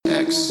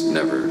X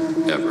never,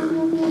 ever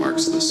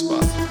marks the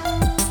spot.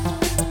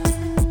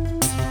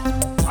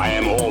 I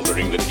am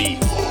altering the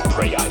deed.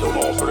 Pray I don't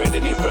alter it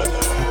any further.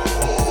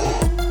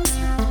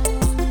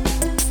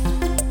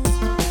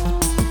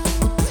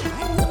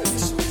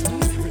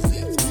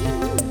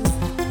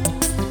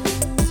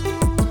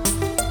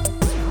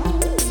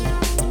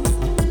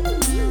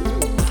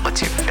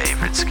 What's your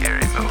favorite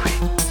scary movie?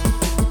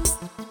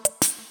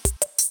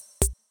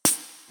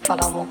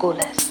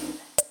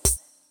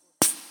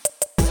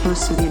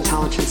 Most of the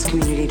intelligence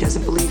community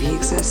doesn't believe he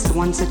exists. The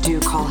ones that do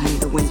call him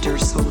the Winter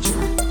Soldier.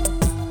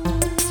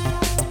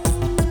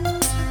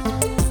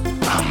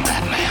 I'm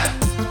Batman.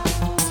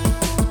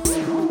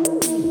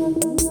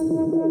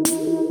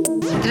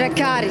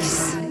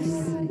 Dracarys.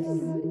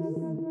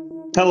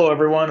 Hello,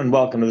 everyone, and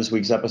welcome to this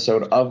week's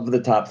episode of the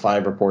Top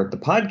 5 Report, the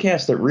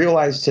podcast that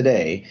realized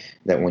today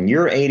that when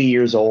you're 80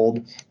 years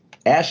old,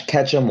 Ash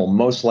Ketchum will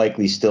most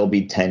likely still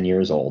be 10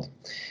 years old.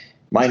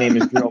 My name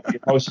is Drew, your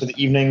host for the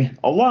evening.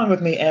 Along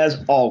with me,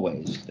 as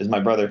always, is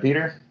my brother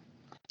Peter.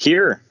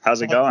 Here.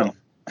 How's it going?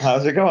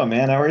 How's it going,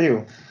 man? How are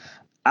you?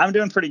 I'm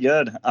doing pretty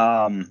good.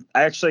 I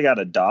actually got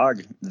a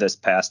dog this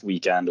past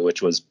weekend,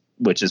 which is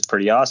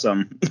pretty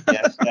awesome.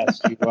 Yes.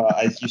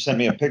 You sent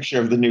me a picture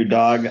of the new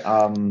dog.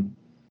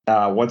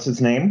 What's its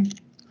name?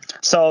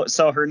 So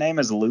her name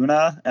is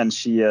Luna, and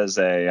she is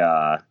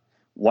a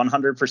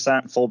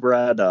 100%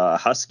 full-bred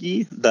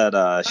husky that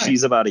Nice.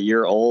 She's about a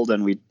year old,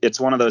 and it's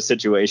one of those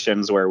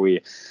situations where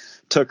we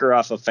took her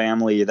off a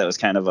family that was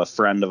kind of a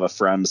friend of a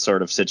friend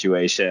sort of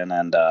situation,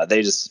 and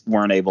they just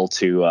weren't able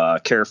to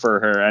care for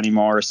her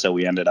anymore, so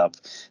we ended up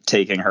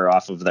taking her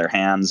off of their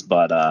hands.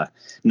 But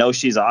no,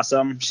 she's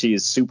awesome.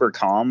 She's super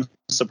calm,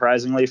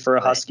 surprisingly, for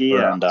a husky.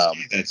 And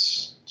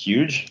that's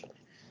huge.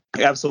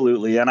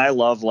 Absolutely. And I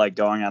love like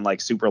going on like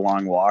super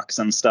long walks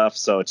and stuff.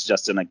 So it's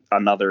just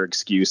another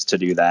excuse to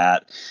do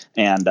that.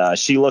 And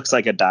she looks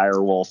like a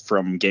dire wolf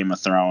from Game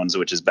of Thrones,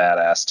 which is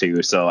badass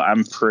too. So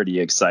I'm pretty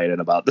excited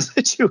about the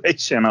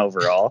situation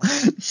overall.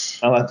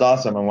 Oh, that's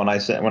awesome. And when I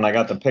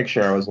got the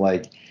picture, I was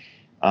like,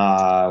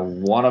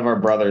 one of our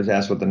brothers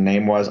asked what the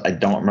name was. I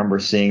don't remember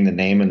seeing the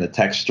name in the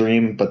text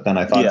stream, but then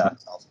I thought to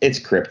myself, it's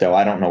crypto.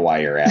 I don't know why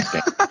you're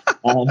asking.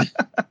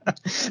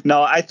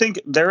 No, I think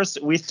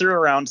we threw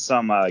around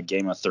some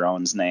Game of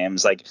Thrones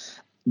names. Like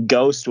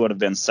Ghost would have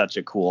been such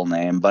a cool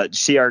name, but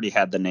she already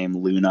had the name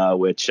Luna,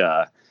 which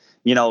I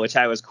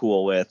was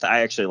cool with.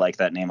 I actually like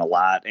that name a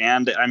lot.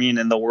 And I mean,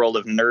 in the world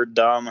of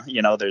nerddom,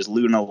 there's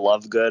Luna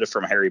Lovegood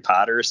from Harry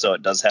Potter. So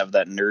it does have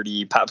that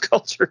nerdy pop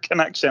culture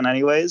connection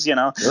anyways,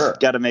 Sure.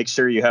 Got to make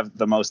sure you have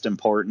the most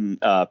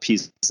important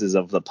pieces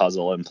of the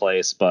puzzle in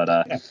place. But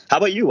How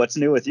about you? What's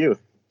new with you?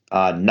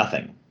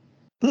 Nothing.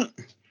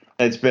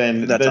 It's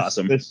been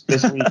awesome. This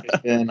week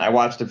has been. I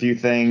watched a few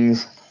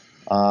things,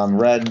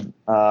 reading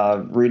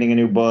a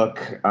new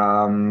book.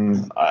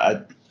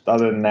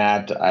 Other than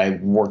that, I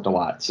worked a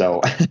lot, so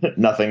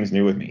nothing's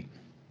new with me.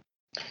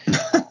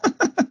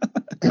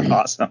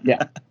 Awesome.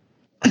 Yeah.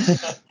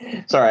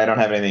 Sorry, I don't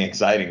have anything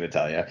exciting to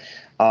tell you.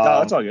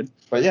 No, that's all good.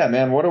 But yeah,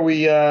 man, what are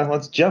we?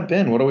 Let's jump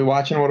in. What are we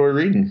watching? What are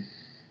we reading?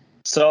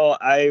 So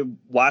I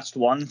watched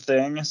one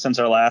thing since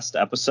our last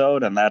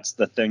episode, and that's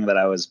the thing that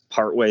I was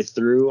partway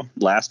through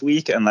last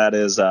week, and that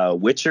is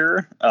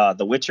Witcher,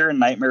 The Witcher,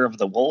 Nightmare of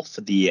the Wolf,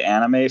 the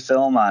anime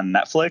film on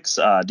Netflix.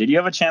 Did you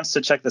have a chance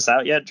to check this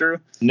out yet, Drew?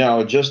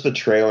 No, just the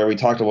trailer. We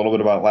talked a little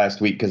bit about last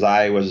week because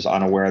I was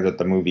unaware that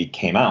the movie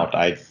came out.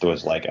 I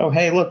was like, oh,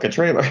 hey, look, a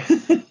trailer.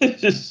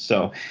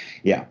 So,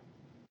 yeah.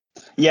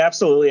 Yeah,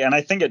 absolutely. And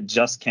I think it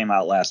just came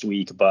out last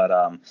week. But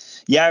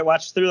I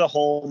watched through the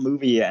whole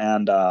movie,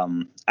 and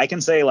I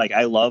can say like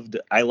I loved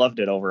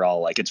it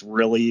overall. Like it's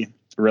really,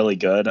 really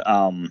good.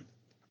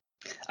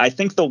 I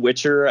think The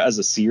Witcher as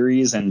a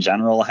series in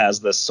general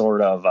has this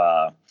sort of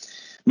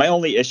my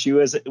only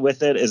issue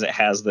with it is it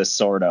has this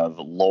sort of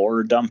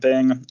lore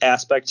dumping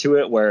aspect to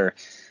it where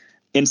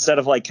instead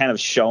of like kind of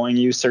showing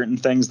you certain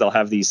things, they'll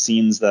have these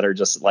scenes that are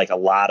just like a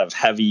lot of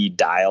heavy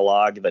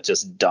dialogue that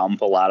just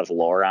dump a lot of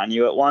lore on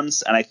you at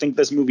once. And I think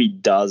this movie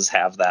does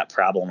have that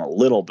problem a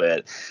little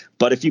bit.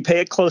 But if you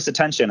pay close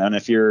attention and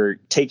if you're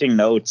taking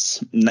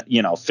notes,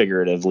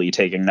 figuratively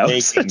taking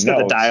notes to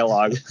the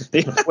dialogue.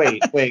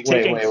 Wait.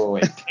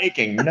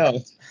 Taking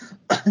notes.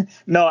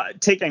 No,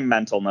 taking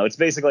mental notes.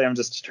 Basically, I'm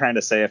just trying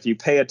to say if you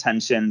pay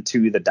attention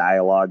to the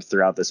dialogue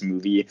throughout this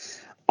movie,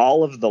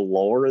 all of the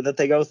lore that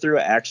they go through,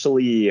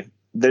 actually,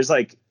 there's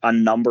like a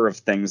number of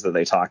things that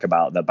they talk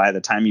about that by the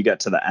time you get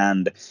to the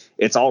end,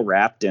 it's all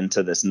wrapped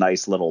into this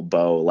nice little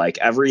bow. Like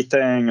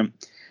everything,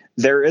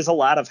 there is a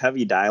lot of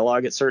heavy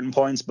dialogue at certain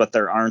points, but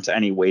there aren't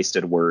any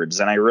wasted words.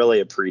 And I really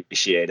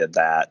appreciated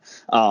that.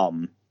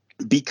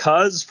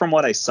 Because from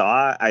what I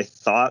saw, I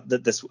thought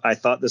this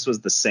was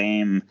the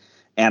same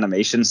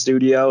animation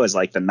studio as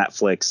like the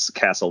Netflix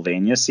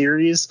Castlevania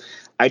series.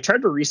 I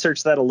tried to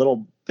research that a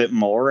little bit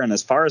more, and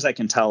as far as I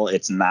can tell,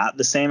 it's not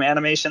the same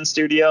animation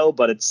studio,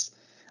 but it's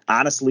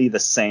honestly the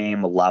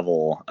same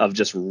level of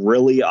just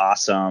really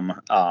awesome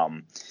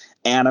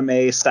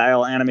anime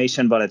style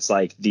animation, but it's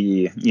like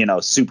the,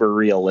 super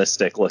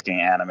realistic looking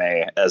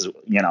anime as,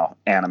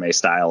 anime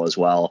style as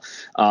well.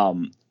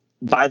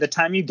 By the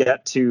time you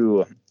get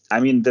to, I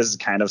mean, this is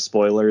kind of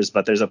spoilers,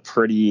 but there's a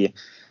pretty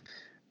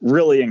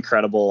really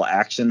incredible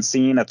action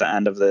scene at the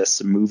end of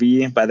this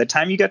movie. By the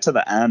time you get to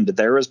the end,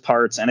 there was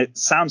parts, and it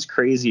sounds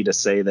crazy to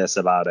say this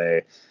about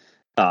a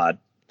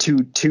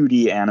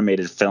 2D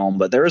animated film,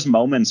 but there was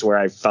moments where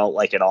I felt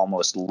like it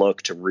almost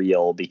looked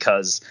real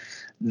because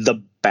the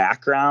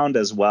background,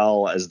 as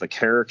well as the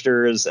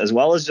characters, as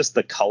well as just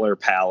the color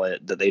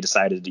palette that they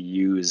decided to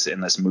use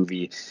in this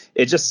movie,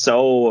 it's just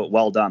so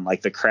well done.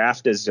 Like, the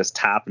craft is just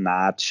top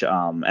notch.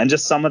 And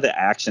just some of the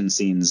action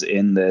scenes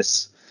in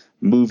this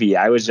movie,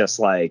 I was just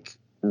like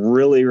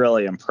really,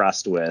 really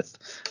impressed with.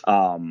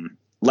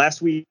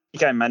 Last week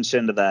I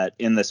mentioned that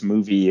in this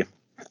movie,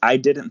 I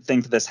didn't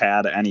think this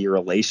had any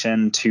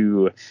relation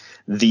to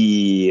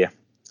the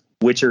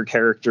Witcher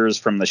characters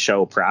from the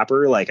show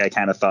proper. Like, I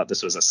kind of thought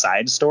this was a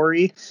side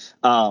story.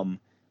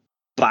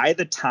 By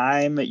the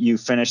time you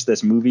finish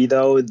this movie,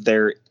 though,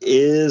 there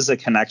is a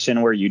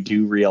connection where you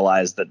do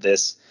realize that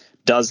this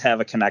does have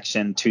a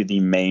connection to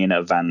the main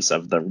events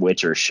of the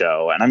Witcher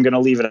show. And I'm going to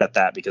leave it at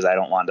that because I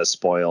don't want to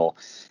spoil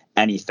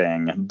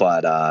anything.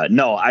 But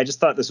no, I just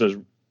thought this was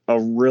a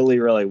really,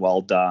 really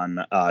well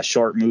done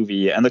short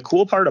movie. And the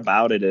cool part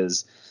about it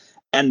is,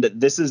 and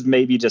this is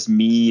maybe just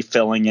me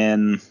filling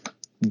in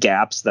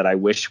gaps that I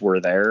wish were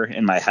there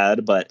in my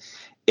head, but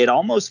it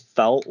almost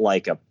felt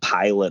like a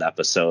pilot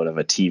episode of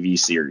a TV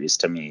series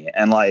to me.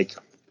 And like,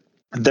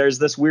 there's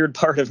this weird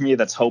part of me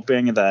that's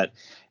hoping that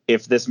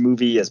if this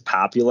movie is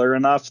popular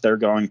enough, they're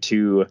going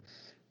to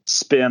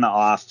spin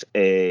off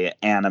a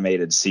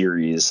animated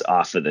series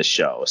off of the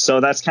show. So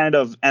that's kind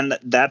of, and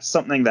that's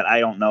something that I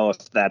don't know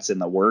if that's in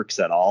the works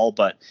at all,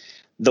 but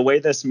the way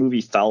this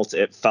movie felt,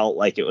 it felt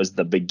like it was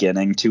the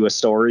beginning to a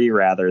story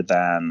rather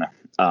than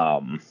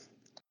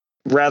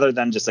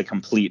just a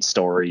complete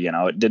story.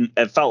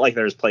 It felt like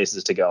there's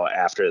places to go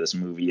after this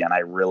movie, and I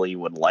really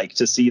would like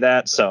to see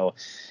that. So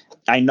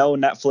I know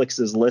Netflix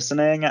is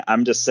listening.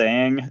 I'm just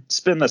saying,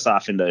 spin this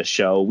off into a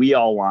show. We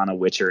all want a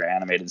Witcher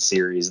animated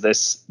series.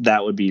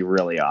 That would be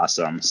really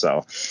awesome.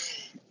 So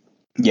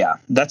yeah,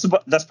 that's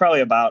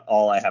probably about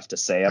all I have to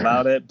say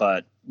about it.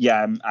 But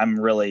yeah, I'm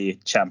really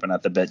champing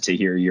at the bit to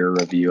hear your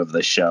review of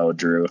the show,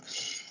 Drew.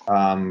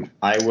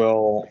 I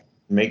will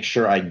make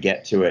sure I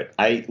get to it.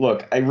 I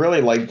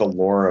really like the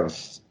lore of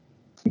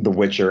The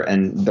Witcher,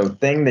 and the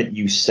thing that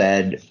you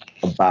said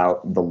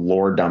about the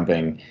lore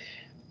dumping.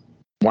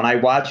 When I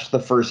watched the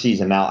first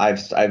season, now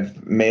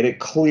I've made it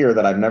clear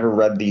that I've never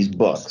read these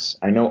books.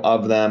 I know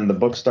of them. The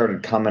book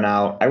started coming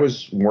out. I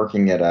was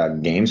working at a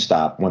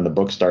GameStop when the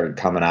book started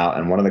coming out,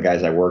 and one of the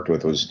guys I worked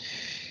with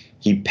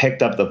he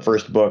picked up the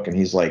first book and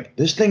he's like,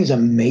 "This thing's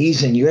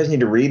amazing. You guys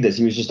need to read this."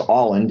 He was just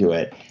all into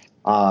it.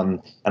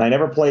 And I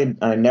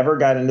never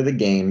got into the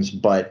games,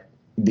 but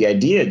the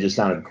idea just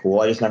sounded cool.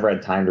 I just never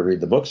had time to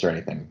read the books or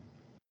anything.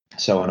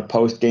 So in a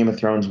post Game of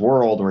Thrones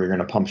world where you're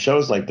going to pump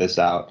shows like this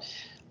out,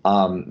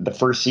 the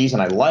first season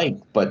I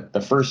liked, but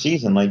the first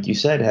season, like you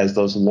said, has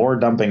those lore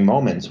dumping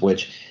moments,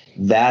 which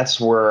that's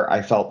where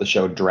I felt the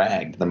show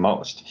dragged the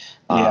most.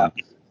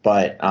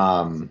 But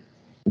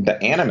the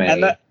anime,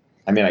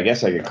 I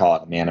guess I could call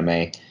it an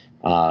anime,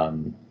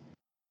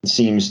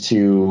 seems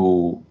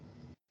to,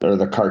 or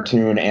the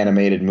cartoon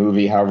animated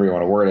movie, however you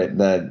want to word it,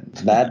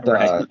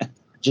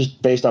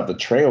 just based off the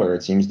trailer,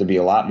 it seems to be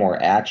a lot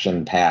more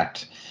action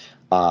packed.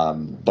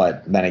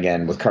 But then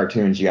again, with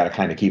cartoons, you got to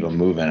kind of keep them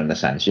moving in a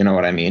sense. You know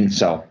what I mean?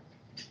 So.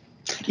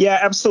 Yeah,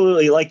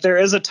 absolutely. Like, there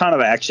is a ton of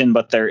action,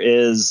 but there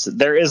is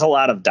a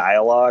lot of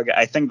dialogue.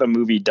 I think the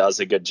movie does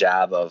a good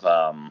job of,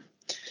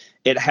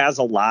 it has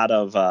a lot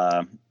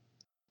of,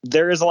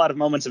 there is a lot of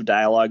moments of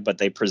dialogue, but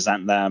they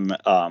present them,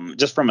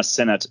 just from a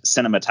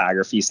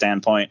cinematography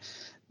standpoint.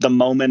 The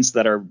moments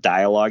that are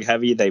dialogue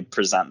heavy, they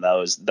present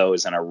those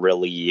in a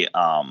really,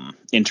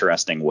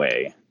 interesting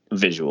way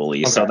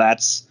visually. Okay. So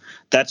that's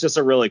just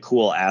a really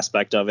cool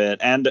aspect of it.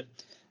 And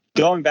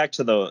going back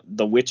to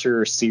the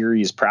Witcher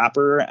series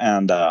proper,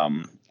 and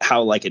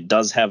how like it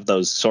does have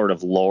those sort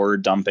of lore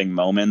dumping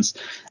moments,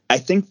 I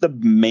think the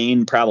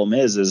main problem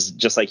is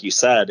just like you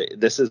said,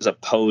 this is a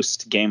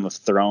post Game of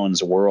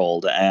Thrones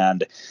world,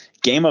 and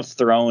Game of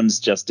Thrones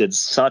just did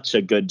such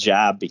a good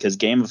job, because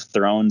Game of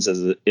Thrones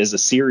is a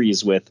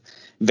series with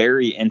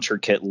very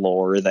intricate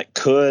lore that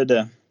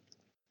could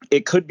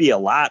be a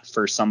lot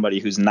for somebody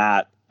who's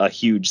not a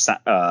huge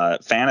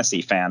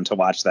fantasy fan to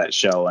watch that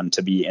show and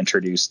to be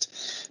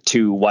introduced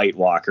to White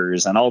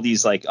Walkers and all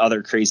these like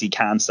other crazy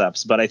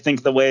concepts. But I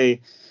think the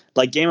way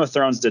like Game of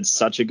Thrones did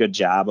such a good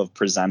job of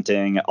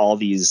presenting all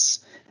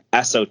these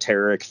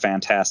esoteric,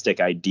 fantastic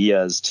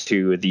ideas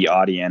to the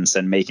audience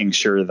and making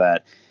sure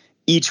that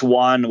each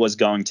one was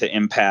going to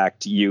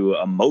impact you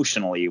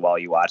emotionally while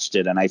you watched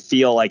it. And I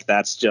feel like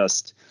that's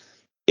just,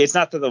 it's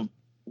not that the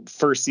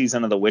first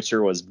season of The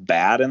Witcher was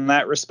bad in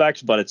that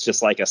respect, but it's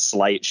just like a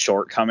slight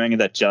shortcoming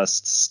that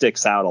just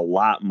sticks out a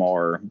lot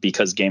more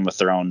because Game of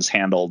Thrones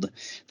handled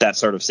that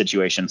sort of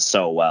situation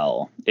so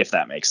well, if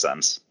that makes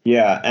sense.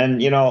 Yeah,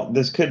 and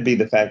this could be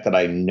the fact that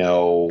I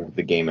know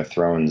the Game of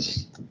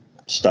Thrones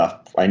stuff.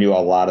 I knew a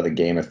lot of the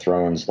Game of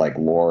Thrones like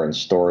lore and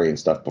story and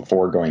stuff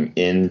before going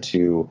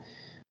into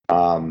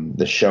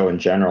the show in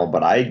general,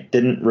 but I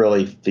didn't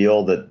really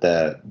feel that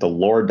the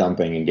lore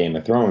dumping in Game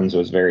of Thrones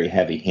was very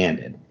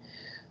heavy-handed.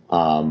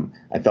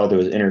 I felt it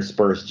was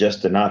interspersed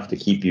just enough to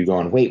keep you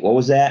going, wait, what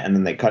was that? And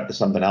then they cut to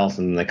something else,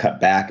 and then they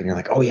cut back, and you're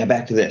like, oh yeah,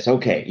 back to this.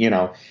 Okay,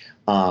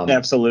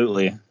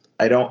 Absolutely.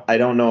 I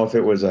don't know if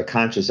it was a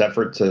conscious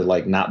effort to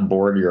like not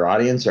board your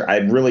audience, or I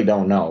really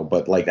don't know,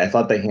 but like I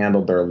thought they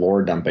handled their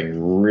lore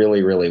dumping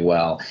really, really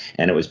well,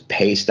 and it was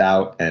paced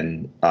out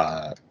and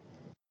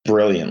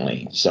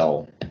brilliantly.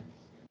 So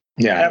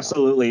yeah,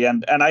 absolutely.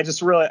 And I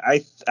just really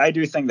I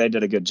do think they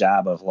did a good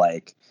job of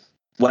like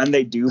when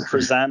they do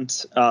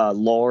present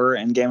lore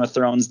in Game of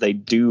Thrones, they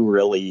do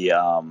really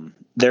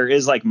there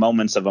is like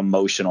moments of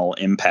emotional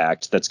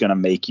impact that's going to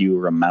make you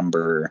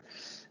remember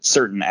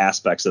certain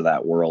aspects of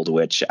that world,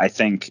 which I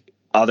think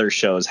other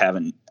shows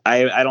haven't.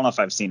 I don't know if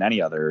I've seen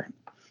any other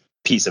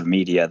piece of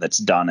media that's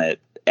done it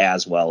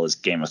as well as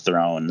Game of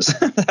Thrones.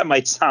 That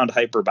might sound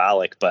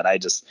hyperbolic, but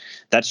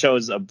that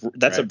show's a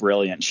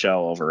brilliant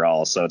show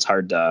overall. So it's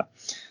hard to,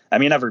 I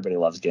mean, everybody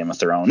loves Game of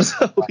Thrones.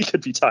 So we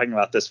could be talking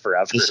about this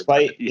forever.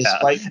 Despite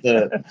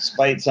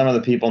some of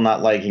the people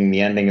not liking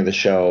the ending of the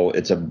show,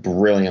 it's a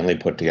brilliantly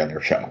put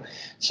together show.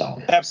 So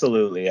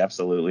absolutely. Was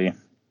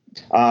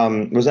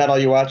that all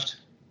you watched?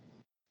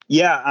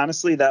 Yeah,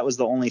 honestly, that was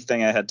the only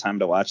thing I had time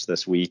to watch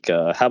this week.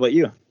 How about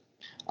you?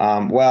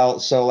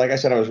 Well, so like I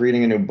said, I was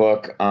reading a new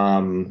book.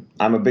 I'm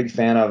a big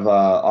fan of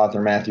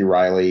author Matthew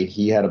Riley.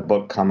 He had a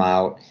book come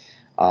out,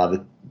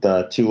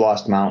 the Two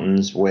Lost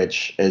Mountains,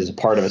 which is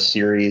part of a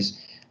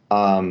series.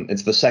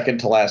 It's the second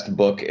to last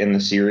book in the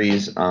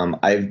series.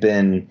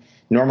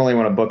 Normally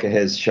when a book of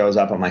his shows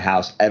up at my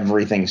house,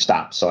 everything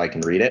stops so I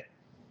can read it.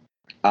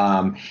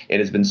 It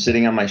has been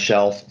sitting on my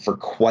shelf for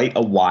quite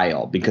a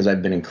while because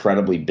I've been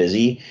incredibly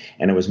busy,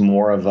 and it was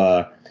more of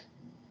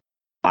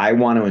I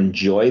want to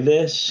enjoy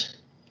this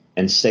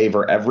and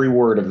savor every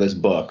word of this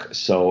book.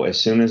 So as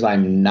soon as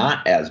I'm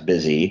not as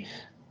busy,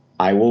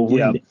 I will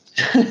read it.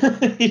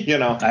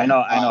 I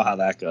know how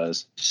that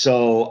goes.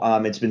 So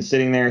it's been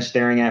sitting there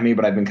staring at me,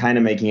 but I've been kind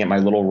of making it my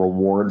little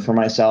reward for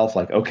myself.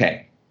 Like,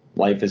 okay,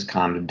 life has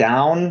calmed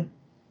down,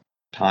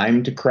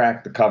 time to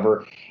crack the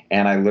cover.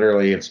 And I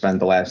literally have spent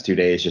the last 2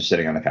 days just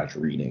sitting on the couch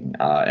reading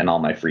in all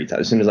my free time.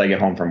 As soon as I get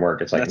home from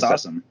work, it's like, that's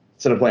awesome.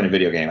 Instead of playing a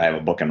video game, I have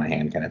a book in my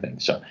hand kind of thing.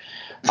 So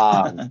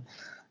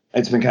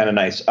it's been kind of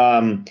nice.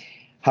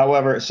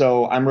 However,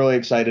 so I'm really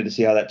excited to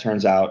see how that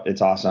turns out.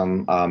 It's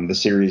awesome. The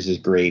series is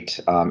great.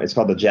 It's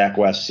called the Jack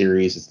West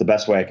series. It's the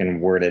best way I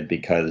can word it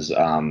because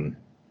I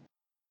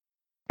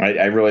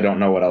really don't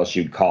know what else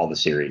you'd call the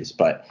series.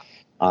 But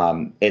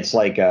it's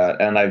like,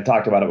 and I've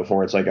talked about it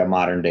before, it's like a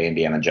modern day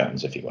Indiana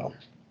Jones, if you will.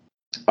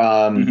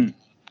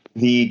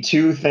 The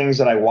two things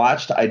that I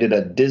watched, I did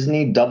a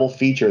Disney double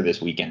feature this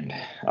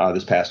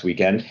past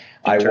weekend.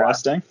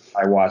 Interesting.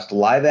 I watched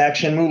live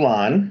action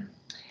Mulan,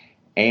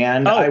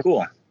 and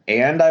cool.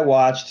 And I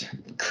watched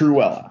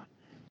Cruella.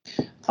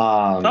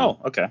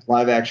 Okay.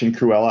 Live action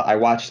Cruella. I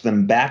watched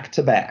them back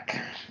to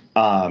back.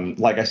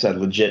 Like I said,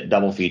 legit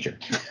double feature.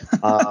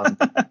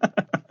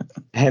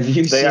 Have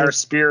you seen? They are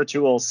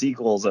spiritual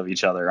sequels of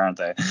each other, aren't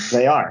they?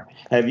 They are.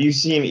 Have you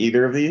seen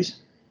either of these?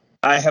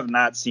 I have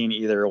not seen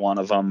either one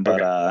of them,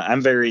 but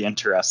I'm very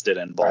interested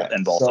in both of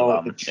them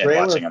and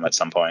watching them at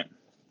some point.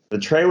 The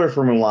trailer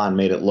for Mulan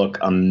made it look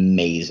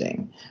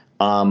amazing.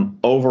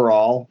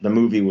 Overall, the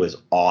movie was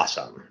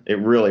awesome. It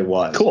really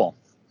was. Cool.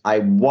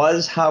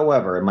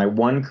 However, my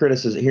one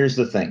criticism, here's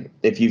the thing.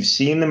 If you've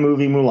seen the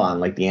movie Mulan,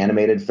 like the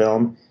animated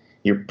film,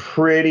 you're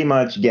pretty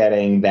much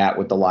getting that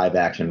with the live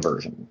action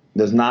version.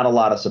 There's not a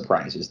lot of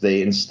surprises.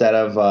 They instead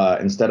of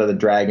the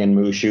dragon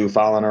Mushu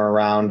following her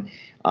around,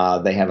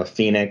 they have a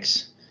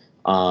phoenix,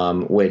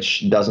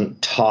 which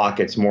doesn't talk.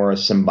 It's more a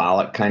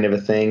symbolic kind of a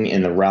thing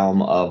in the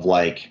realm of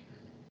like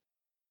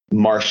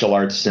martial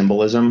arts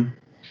symbolism.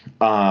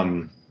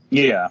 And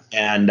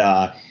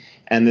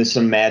there's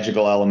some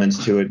magical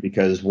elements to it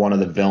because one of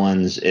the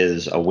villains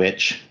is a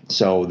witch.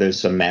 So there's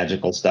some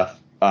magical stuff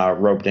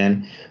roped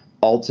in.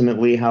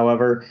 Ultimately,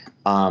 however,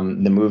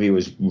 the movie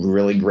was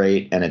really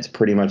great, and it's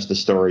pretty much the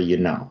story you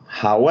know.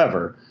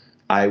 However,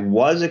 I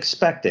was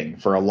expecting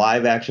for a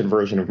live-action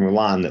version of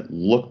Mulan that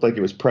looked like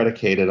it was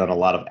predicated on a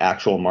lot of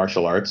actual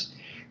martial arts,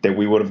 that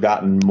we would have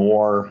gotten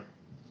more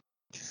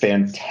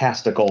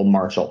fantastical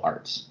martial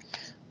arts.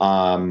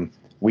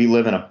 We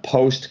live in a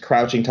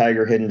post-Crouching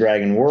Tiger, Hidden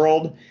Dragon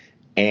world,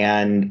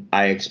 and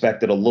I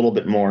expected a little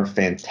bit more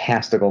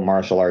fantastical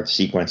martial arts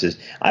sequences.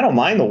 I don't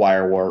mind the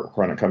wire work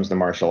when it comes to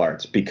martial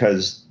arts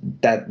because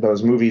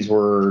those movies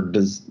were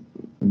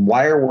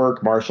wire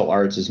work martial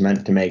arts is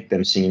meant to make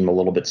them seem a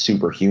little bit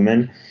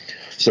superhuman.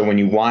 So when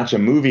you watch a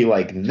movie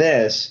like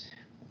this,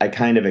 I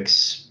kind of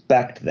expect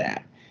expect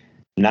that.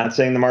 Not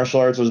saying the martial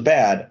arts was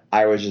bad.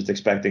 I was just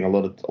expecting a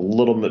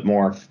little bit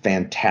more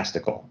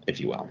fantastical, if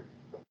you will.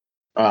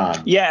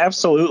 Yeah,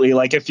 absolutely.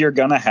 Like if you're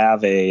gonna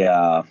have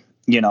a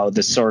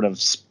this sort of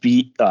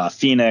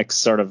phoenix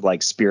sort of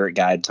like spirit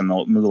guide to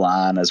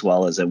Mulan, as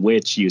well as a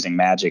witch using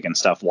magic and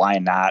stuff, why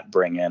not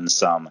bring in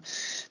some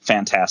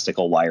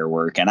fantastical wire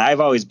work? And I've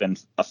always been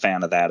a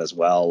fan of that as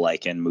well,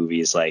 like in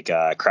movies like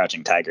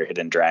Crouching Tiger,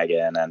 Hidden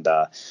Dragon, and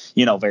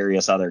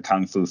various other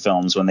kung fu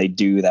films, when they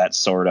do that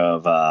sort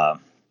of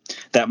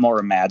that more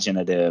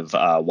imaginative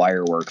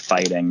wire work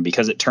fighting,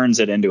 because it turns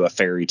it into a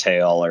fairy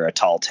tale or a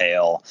tall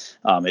tale.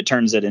 It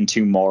turns it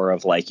into more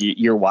of like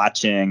you're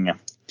watching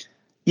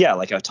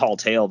like a tall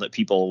tale that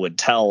people would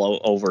tell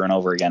over and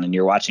over again. And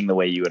you're watching the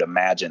way you would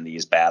imagine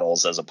these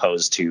battles as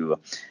opposed to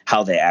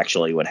how they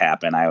actually would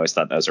happen. I always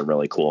thought that was a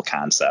really cool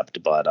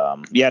concept. But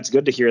it's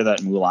good to hear that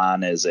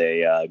Mulan is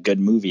a good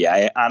movie.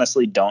 I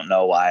honestly don't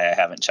know why I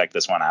haven't checked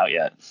this one out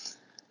yet.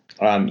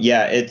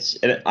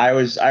 I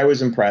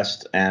was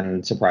impressed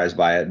and surprised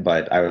by it,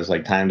 but I was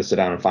like, time to sit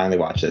down and finally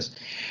watch this.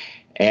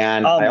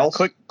 And I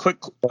also quick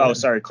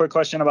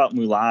question about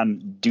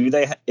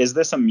Mulan. Is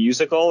this a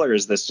musical or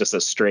is this just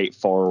a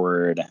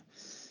straightforward,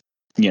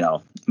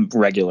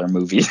 regular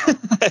movie,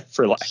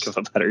 for lack of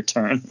a better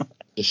term?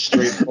 Just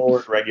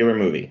straightforward regular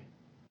movie.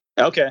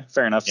 Okay,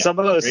 fair enough. Yeah, some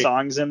of those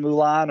songs in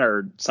Mulan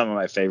are some of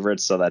my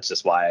favorites, so that's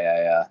just why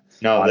I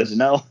wanted to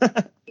know.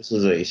 This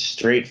is a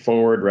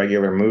straightforward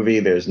regular movie.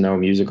 There's no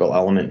musical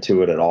element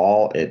to it at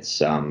all. It's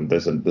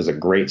there's a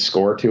great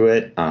score to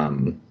it.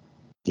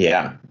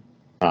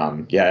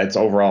 It's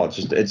overall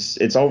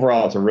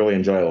it's a really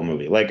enjoyable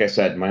movie. Like I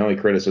said, my only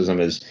criticism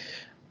is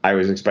I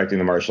was expecting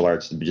the martial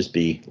arts to just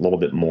be a little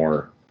bit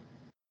more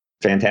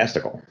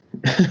fantastical.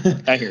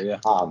 I hear you.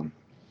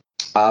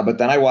 But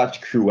then I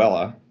watched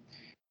Cruella,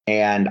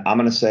 and I'm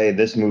gonna say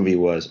this movie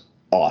was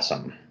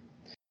awesome.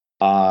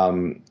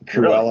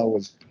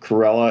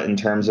 Cruella in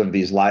terms of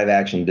these live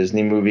action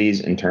Disney movies,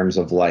 in terms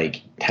of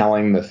like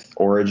telling the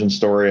origin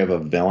story of a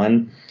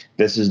villain,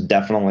 this is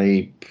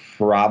definitely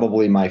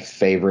probably my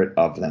favorite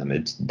of them.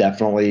 It's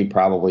definitely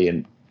probably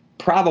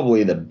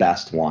the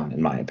best one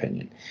in my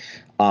opinion.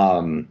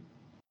 The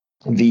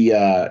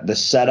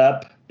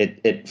setup,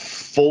 it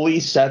fully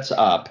sets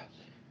up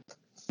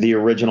the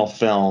original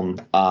film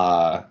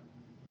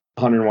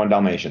 101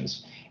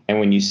 Dalmatians. And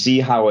when you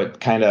see how it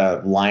kind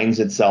of lines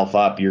itself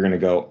up, you're going to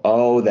go,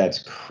 oh, that's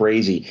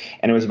crazy.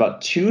 And it was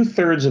about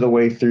 2/3 of the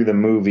way through the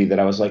movie that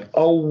I was like,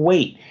 oh,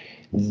 wait,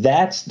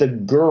 that's the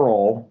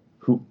girl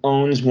who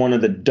owns one of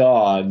the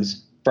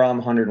dogs from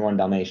 101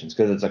 Dalmatians,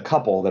 because it's a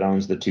couple that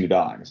owns the two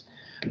dogs.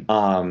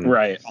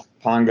 Right.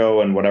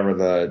 Pongo and whatever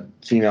the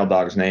female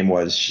dog's name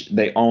was,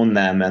 they own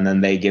them, and then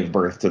they give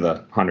birth to the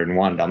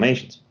 101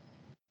 Dalmatians.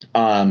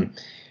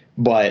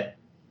 But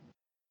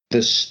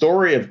the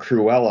story of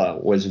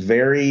Cruella was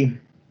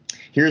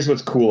here's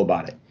what's cool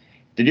about it.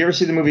 Did you ever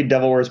see the movie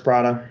Devil Wears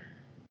Prada?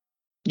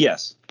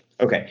 Yes.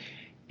 Okay.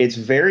 It's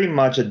very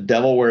much a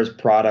Devil Wears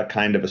Prada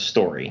kind of a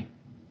story,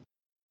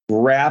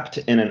 wrapped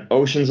in an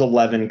Ocean's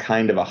 11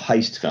 kind of a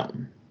heist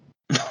film.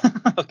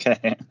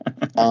 Okay.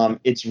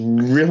 It's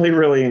really,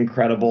 really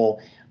incredible.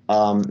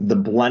 The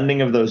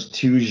blending of those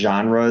two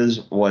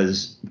genres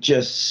was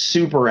just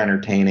super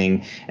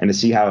entertaining, and to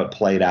see how it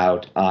played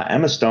out.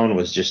 Emma Stone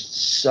was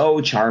just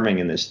so charming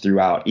in this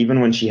throughout. Even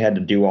when she had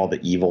to do all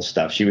the evil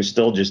stuff, she was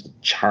still just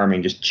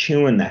charming, just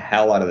chewing the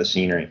hell out of the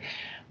scenery.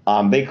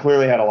 They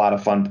clearly had a lot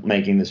of fun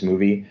making this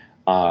movie.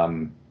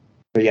 But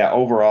yeah,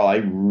 overall, I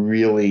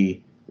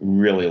really,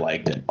 really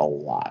liked it a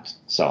lot.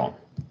 So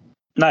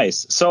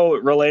nice. So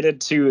related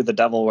to The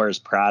Devil Wears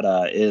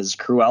Prada, is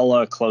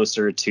Cruella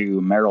closer to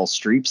Meryl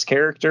Streep's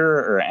character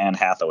or Anne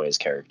Hathaway's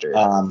character?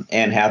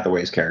 Anne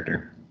Hathaway's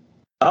character.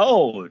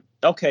 Oh,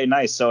 okay,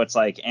 nice. So it's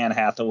like Anne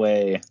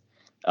Hathaway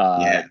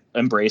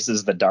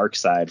embraces the dark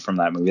side from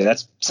that movie.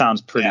 That sounds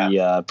pretty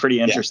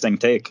interesting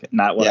take.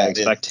 Not what I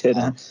expected.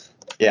 And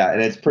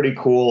it's pretty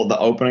cool. The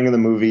opening of the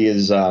movie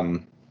is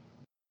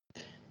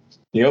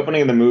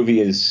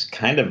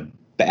kind of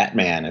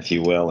Batman, if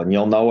you will, and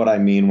you'll know what I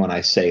mean when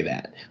I say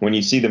that. When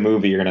you see the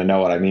movie, you're going to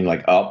know what I mean.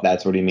 Like, oh,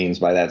 that's what he means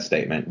by that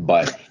statement.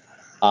 But,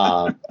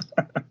 but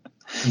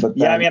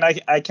yeah, I mean,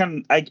 I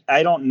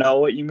don't know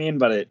what you mean,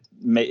 but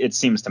it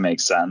seems to make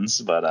sense.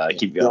 But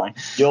keep going.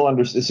 You'll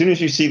understand as soon as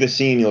you see the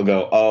scene. You'll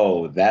go,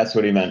 oh, that's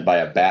what he meant by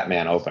a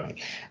Batman opening.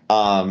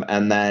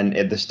 And then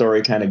the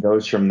story kind of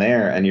goes from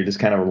there, and you're just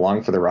kind of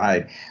along for the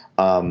ride.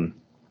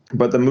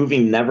 But the movie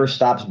never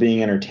stops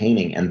being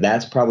entertaining, and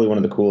that's probably one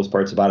of the coolest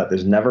parts about it.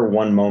 There's never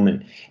one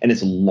moment, and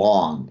it's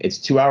long. It's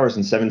 2 hours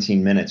and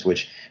 17 minutes,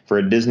 which for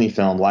a Disney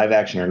film, live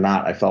action or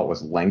not, I felt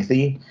was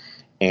lengthy.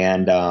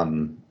 And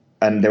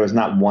there was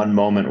not one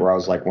moment where I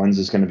was like, when's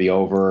this going to be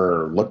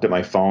over, or looked at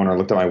my phone or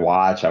looked at my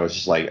watch. I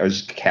was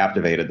just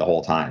captivated the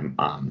whole time.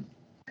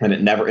 And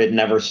it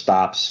never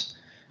stops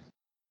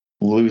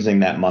losing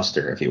that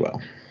muster, if you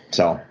will.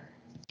 So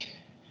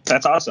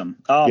That's awesome.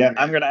 Yeah.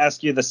 I'm going to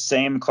ask you the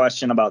same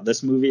question about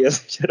this movie as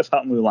I did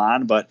about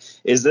Mulan, but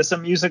is this a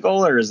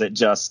musical or is it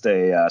just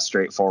a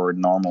straightforward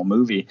normal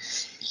movie?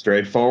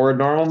 Straightforward,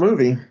 normal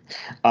movie.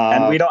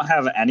 And we don't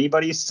have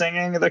anybody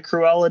singing the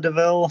Cruella de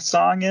Vil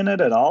song in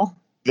it at all?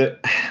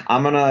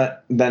 I'm gonna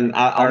then.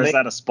 Or is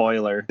that a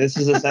spoiler? This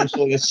is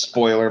essentially a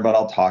spoiler, but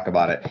I'll talk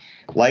about it.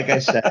 Like I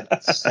said,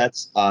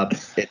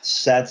 it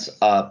sets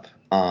up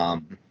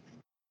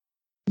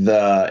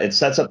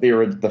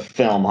the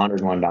film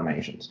 101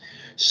 Dalmatians.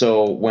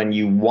 So when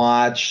you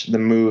watch the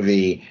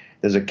movie,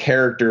 there's a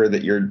character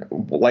that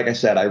like I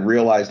said, I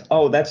realized,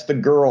 oh, that's the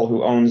girl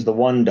who owns the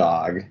one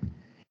dog.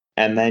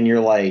 And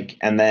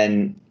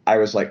then I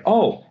was like,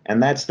 oh,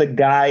 and that's the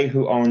guy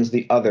who owns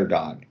the other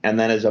dog. And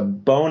then as a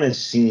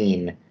bonus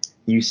scene,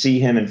 you see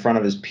him in front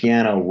of his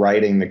piano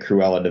writing the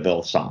Cruella de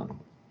Vil song.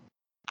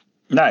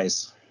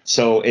 Nice.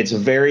 So it's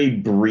very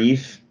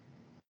brief,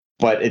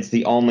 but it's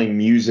the only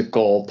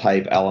musical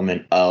type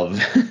element of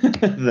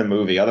the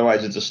movie.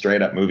 Otherwise, it's a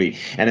straight up movie.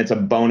 And it's a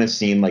bonus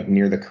scene like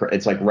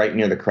it's like right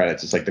near the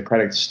credits. It's like the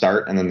credits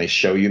start and then they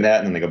show you that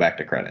and then they go back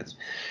to credits.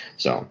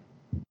 So.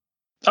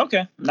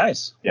 Okay,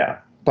 nice. Yeah.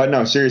 But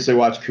no, seriously,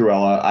 watch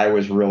Cruella. I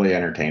was really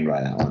entertained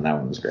by that one. That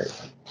one was great.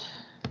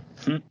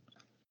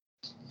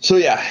 So,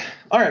 yeah.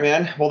 All right,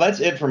 man. Well, that's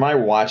it for my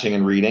watching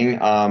and reading.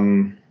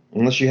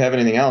 Unless you have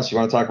anything else. You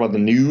want to talk about the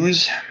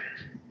news?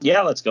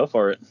 Yeah, let's go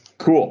for it.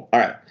 Cool. All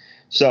right.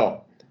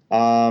 So,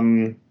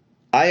 I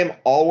am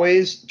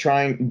always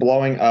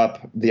blowing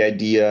up the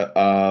idea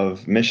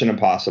of Mission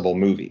Impossible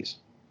movies.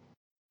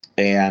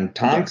 And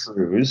Tom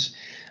Cruise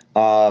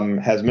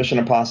has Mission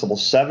Impossible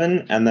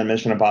 7 and then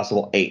Mission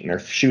Impossible 8, and they're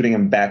shooting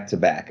them back to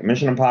back.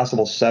 Mission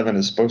Impossible 7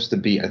 is supposed to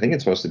be, I think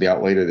it's supposed to be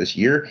out later this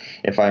year.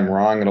 If I'm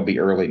wrong, it'll be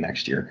early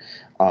next year.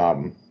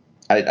 I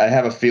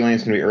have a feeling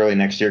it's going to be early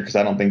next year because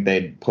I don't think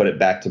they'd put it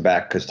back to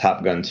back because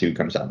Top Gun 2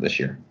 comes out this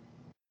year.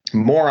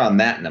 More on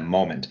that in a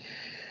moment.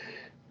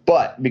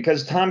 But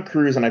because Tom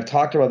Cruise, and I've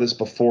talked about this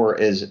before,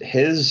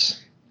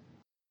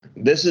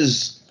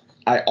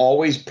 I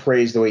always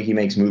praise the way he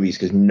makes movies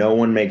because no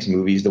one makes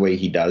movies the way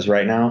he does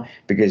right now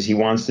because he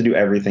wants to do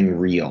everything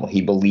real. He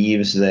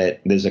believes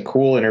that there's a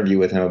cool interview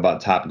with him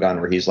about Top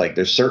Gun where he's like,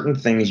 there's certain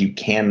things you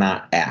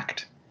cannot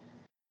act.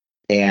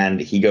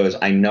 And he goes,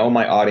 I know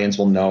my audience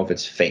will know if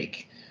it's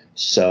fake.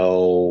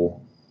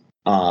 So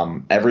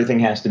everything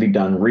has to be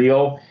done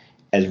real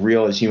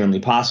as humanly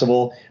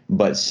possible,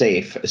 but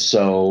safe.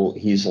 So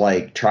he's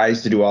like,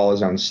 tries to do all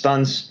his own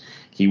stunts.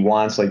 He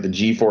wants like the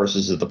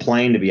G-forces of the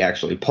plane to be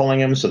actually pulling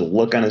him, so the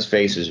look on his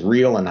face is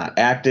real and not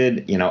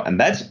acted, and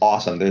that's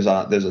awesome. There's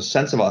a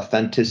sense of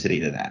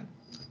authenticity to that.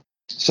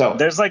 So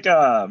there's like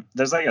a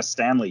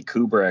Stanley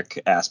Kubrick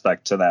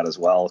aspect to that as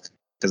well,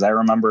 because I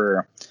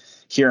remember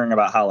hearing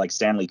about how like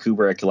Stanley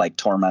Kubrick like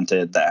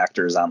tormented the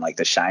actors on like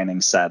the Shining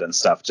set and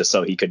stuff just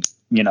so he could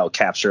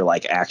capture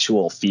like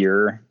actual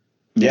fear.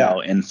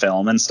 In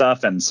film and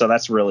stuff. And so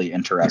that's really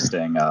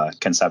interesting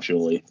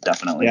conceptually,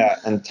 definitely. Yeah.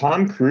 And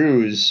Tom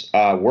Cruise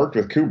worked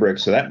with Kubrick,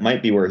 so that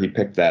might be where he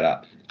picked that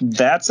up.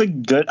 That's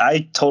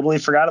I totally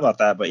forgot about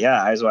that. But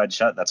yeah, Eyes Wide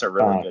Shut. That's a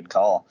really good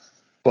call.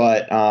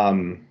 But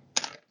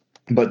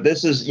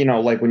this is,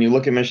 like when you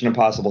look at Mission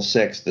Impossible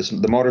 6,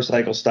 the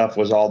motorcycle stuff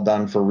was all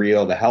done for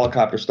real. The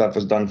helicopter stuff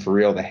was done for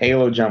real. The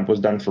Halo jump was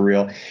done for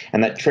real.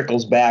 And that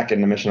trickles back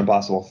into Mission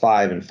Impossible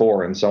 5 and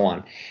 4 and so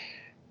on.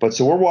 But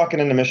so we're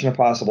walking into Mission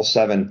Impossible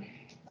 7.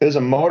 There's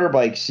a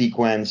motorbike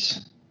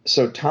sequence.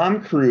 So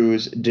Tom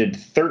Cruise did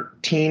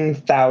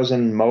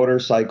 13,000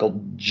 motorcycle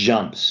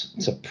jumps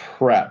to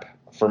prep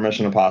for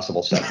Mission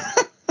Impossible 7.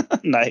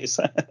 Nice.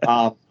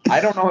 I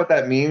don't know what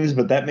that means,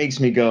 but that makes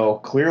me go,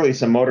 clearly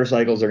some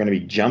motorcycles are going to be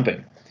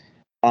jumping.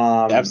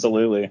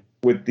 Absolutely.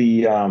 With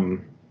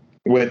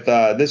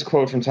this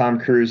quote from Tom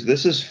Cruise,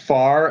 "This is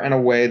far and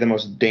away the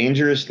most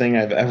dangerous thing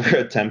I've ever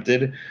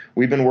attempted.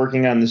 We've been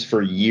working on this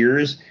for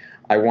years.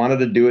 I wanted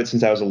to do it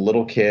since I was a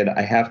little kid.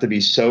 I have to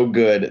be so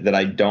good that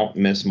I don't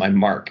miss my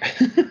mark."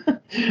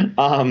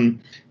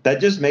 That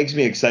just makes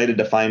me excited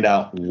to find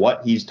out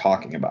what he's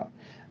talking about.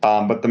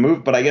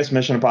 But I guess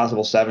Mission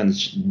Impossible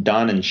 7's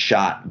done and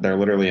shot. They're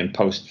literally in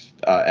post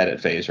edit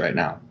phase right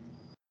now.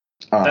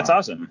 That's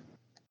awesome.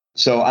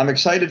 So I'm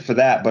excited for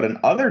that. But in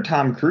other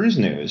Tom Cruise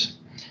news,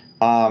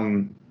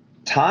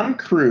 Tom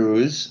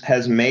Cruise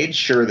has made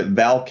sure that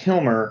Val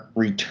Kilmer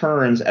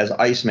returns as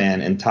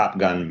Iceman in Top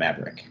Gun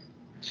Maverick.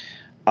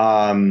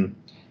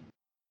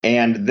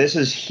 And this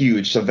is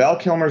huge. So Val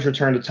Kilmer's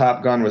return to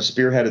Top Gun was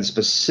spearheaded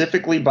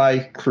specifically by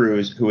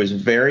Cruise, who is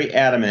very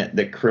adamant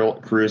that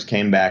Cruise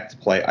came back to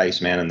play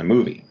Iceman in the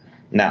movie.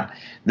 Now,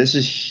 this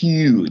is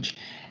huge.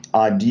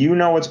 Do you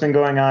know what's been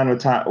going on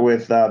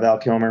with Val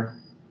Kilmer?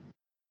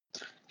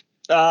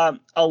 A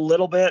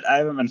little bit. I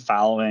haven't been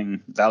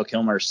following Val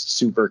Kilmer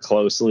super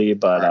closely,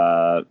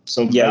 but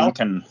you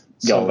can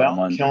go.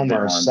 Val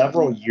Kilmer,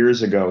 several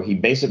years ago, he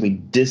basically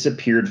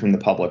disappeared from the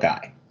public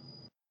eye.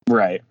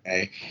 Right.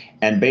 Okay.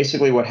 And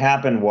basically what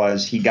happened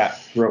was he got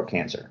throat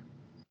cancer.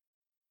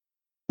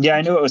 Yeah,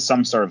 I knew it was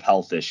some sort of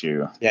health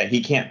issue. Yeah,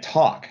 he can't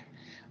talk.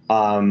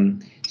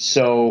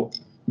 So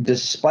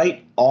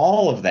despite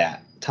all of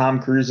that, Tom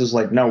Cruise is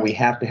like, no, we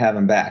have to have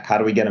him back. How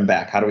do we get him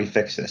back? How do we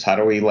fix this? How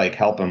do we like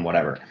help him?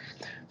 Whatever.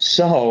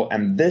 So,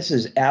 and this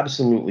is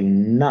absolutely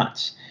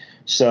nuts.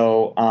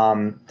 So,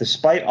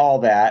 despite all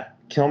that,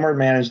 Kilmer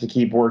managed to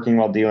keep working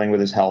while dealing with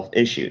his health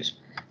issues.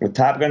 With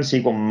Top Gun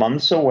sequel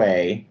months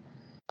away,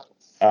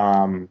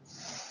 Cruise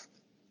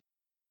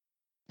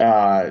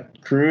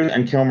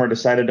and Kilmer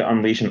decided to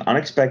unleash an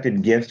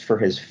unexpected gift for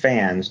his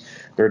fans,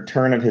 the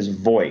return of his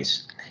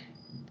voice.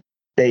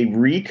 They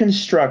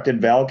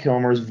reconstructed Val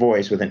Kilmer's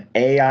voice with an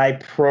AI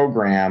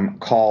program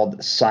called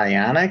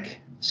Sonatic,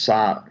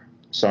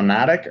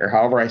 or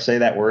however I say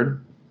that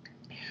word.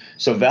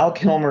 So Val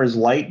Kilmer's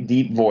light,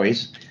 deep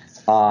voice,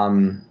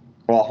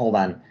 well, hold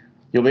on.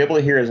 You'll be able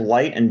to hear his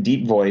light and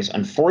deep voice.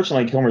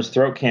 Unfortunately, Kilmer's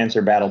throat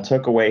cancer battle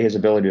took away his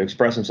ability to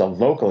express himself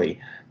vocally,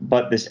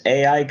 but this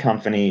AI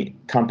company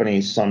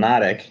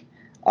Sonatic,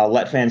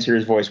 let fans hear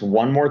his voice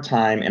one more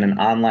time in an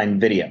online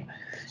video.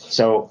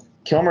 So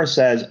Kilmer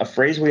says, a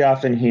phrase we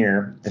often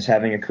hear is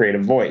having a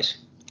creative voice.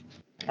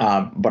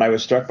 But I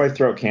was struck by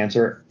throat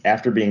cancer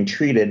after being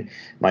treated,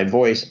 my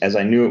voice, as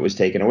I knew it was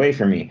taken away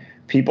from me.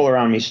 People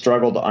around me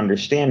struggle to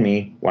understand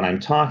me when I'm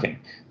talking.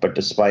 But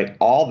despite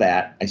all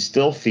that, I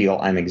still feel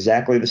I'm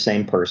exactly the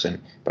same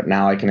person, but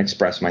now I can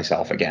express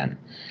myself again.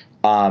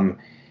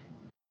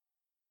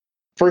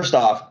 First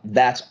off,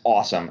 that's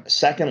awesome.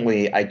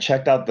 Secondly, I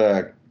checked out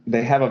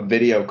they have a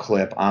video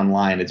clip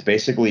online. It's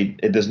basically,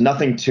 there's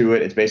nothing to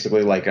it. It's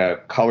basically like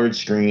a colored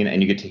screen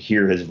and you get to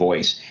hear his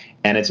voice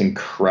and it's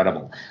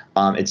incredible.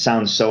 It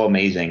sounds so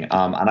amazing.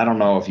 And I don't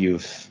know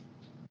if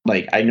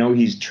I know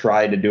he's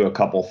tried to do a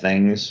couple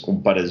things,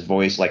 but his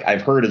voice,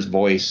 I've heard his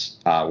voice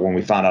when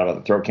we found out about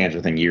the throat cancer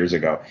thing years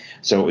ago.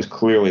 So it was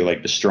clearly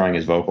destroying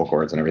his vocal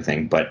cords and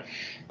everything, but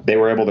they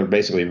were able to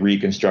basically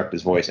reconstruct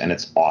his voice and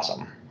it's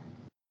awesome.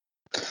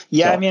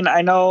 Yeah, So, I mean,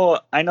 I know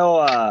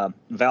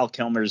Val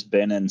Kilmer's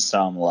been in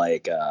some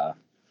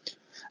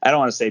I don't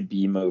want to say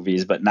B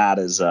movies, but not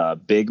as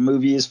big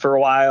movies for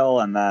a while.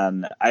 And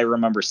then I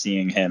remember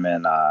seeing him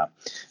in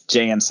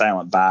Jay and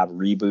Silent Bob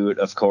reboot,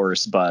 of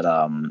course. But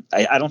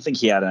I don't think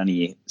he had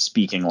any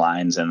speaking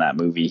lines in that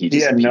movie. He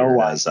just had no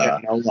lines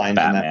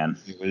Batman.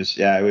 He was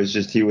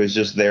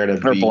just there to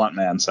or be Blunt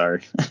Man.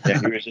 Sorry.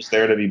 Yeah, he was just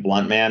there to be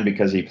Blunt Man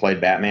because he played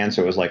Batman.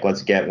 So it was like,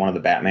 let's get one of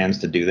the Batmans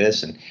to do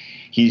this. And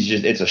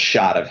it's a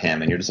shot of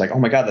him. And you're just like, oh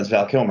my God, that's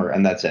Val Kilmer.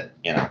 And that's it,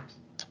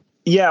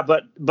 Yeah,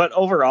 but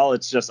overall,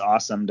 it's just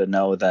awesome to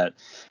know that,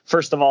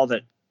 first of all,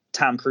 that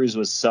Tom Cruise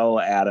was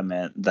so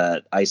adamant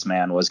that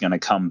Iceman was going to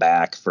come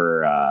back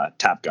for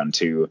Top Gun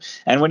 2.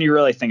 And when you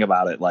really think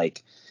about it,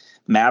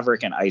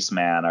 Maverick and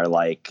Iceman are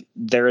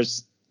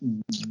there's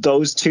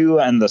those two,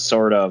 and the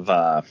sort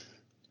of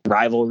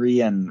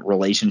rivalry and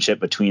relationship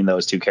between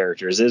those two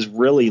characters is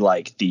really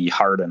the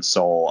heart and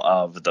soul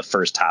of the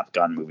first Top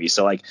Gun movie.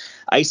 So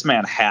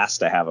Iceman has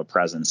to have a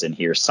presence in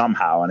here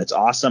somehow. And it's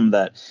awesome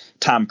that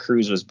Tom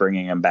Cruise was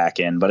bringing him back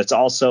in, but it's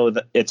also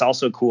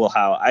cool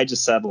how I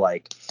just said,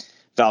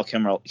 Val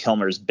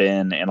Kilmer's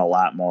been in a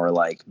lot more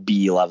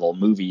B-level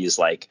movies,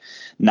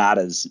 not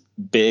as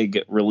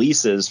big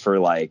releases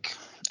for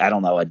I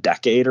don't know, a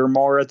decade or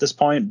more at this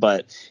point,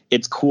 but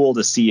it's cool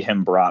to see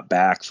him brought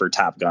back for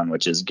Top Gun,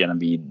 which is going to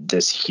be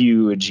this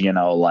huge,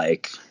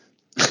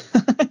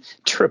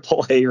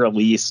 triple A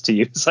release, to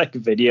use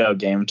video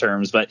game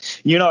terms,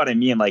 but you know what I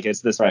mean?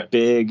 It's this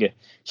big,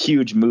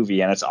 huge movie,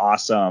 and it's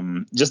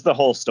awesome. Just the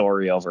whole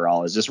story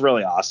overall is just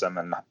really awesome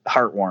and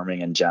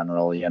heartwarming in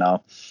general,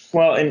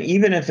 Well, and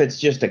even if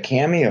it's just a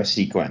cameo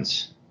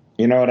sequence,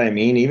 you know what I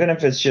mean? Even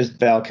if it's just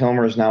Val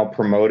Kilmer's now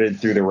promoted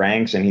through the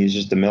ranks and he's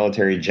just a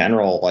military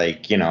general,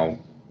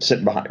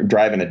 sitting behind,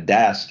 driving a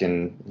desk,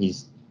 and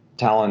he's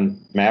telling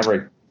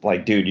Maverick,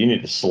 dude, you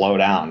need to slow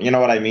down. You know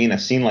what I mean? A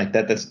scene like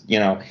that, that's,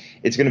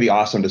 it's going to be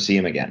awesome to see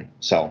him again.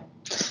 So,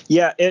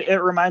 yeah,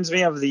 it reminds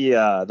me of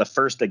the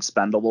first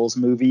Expendables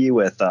movie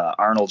with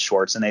Arnold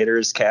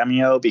Schwarzenegger's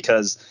cameo,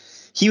 because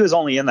he was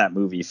only in that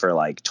movie for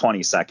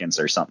 20 seconds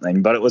or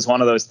something, but it was one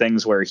of those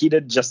things where he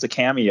did just a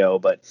cameo,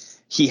 but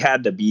he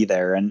had to be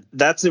there. And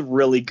that's a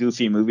really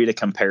goofy movie to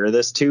compare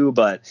this to,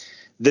 but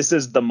this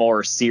is the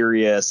more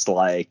serious,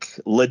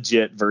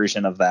 legit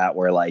version of that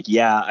where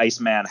yeah,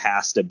 Iceman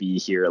has to be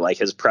here.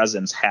 His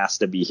presence has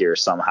to be here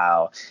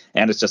somehow.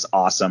 And it's just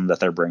awesome that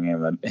they're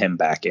bringing him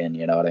back in.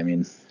 You know what I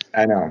mean?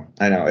 I know.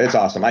 It's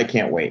awesome. I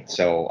can't wait.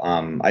 So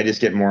I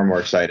just get more and more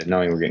excited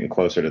knowing we're getting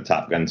closer to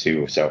Top Gun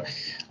 2. So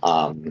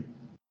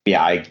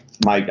yeah,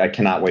 I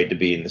cannot wait to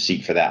be in the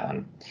seat for that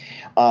one.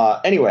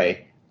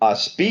 Anyway,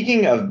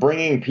 speaking of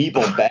bringing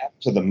people back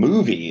to the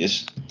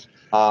movies,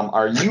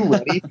 are you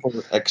ready for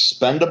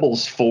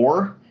Expendables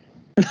 4?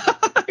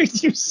 Are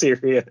you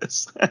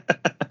serious?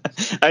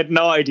 I had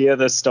no idea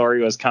this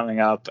story was coming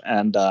up,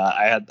 and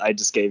I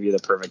just gave you the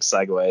perfect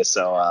segue.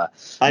 So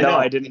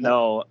I didn't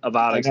know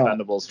about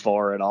Expendables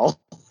 4 at all.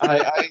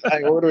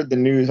 I ordered the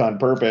news on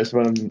purpose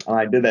when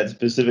I did that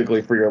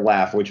specifically for your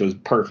laugh, which was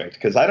perfect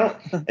because I don't.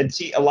 And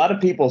see, a lot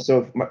of people.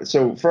 So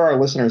for our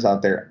listeners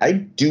out there, I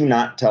do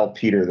not tell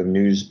Peter the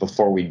news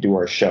before we do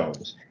our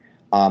shows.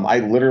 I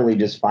literally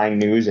just find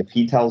news. If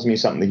he tells me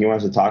something that he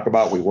wants to talk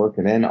about, we work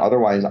it in.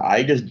 Otherwise,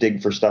 I just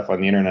dig for stuff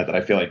on the internet that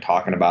I feel like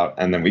talking about,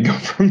 and then we go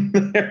from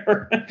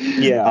there.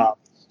 Yeah.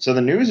 So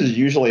the news is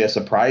usually a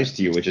surprise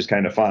to you, which is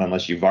kind of fun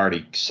unless you've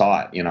already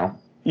saw it, you know?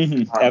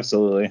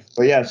 Absolutely.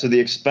 But yeah, so the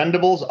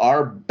Expendables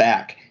are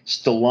back.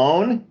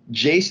 Stallone,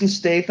 Jason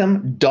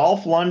Statham,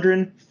 Dolph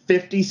Lundgren,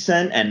 50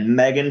 Cent, and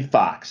Megan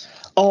Fox.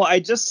 Oh, I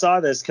just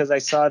saw this because I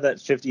saw that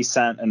 50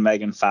 Cent and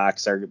Megan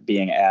Fox are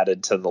being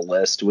added to the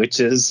list, which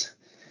is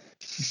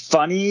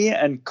funny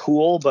and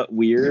cool but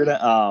weird.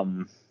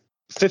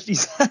 50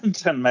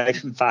 Cent and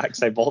Megan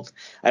Fox, I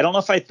don't know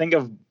if I think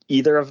of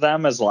either of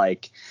them as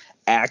like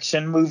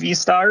action movie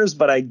stars,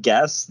 but I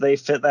guess they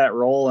fit that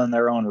role in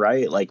their own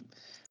right. Like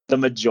the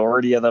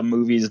majority of the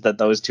movies that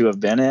those two have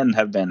been in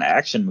have been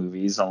action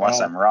movies, unless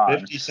I'm wrong.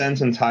 50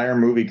 Cent's entire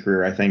movie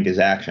career, I think, is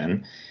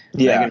action.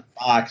 Yeah. Megan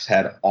Fox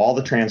had all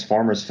the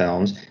Transformers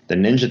films, the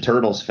Ninja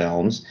Turtles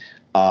films,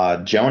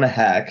 Jonah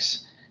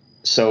Hex.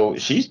 So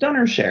she's done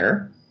her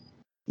share.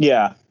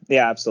 Yeah,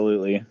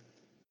 absolutely.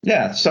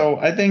 Yeah, so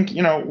I think,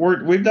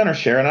 we've done our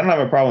share, and I don't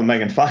have a problem with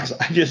Megan Fox.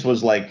 I just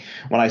was like,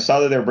 when I saw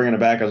that they were bringing it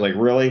back, I was like,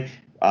 really?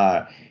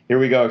 Here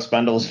we go,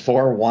 Expendables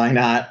 4, why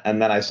not?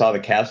 And then I saw the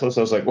cast list,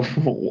 I was like,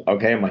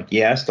 okay. I'm like,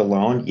 yeah,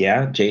 Stallone,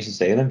 yeah, Jason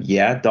Statham,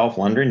 yeah, Dolph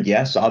Lundgren,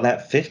 yeah, saw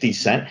that, 50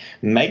 Cent,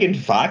 Megan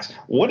Fox,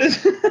 what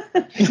is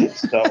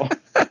so...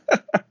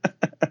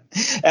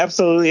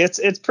 Absolutely.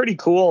 It's pretty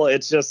cool.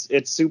 It's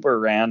super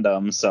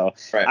random. So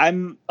right.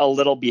 I'm a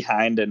little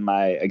behind in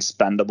my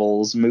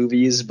Expendables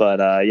movies,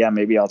 but yeah,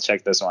 maybe I'll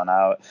check this one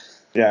out.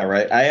 Yeah,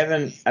 right. I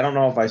don't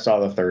know if I saw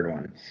the third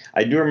one.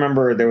 I do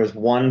remember there was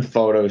one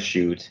photo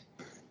shoot,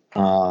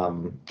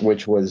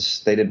 which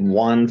was, they did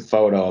one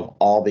photo of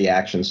all the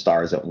action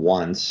stars at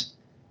once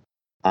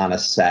on a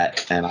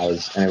set. And it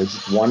was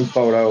just one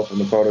photo from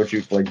the photo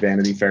shoot for like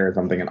Vanity Fair or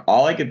something. And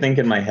all I could think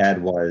in my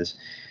head was,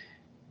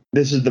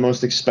 this is the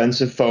most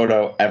expensive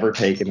photo ever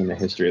taken in the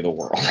history of the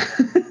world.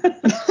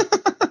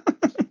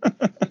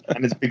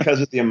 And it's because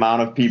of the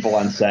amount of people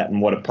on set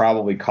and what it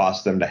probably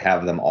cost them to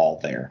have them all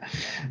there.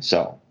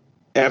 So,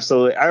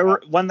 absolutely.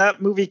 When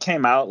that movie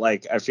came out,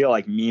 like, I feel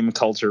like meme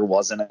culture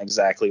wasn't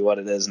exactly what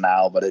it is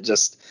now, but it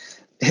just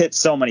hit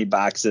so many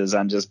boxes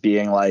on just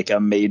being like a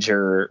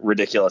major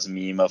ridiculous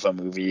meme of a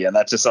movie. And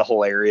that's just a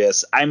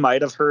hilarious. I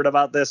might have heard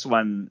about this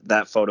when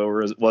that photo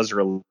was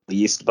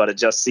released, but it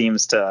just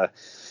seems to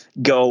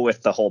go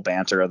with the whole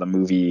banter of the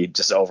movie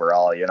just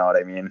overall, you know what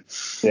I mean?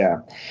 Yeah.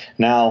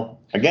 Now,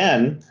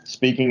 again,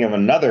 speaking of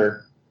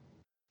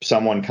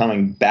someone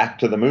coming back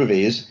to the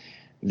movies,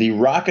 The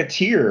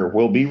Rocketeer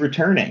will be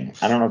returning.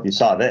 I don't know if you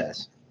saw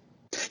this.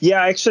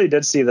 Yeah, I actually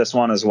did see this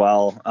one as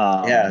well.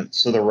 Yeah,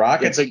 so The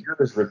Rocketeer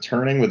is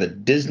returning with a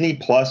Disney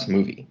Plus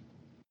movie.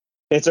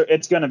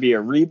 It's going to be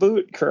a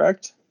reboot,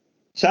 correct?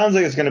 Sounds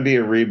like it's going to be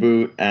a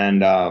reboot,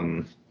 and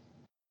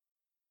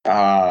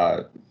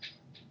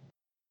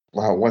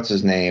what's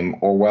his name?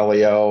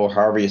 Orwellio,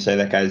 however you say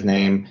that guy's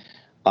name.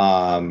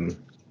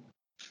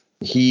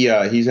 He's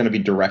going to be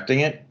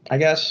directing it, I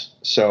guess.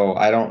 So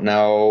I don't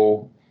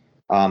know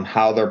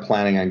how they're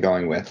planning on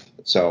going with.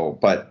 So,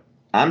 but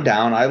I'm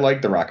down. I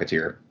like The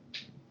Rocketeer.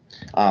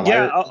 I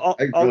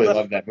really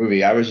love that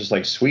movie. I was just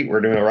like, sweet,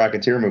 we're doing a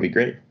Rocketeer movie.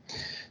 Great.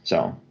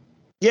 So.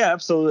 Yeah,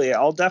 absolutely.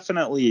 I'll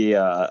definitely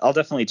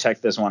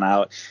check this one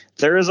out.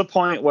 There is a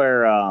point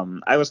where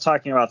I was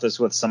talking about this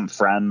with some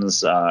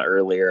friends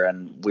earlier,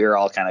 and we were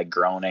all kind of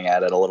groaning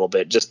at it a little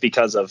bit just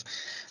because of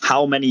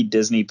how many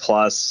Disney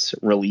Plus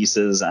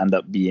releases end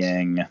up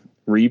being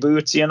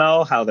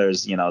reboots, how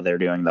there's, they're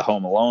doing the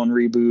Home Alone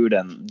reboot,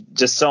 and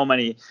just so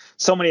many of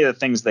the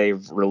things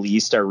they've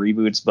released are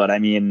reboots. But I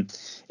mean,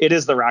 it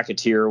is The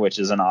Rocketeer, which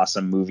is an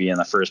awesome movie in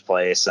the first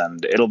place,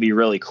 and it'll be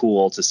really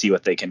cool to see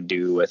what they can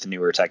do with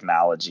newer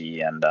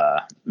technology, and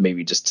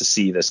maybe just to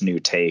see this new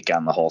take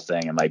on the whole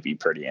thing. It might be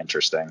pretty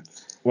interesting.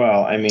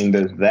 Well, I mean,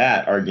 there's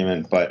that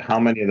argument, but how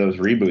many of those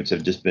reboots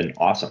have just been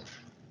awesome?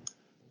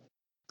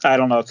 I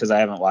don't know, because I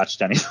haven't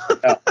watched any.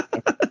 Oh.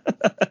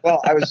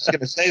 Well, I was just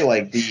going to say,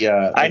 like,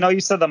 I know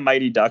you said the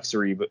Mighty Ducks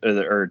reboot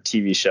or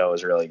TV show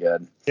is really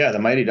good. Yeah, the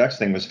Mighty Ducks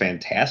thing was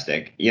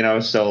fantastic.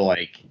 So,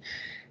 like,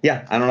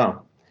 yeah, I don't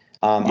know.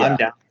 Yeah.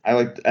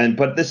 I'm down.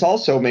 But this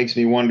also makes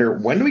me wonder,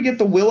 when do we get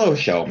the Willow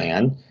show,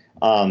 man?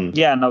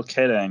 Yeah, no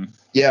kidding.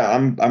 Yeah,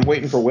 I'm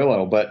waiting for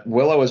Willow, but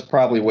Willow is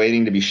probably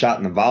waiting to be shot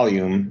in the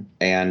Volume,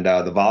 and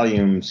the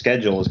Volume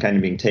schedule is kind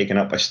of being taken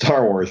up by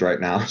Star Wars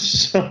right now.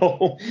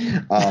 So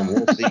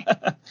we'll see.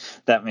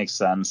 That makes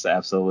sense.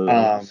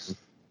 Absolutely.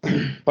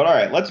 But all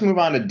right, let's move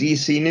on to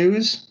DC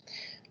news.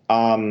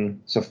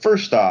 So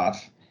first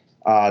off,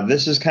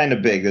 this is kind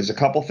of big. There's a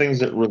couple things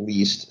that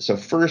released. So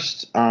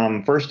first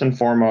and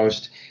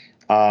foremost,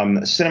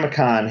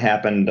 CinemaCon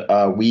happened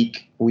a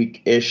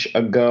week-ish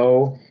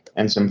ago,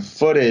 and some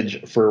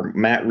footage for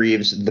Matt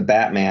Reeves' The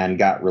Batman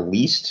got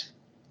released.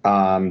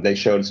 They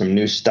showed some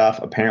new stuff.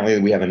 Apparently,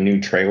 we have a new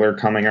trailer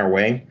coming our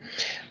way,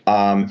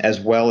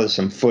 as well as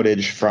some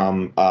footage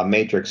from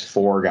Matrix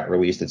 4 got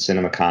released at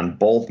CinemaCon.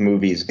 Both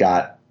movies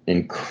got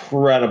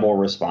incredible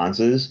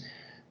responses.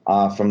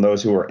 from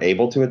those who were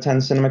able to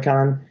attend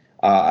CinemaCon.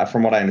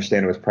 From what I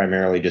understand, it was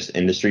primarily just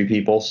industry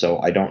people. So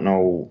I don't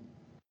know.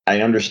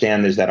 I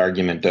understand there's that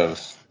argument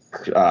of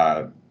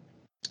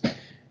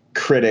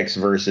critics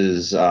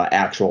versus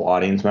actual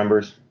audience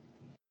members.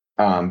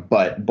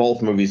 But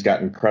both movies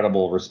got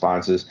incredible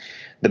responses.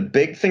 The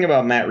big thing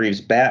about Matt Reeves'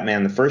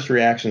 Batman, the first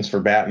reactions for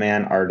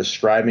Batman are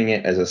describing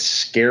it as a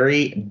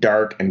scary,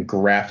 dark, and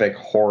graphic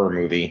horror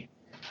movie.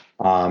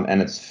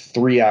 And it's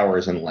 3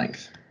 hours in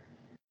length.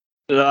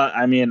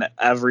 I mean,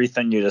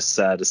 everything you just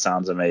said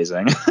sounds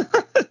amazing.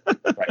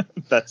 Right.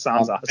 That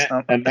sounds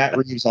awesome. And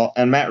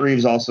Matt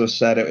Reeves also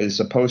said it is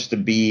supposed to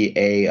be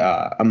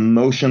a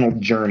emotional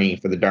journey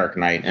for the Dark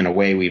Knight in a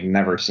way we've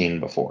never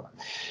seen before.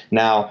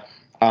 Now,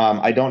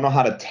 I don't know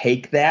how to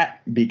take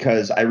that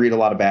because I read a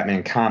lot of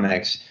Batman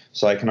comics,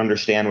 so I can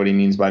understand what he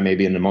means by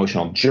maybe an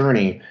emotional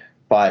journey.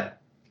 But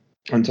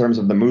in terms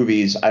of the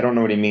movies, I don't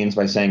know what he means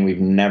by saying we've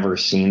never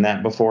seen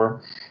that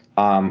before.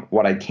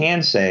 What I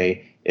can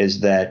say is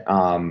that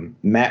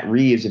Matt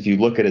Reeves, if you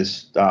look at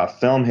his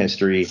film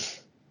history,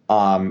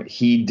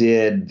 he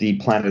did the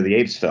Planet of the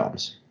Apes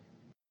films.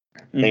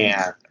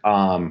 Mm-hmm.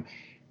 And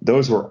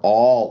those were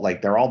all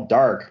they're all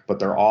dark, but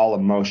they're all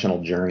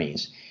emotional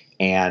journeys.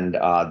 And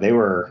I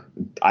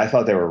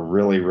thought they were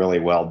really, really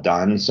well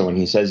done. So when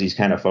he says he's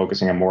kind of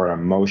focusing on more an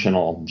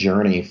emotional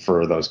journey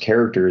for those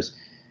characters,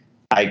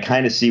 I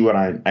kind of see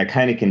I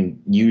kind of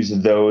can use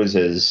those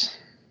as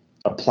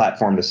a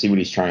platform to see what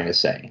he's trying to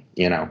say,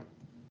 you know?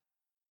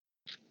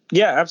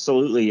 Yeah,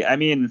 absolutely. I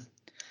mean,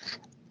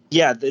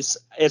 yeah,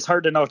 it's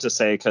hard to know what to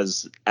say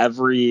because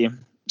every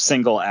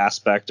single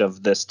aspect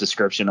of this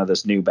description of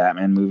this new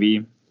Batman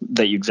movie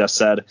that you just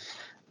said,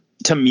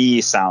 to me,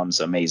 sounds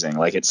amazing.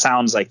 Like, it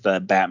sounds like the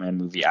Batman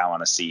movie I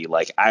want to see.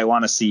 Like, I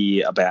want to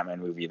see a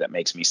Batman movie that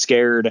makes me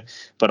scared,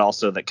 but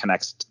also that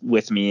connects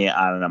with me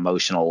on an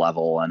emotional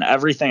level. And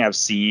everything I've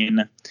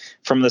seen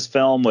from this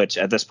film, which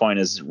at this point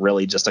is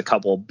really just a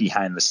couple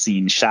behind the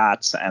scenes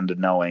shots and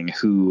knowing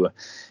who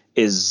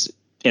is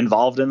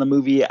involved in the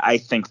movie, I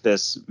think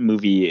this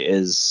movie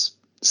is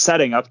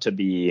setting up to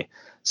be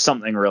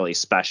something really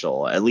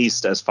special, at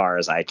least as far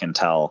as I can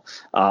tell.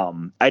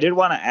 I did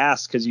want to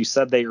ask, because you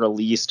said they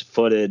released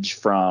footage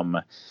from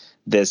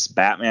this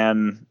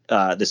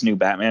this new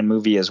Batman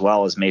movie, as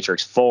well as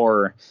Matrix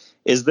 4.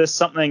 Is this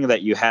something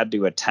that you had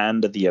to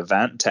attend the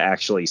event to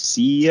actually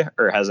see,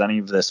 or has any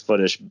of this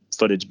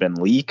footage been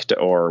leaked,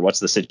 or what's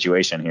the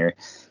situation here?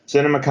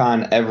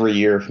 CinemaCon every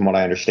year, from what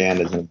I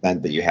understand, is an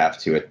event that you have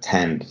to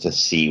attend to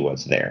see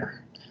what's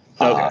there.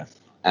 Okay.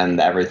 And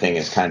everything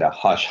is kind of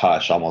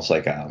hush-hush, almost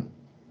like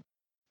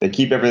they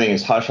keep everything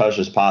as hush-hush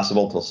as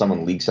possible till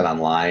someone leaks it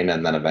online,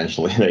 and then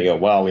eventually they go,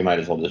 well, we might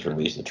as well just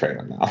release the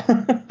trailer now.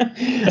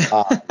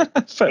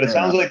 But it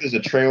sounds like there's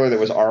a trailer that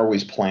was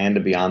always planned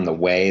to be on the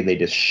way. They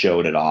just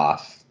showed it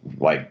off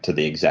to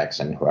the execs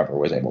and whoever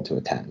was able to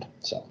attend.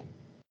 So,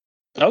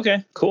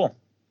 okay, cool.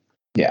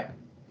 Yeah.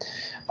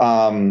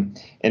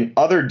 In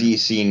other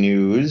DC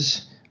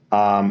news,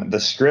 the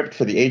script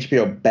for the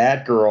HBO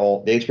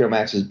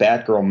Max's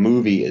Batgirl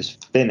movie is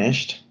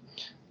finished.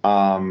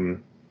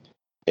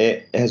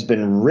 It has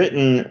been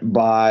written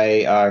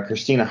by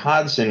Christina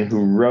Hodson,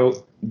 who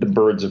wrote the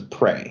Birds of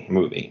Prey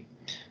movie.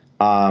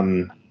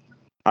 I'm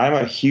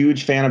a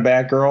huge fan of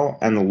Batgirl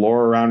and the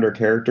lore around her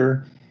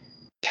character.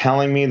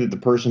 Telling me that the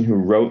person who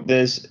wrote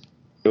this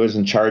was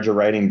in charge of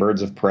writing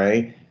Birds of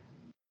Prey,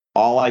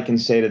 all I can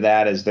say to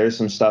that is there's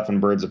some stuff in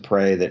Birds of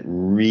Prey that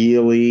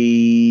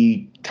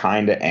really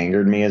kind of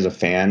angered me as a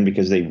fan,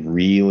 because they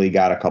really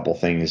got a couple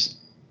things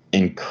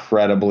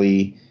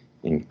incredibly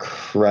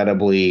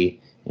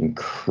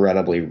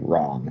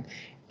wrong.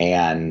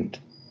 And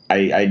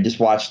I just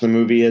watched the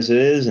movie as it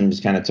is and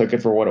just kind of took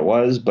it for what it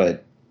was,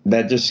 but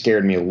that just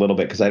scared me a little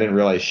bit because I didn't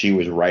realize she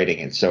was writing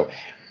it. So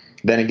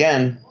then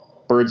again,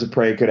 Birds of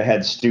Prey could have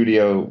had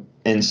studio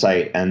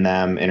insight and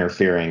them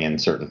interfering in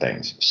certain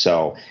things.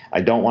 So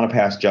I don't want to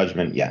pass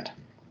judgment yet.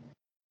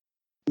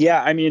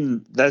 Yeah, I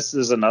mean, this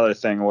is another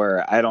thing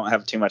where I don't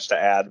have too much to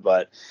add,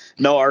 but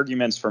no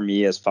arguments for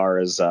me as far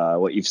as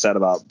what you've said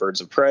about Birds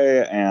of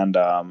Prey, and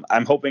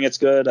I'm hoping it's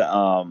good.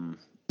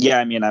 Yeah,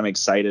 I mean, I'm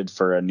excited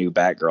for a new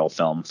Batgirl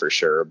film for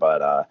sure,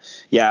 but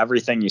yeah,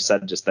 everything you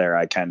said just there,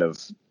 I kind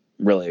of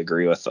really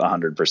agree with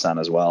 100%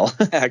 as well,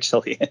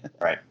 actually.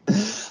 Right.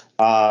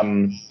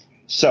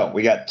 So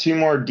we got two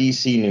more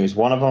DC news.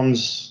 One of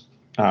them's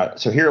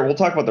so here we'll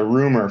talk about the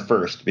rumor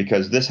first,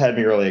 because this had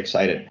me really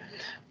excited.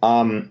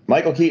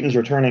 Michael Keaton's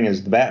returning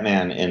as the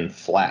Batman in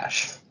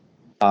Flash.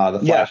 The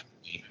Flash.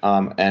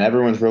 Yeah. And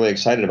everyone's really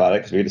excited about it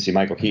because we get to see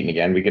Michael Keaton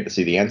again. We get to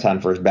see the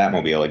Anton First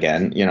Batmobile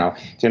again. You know,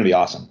 it's going to be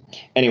awesome.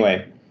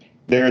 Anyway,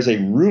 there is a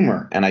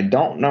rumor, and I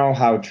don't know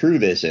how true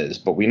this is,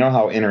 but we know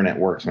how internet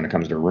works when it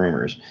comes to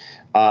rumors,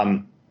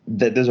 that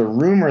there's a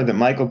rumor that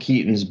Michael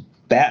Keaton's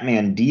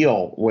Batman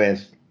deal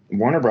with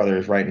Warner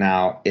Brothers right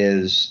now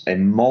is a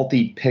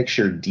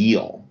multi-picture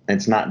deal.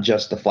 It's not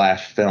just the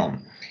Flash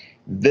film.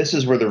 This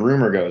is where the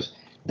rumor goes.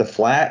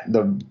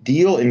 The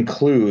deal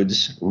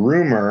includes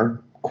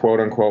rumor, quote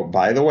unquote,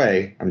 by the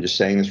way, I'm just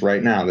saying this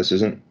right now. This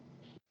isn't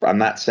I'm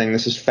not saying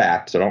this is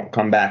fact, so don't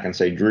come back and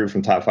say Drew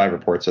from Top 5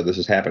 Report said this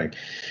is happening.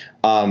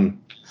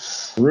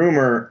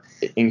 Rumor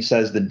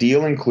says the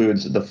deal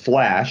includes The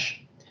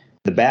Flash,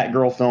 the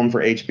Batgirl film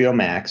for HBO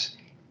Max,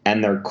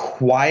 and they're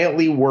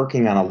quietly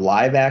working on a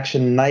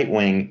live-action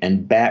Nightwing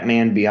and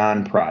Batman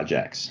Beyond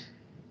projects.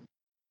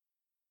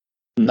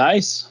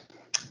 Nice.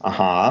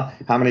 How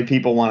many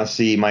people want to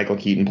see Michael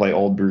Keaton play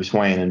old Bruce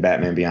Wayne in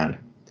Batman Beyond?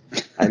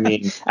 I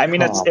mean,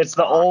 it's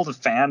the old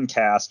fan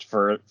cast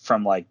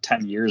from like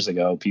 10 years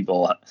ago.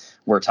 People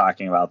were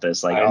talking about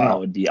this, like, it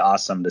would be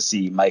awesome to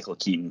see Michael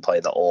Keaton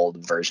play the old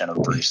version of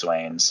Bruce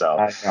Wayne.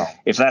 So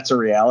if that's a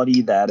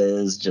reality, that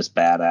is just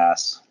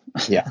badass.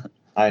 Yeah,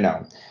 I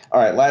know. All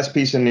right, last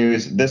piece of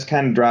news. This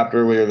kind of dropped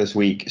earlier this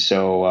week,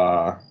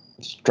 so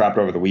it's dropped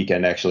over the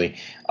weekend, actually.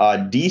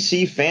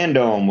 DC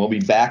Fandom will be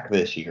back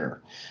this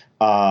year.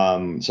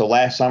 So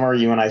last summer,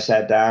 you and I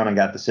sat down and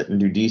got to sit and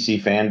do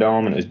DC Fandom,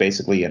 and it was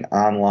basically an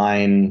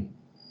online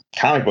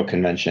comic book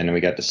convention, and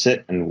we got to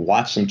sit and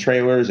watch some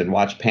trailers and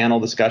watch panel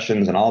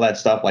discussions and all that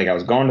stuff. Like I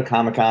was going to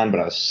Comic-Con, but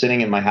I was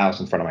sitting in my house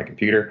in front of my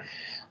computer.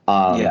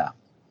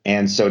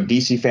 And so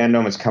DC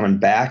Fandom is coming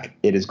back.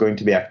 It is going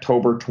to be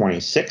October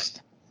 26th.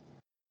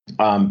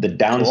 The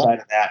downside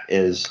of that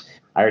is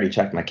I already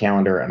checked my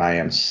calendar, and I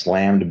am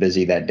slammed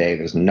busy that day.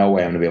 There's no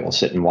way I'm going to be able to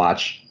sit and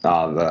watch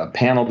the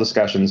panel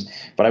discussions,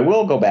 but I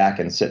will go back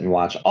and sit and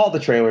watch all the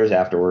trailers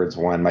afterwards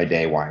when my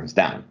day winds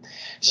down.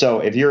 So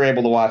if you're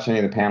able to watch any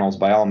of the panels,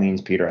 by all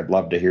means, Peter, I'd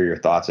love to hear your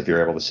thoughts if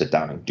you're able to sit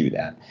down and do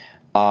that.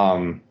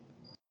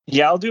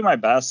 Yeah, I'll do my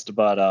best,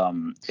 but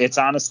it's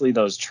honestly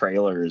those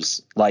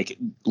trailers. Like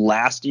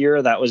last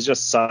year, that was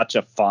just such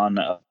a fun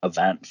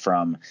event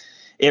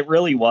it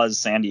really was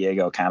San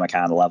Diego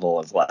Comic-Con level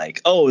of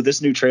like, oh,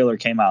 this new trailer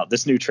came out.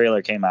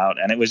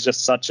 And it was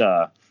just such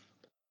an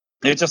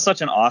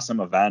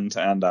awesome event.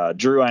 And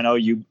Drew, I know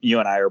you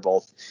and I are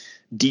both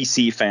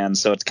DC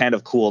fans, so it's kind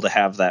of cool to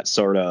have that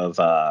sort of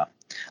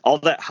all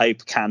that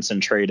hype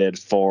concentrated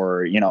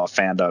for, a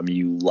fandom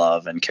you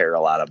love and care a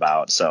lot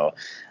about. So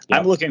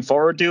I'm looking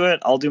forward to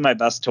it. I'll do my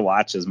best to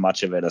watch as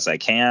much of it as I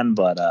can,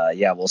 but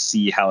we'll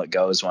see how it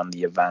goes when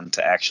the event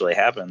actually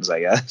happens,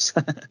 I guess.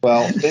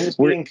 Well,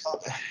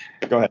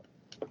 go ahead.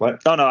 What?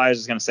 Oh, no, I was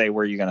just going to say,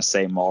 were you going to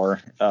say more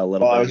a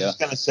little bit I was ago? just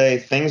going to say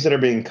things that are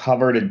being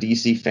covered at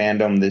DC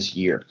Fandom this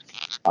year.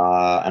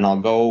 And I'll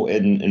go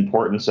in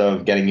importance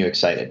of getting you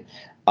excited.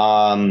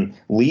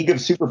 League of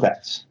Super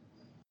Pets.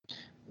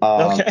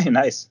 Okay,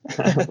 nice.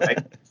 Right?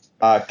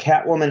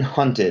 Catwoman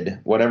Hunted,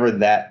 whatever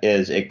that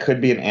is. It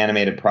could be an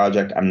animated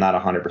project. I'm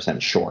not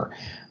 100% sure.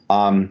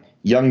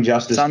 Young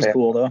Justice. Sounds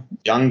cool, though.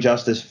 Young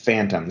Justice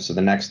Phantom. So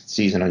the next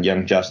season of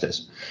Young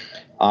Justice.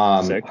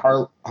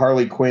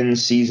 Harley Quinn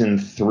season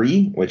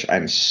 3, which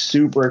I'm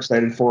super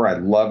excited for. I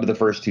loved the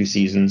first 2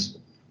 seasons.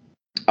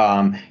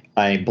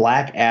 A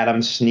Black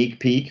Adam sneak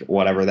peek,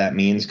 whatever that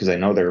means, because I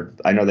know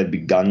they've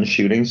begun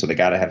shooting, so they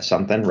got to have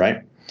something,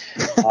 right?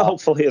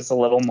 Hopefully, it's a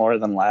little more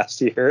than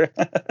last year.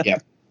 Yeah.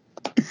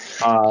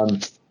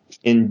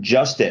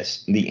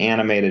 Injustice, the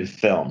animated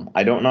film.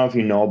 I don't know if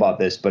you know about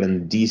this, but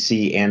in the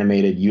DC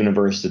animated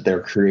universe that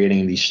they're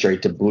creating these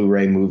straight to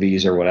Blu-ray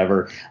movies or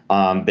whatever,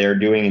 they're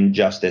doing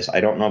Injustice. I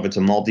don't know if it's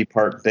a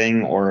multi-part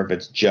thing or if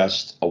it's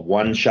just a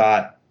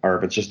one-shot or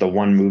if it's just a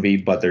one movie,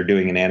 but they're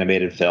doing an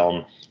animated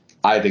film.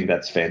 I think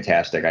that's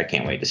fantastic. I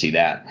can't wait to see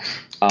that.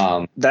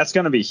 That's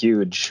going to be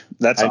huge.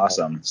 That's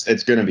awesome.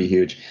 It's going to be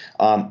huge.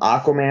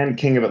 Aquaman,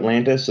 King of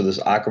Atlantis. So this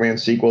Aquaman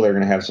sequel, they're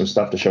going to have some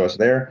stuff to show us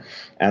there.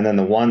 And then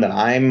the one that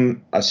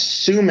I'm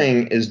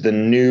assuming is the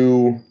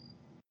new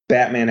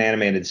Batman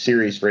animated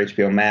series for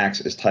HBO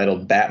Max is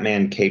titled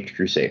Batman Caped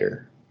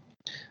Crusader.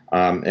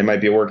 It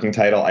might be a working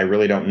title. I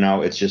really don't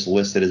know. It's just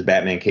listed as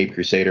Batman Caped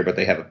Crusader, but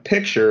they have a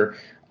picture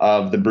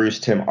of the Bruce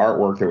Timm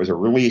artwork that was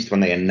released when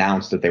they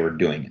announced that they were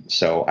doing it.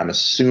 So I'm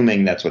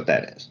assuming that's what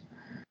that is.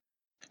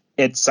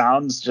 It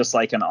sounds just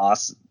like an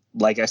awesome,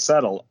 like I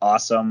said, an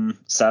awesome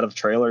set of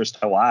trailers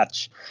to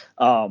watch.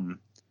 Do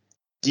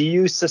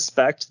you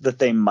suspect that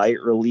they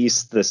might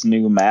release this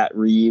new Matt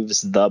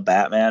Reeves The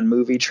Batman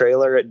movie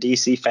trailer at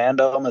DC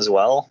Fandom as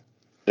well?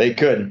 They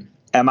could.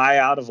 Am I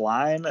out of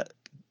line?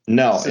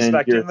 No.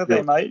 Suspecting that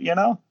they might,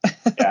 Yeah,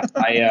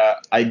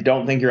 I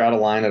don't think you're out of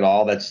line at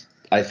all.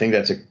 I think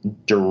that's a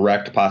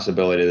direct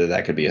possibility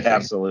that could be a thing.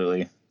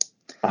 Absolutely.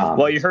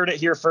 Well, you heard it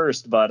here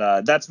first,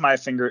 but that's my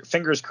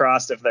fingers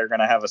crossed if they're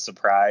going to have a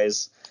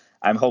surprise.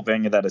 I'm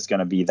hoping that it's going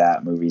to be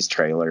that movie's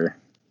trailer.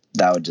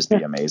 That would just be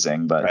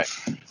amazing. But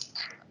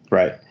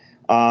Right.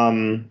 All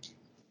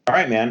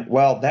right, man.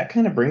 Well, that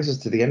kind of brings us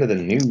to the end of the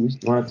news.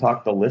 You want to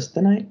talk the list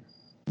tonight?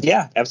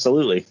 Yeah,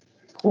 absolutely.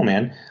 Cool,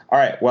 man. All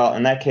right. Well,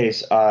 in that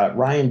case,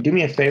 Ryan, do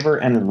me a favor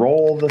and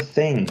roll the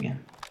thing.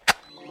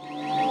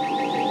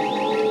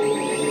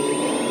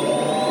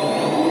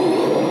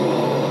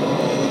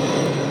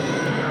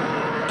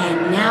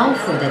 And now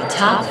for the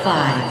top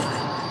 5.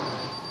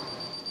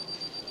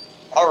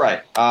 All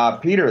right,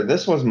 Peter,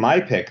 this was my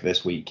pick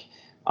this week.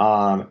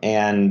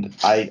 And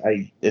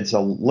I it's a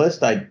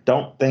list I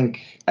don't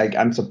think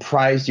I'm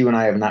surprised you and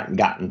I have not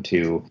gotten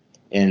to.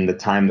 in the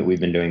time that we've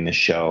been doing this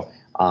show.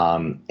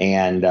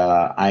 And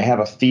I have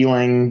a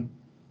feeling.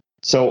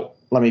 So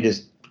let me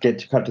just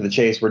cut to the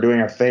chase. We're doing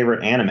our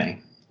favorite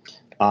anime.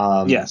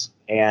 Yes.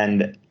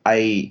 And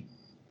I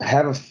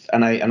have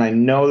and I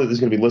know that there's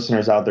going to be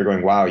listeners out there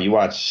going, "Wow, you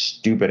watch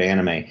stupid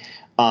anime."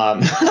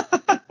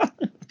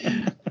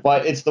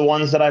 But it's the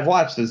ones that I've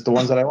watched. It's the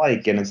ones that I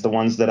like, and it's the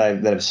ones that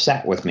have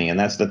sat with me. And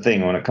that's the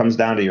thing. When it comes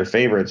down to your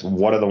favorites,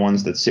 what are the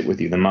ones that sit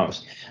with you the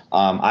most?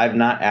 I've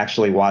not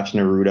actually watched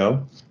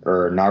Naruto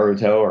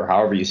or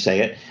however you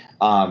say it.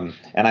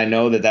 And I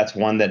know that that's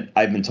one that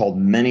I've been told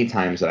many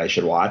times that I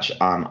should watch.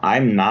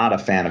 I'm not a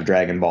fan of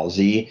Dragon Ball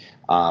Z.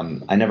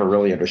 I never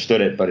really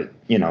understood it, but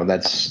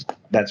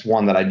that's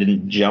one that I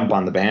didn't jump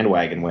on the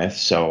bandwagon with.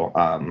 So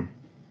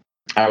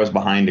I was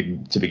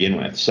behind to begin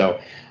with. So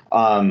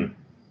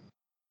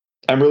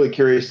I'm really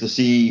curious to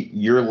see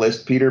your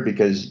list, Peter,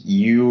 because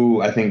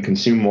you, I think,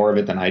 consume more of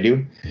it than I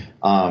do.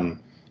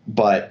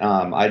 But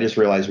I just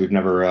realized we've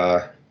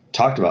never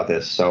talked about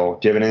this. So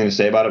do you have anything to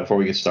say about it before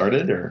we get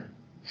started? Or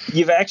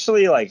you've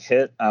actually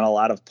hit on a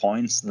lot of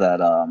points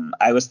that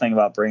I was thinking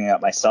about bringing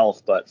up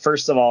myself. But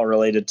first of all,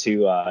 related to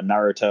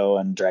Naruto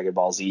and Dragon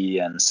Ball Z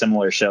and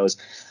similar shows,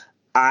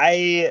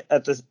 I,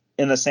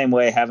 in the same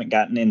way, haven't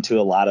gotten into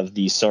a lot of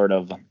these sort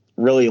of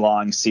really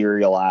long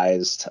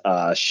serialized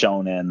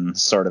shonen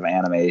sort of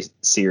anime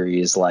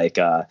series like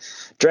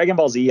Dragon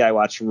Ball Z. I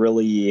watched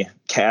really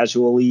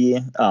casually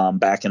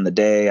back in the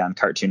day on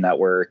Cartoon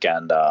Network,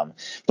 and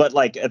but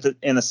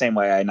in the same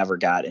way, I never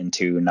got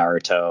into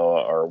Naruto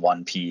or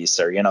One Piece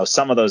or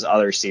some of those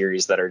other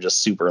series that are just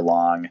super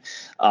long.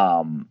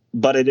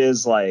 But it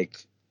is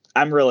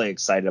I'm really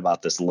excited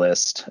about this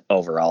list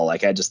overall. I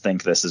just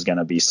think this is going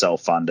to be so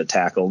fun to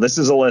tackle. This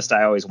is a list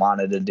I always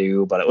wanted to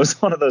do, but it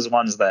was one of those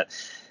ones that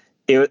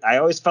I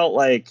always felt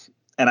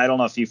and I don't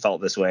know if you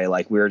felt this way,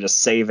 we were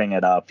just saving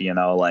it up,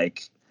 oh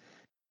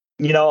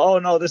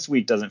no, this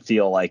week doesn't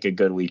feel like a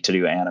good week to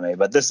do anime,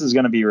 but this is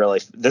going to be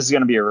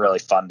a really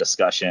fun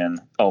discussion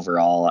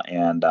overall.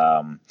 And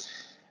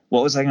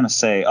what was I going to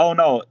say? Oh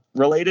no,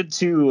 related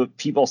to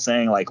people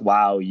saying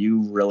wow,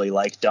 you really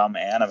like dumb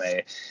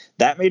anime.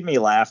 That made me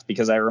laugh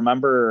because I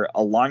remember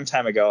a long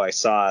time ago, I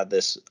saw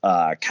this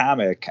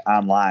comic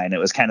online. It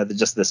was kind of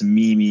just this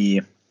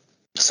meme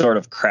sort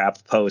of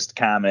crap post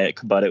comic,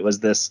 but it was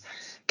this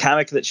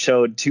comic that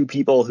showed two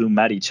people who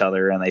met each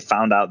other and they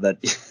found out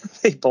that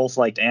they both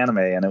liked anime.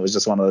 And it was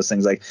just one of those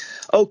things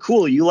oh,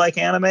 cool, you like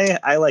anime?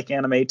 I like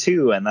anime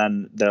too. And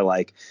then they're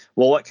like,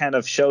 well, what kind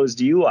of shows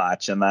do you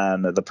watch? And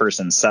then the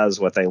person says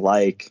what they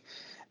like.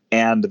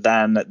 And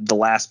then the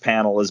last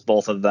panel is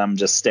both of them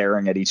just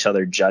staring at each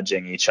other,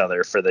 judging each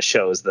other for the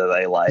shows that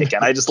they like.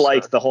 And I just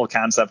like the whole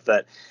concept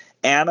that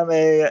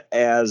anime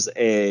as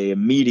a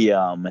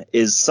medium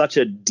is such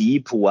a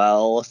deep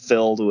well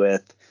filled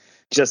with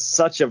just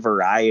such a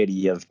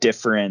variety of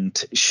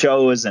different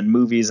shows and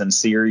movies and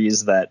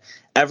series that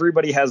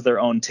everybody has their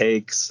own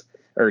takes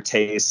or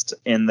taste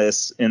in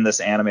this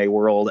anime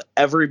world.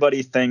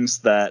 Everybody thinks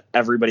that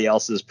everybody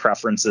else's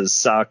preferences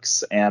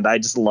sucks. And I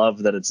just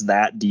love that it's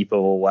that deep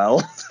of a well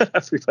that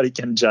everybody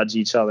can judge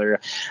each other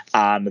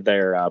on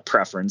their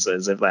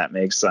preferences, if that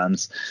makes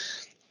sense.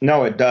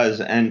 No, it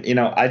does. And,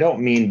 I don't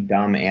mean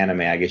dumb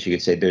anime. I guess you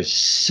could say there's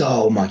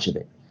so much of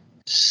it.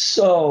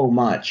 So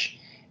much.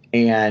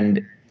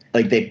 And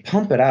they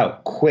pump it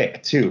out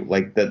quick too.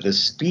 The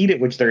speed at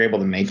which they're able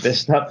to make this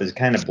stuff is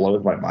kind of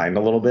blows my mind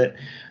a little bit.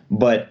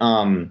 But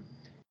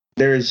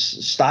there's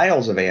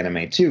styles of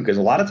anime too, because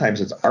a lot of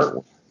times it's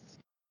artwork.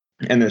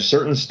 And there's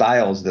certain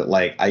styles that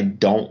I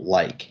don't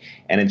like.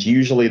 And it's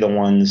usually the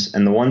ones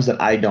that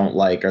I don't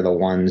like are the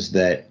ones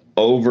that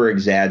over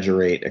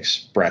exaggerate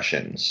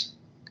expressions.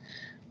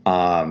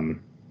 I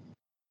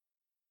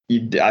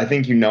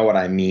think you know what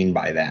I mean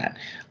by that.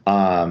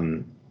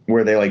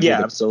 Where they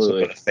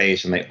absolutely the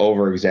face and they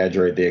over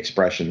exaggerate the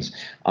expressions.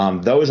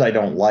 Those I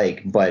don't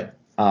like, but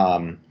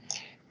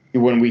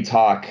when we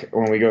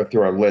go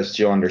through our list,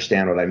 you'll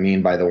understand what I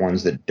mean by the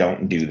ones that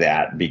don't do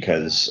that,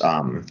 because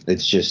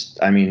it's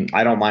just,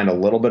 I don't mind a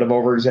little bit of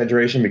over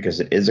exaggeration because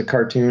it is a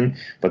cartoon,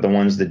 but the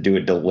ones that do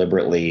it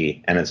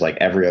deliberately and it's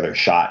every other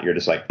shot, you're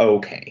just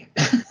okay.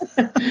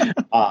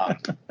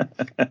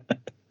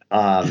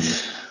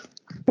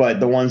 But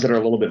the ones that are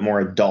a little bit more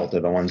adult are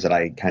the ones that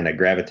I kind of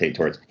gravitate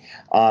towards.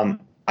 I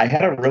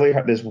had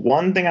there's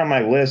one thing on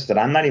my list that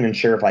I'm not even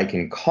sure if I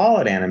can call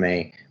it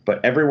anime,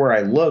 but everywhere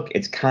I look,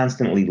 it's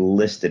constantly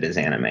listed as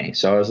anime.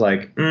 So I was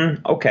like,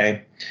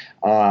 okay.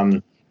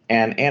 And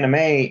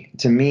anime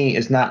to me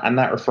is I'm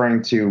not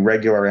referring to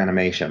regular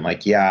animation.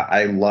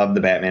 I love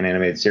the Batman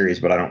animated series,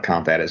 but I don't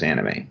count that as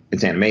anime.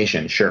 It's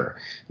animation, sure,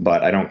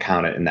 but I don't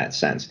count it in that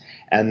sense.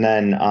 And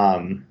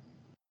then,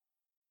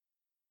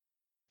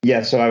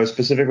 so I was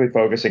specifically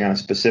focusing on a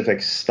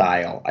specific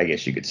style, I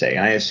guess you could say.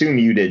 And I assume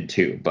you did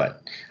too,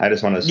 but I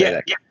just wanted to say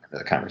that in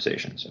the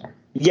conversation. So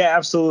Yeah,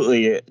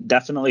 absolutely.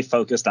 Definitely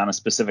focused on a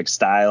specific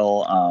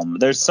style.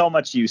 There's so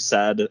much you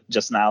said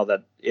just now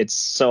that it's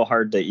so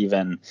hard to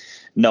even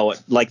know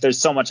it. Like, there's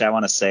so much I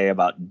want to say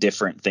about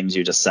different things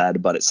you just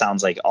said, but it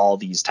sounds like all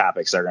these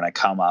topics are going to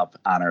come up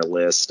on our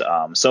list.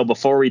 So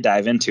before we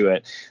dive into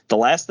it, the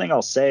last thing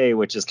I'll say,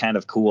 which is kind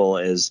of cool,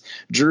 is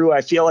Drew,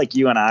 I feel like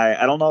you and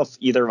I don't know if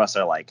either of us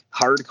are like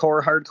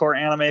hardcore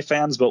anime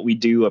fans, but we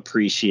do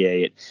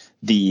appreciate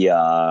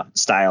the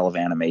style of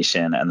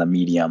animation and the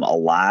medium a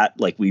lot.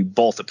 Like, we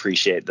both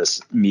appreciate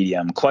this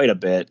medium quite a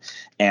bit.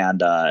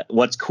 And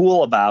what's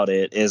cool about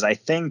it is I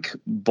think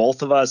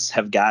both of us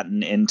have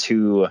gotten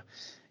into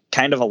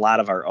kind of a lot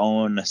of our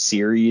own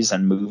series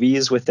and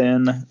movies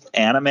within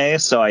anime.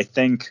 So I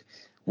think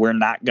we're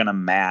not going to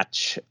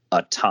match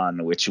a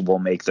ton, which will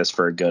make this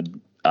for a good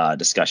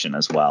discussion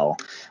as well.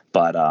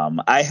 But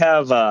I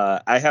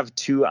have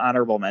two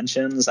honorable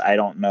mentions. I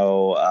don't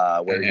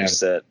know where you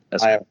sit.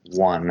 I have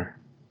one.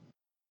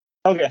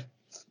 Okay.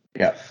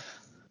 Yeah.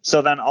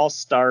 So then I'll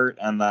start,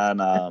 and then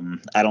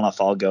I don't know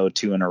if I'll go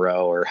two in a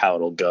row or how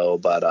it'll go.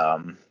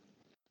 But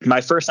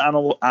my first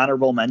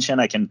honorable mention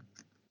I can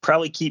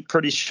probably keep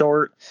pretty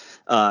short.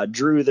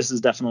 Drew, this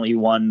is definitely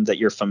one that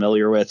you're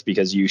familiar with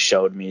because you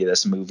showed me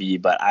this movie,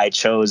 but I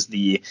chose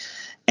the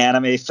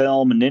anime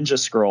film Ninja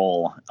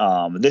Scroll.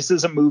 This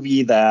is a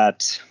movie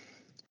that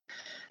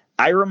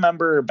I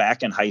remember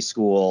back in high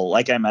school.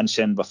 Like I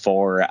mentioned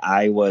before,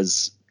 I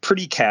was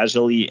pretty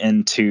casually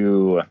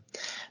into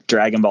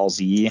Dragon Ball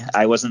Z.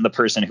 I wasn't the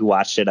person who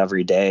watched it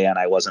every day, and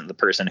I wasn't the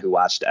person who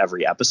watched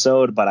every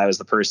episode, but I was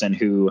the person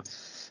who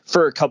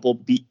for a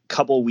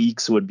couple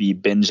weeks would be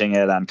binging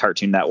it on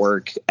Cartoon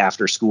Network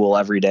after school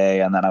every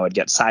day. And then I would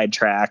get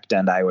sidetracked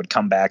and I would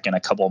come back in a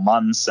couple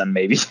months and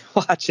maybe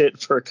watch it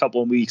for a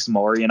couple weeks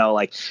more,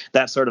 like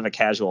that sort of a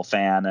casual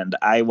fan. And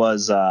I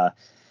was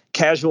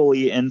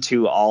casually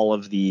into all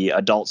of the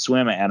Adult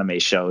Swim anime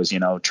shows,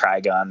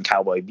 Trigun,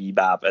 Cowboy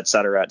Bebop, et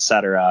cetera.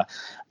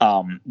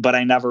 But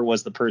I never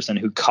was the person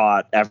who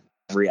caught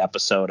every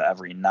episode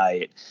every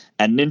night.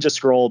 And Ninja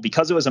Scroll,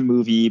 because it was a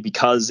movie,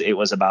 because it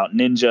was about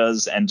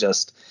ninjas and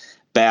just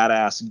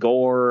badass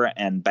gore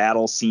and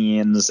battle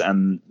scenes,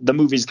 and the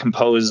movie's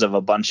composed of a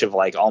bunch of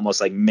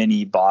almost like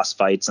mini boss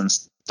fights and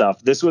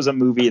stuff. This was a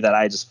movie that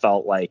I just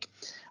felt like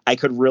I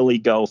could really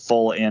go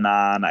full in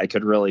on. I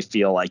could really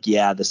feel like,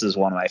 yeah, this is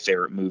one of my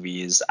favorite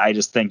movies. I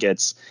just think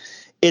it's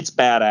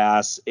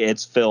badass.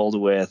 It's filled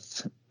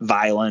with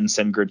violence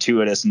and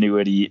gratuitous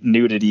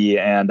nudity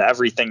and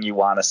everything you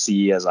want to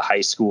see as a high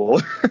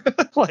schooler.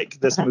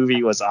 This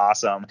movie was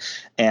awesome.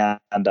 And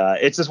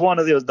it's just one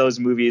of those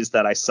movies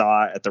that I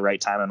saw at the right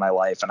time in my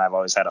life, and I've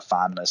always had a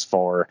fondness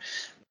for.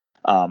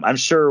 I'm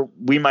sure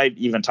we might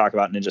even talk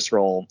about Ninja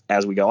Scroll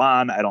as we go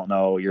on. I don't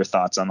know your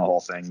thoughts on the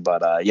whole thing,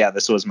 but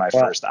this was my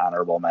first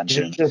honorable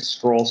mention. Ninja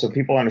Scroll, so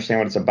people understand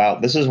what it's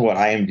about. This is what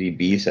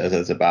IMDb says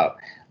it's about.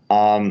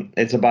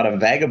 It's about a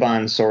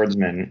vagabond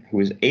swordsman who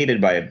is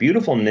aided by a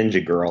beautiful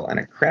ninja girl and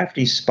a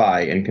crafty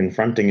spy in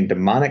confronting a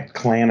demonic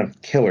clan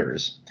of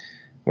killers,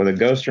 with a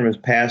ghost from his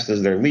past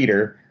as their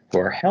leader, who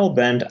are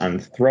hell-bent on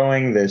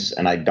throwing this,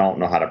 and I don't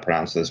know how to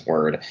pronounce this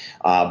word,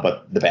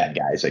 but the bad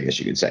guys, I guess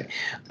you could say.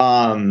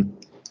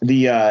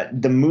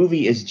 The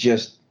movie is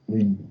just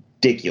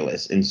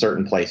ridiculous in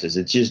certain places.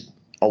 It's just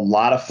a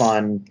lot of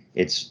fun.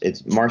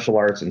 It's martial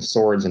arts and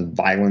swords and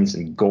violence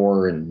and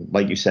gore and,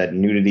 like you said,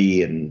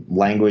 nudity and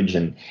language.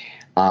 And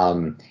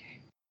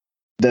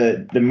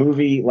the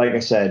movie, like I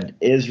said,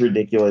 is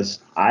ridiculous.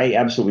 I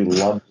absolutely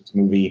love this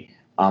movie.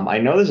 I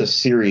know there's a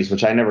series,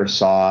 which I never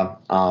saw.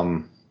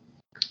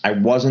 I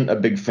wasn't a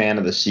big fan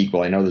of the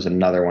sequel. I know there's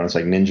another one. It's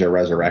like Ninja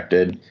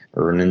Resurrected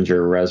or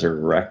Ninja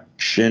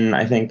Resurrection,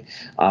 I think.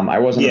 I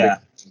wasn't a big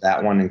fan of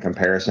that one in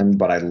comparison,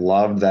 but I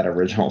loved that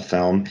original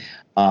film.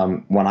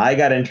 When I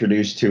got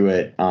introduced to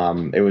it,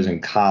 it was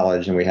in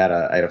college, and I had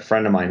a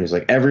friend of mine who's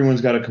like,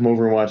 everyone's got to come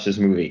over and watch this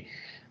movie.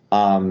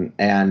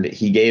 And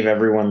he gave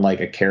everyone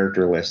a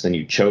character list, and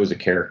you chose a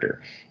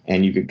character,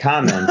 and you could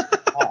comment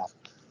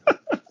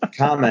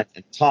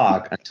and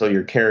talk until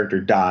your character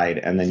died,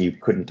 and then you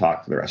couldn't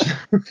talk for the rest of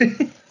the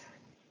movie.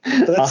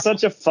 That's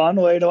such a fun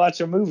way to watch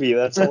a movie.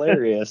 That's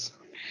hilarious.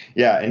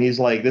 Yeah, and he's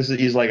like,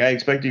 I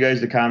expect you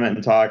guys to comment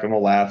and talk, and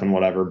we'll laugh and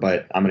whatever,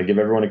 but I'm going to give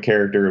everyone a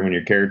character, and when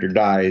your character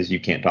dies, you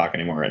can't talk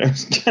anymore. And it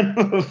was kind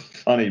of a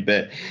funny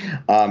bit.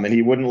 And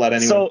he wouldn't let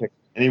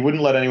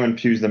anyone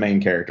choose the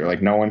main character.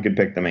 No one could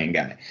pick the main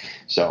guy.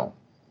 So,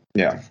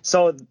 yeah.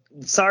 So,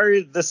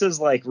 sorry, this is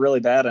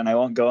really bad, and I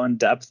won't go in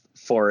depth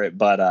for it,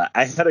 but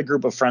I had a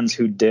group of friends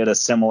who did a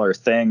similar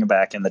thing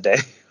back in the day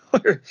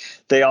where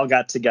they all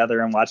got together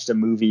and watched a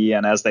movie,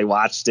 and as they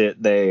watched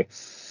it, they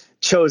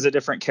chose a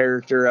different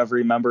character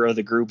every member of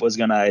the group was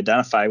going to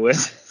identify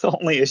with. The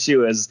only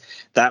issue is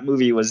that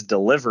movie was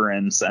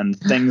Deliverance, and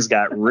things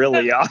got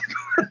really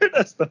awkward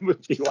as the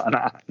movie went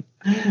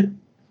on.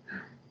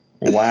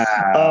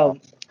 Wow.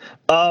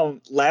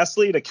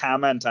 Lastly, to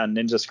comment on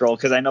Ninja Scroll,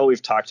 because I know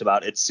we've talked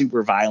about it's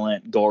super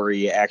violent,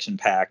 gory,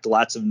 action-packed,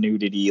 lots of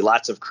nudity,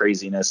 lots of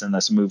craziness in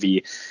this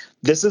movie.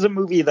 This is a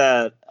movie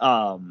that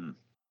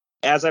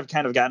as I've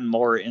kind of gotten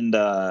more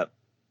into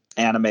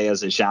anime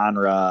as a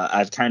genre,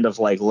 I've kind of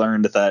like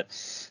learned that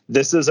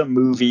this is a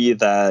movie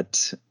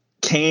that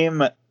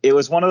it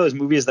was one of those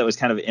movies that was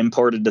kind of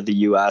imported to the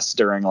US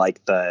during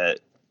like the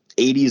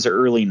 80s or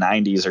early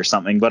 90s or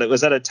something, but it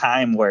was at a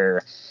time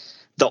where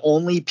the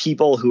only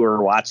people who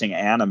were watching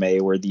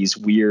anime were these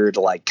weird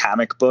like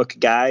comic book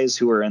guys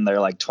who were in their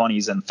like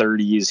 20s and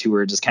 30s who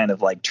were just kind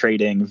of like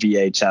trading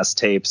VHS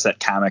tapes at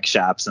comic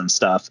shops and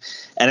stuff.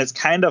 And it's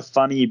kind of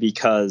funny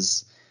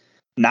because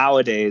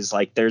nowadays,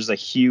 like, there's a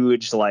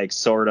huge like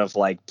sort of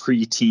like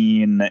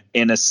preteen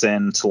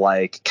innocent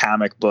like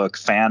comic book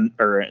fan,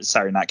 or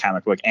sorry, not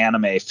comic book,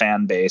 anime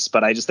fan base.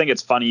 But I just think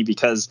it's funny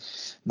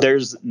because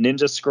there's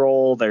Ninja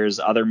Scroll, there's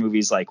other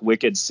movies like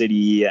Wicked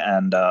City,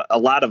 and a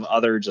lot of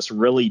other just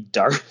really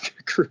dark,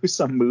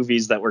 gruesome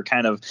movies that were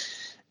kind of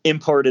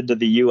imported to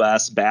the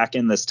US back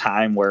in this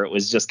time where it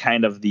was just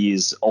kind of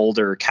these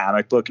older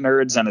comic book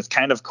nerds. And it's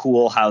kind of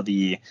cool how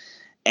the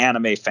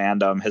anime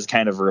fandom has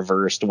kind of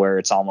reversed, where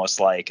it's almost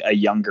like a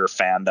younger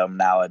fandom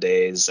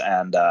nowadays,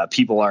 and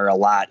people are a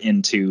lot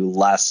into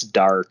less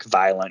dark,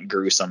 violent,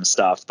 gruesome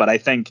stuff. But I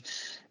think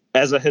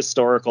as a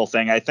historical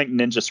thing, I think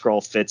Ninja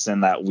Scroll fits in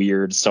that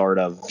weird sort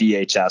of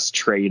VHS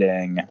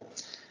trading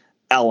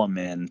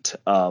element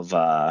of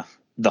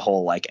the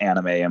whole like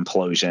anime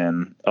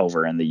implosion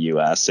over in the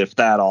US, if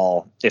that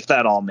all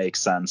makes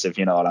sense, if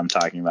you know what I'm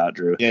talking about,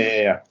 Drew.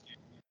 Yeah.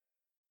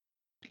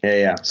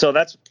 So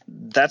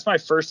that's my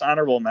first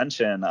honorable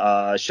mention.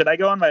 Should I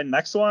go on my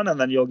next one and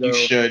then you'll go? You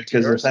should,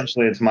 because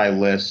essentially it's my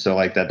list, so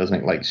like that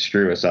doesn't like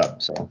screw us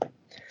up. So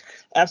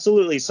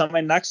absolutely. So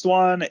my next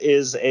one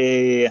is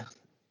a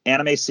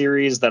anime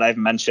series that I've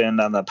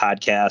mentioned on the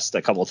podcast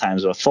a couple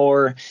times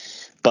before,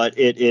 but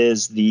it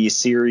is the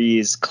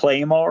series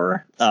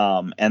Claymore.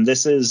 And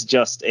this is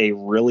just a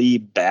really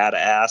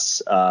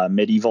badass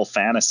medieval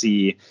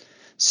fantasy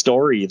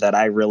story that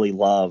I really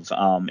love.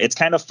 It's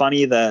kind of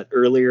funny that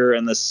earlier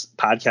in this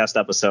podcast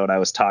episode, I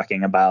was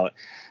talking about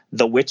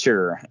The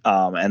Witcher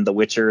and The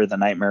Witcher, The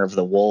Nightmare of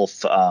the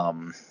Wolf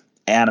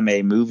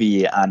anime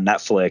movie on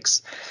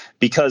Netflix,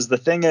 because the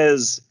thing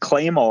is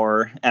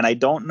Claymore, and I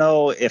don't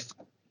know if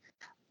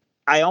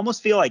I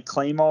almost feel like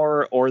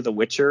Claymore or The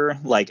Witcher,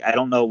 like, I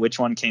don't know which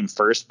one came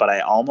first, but I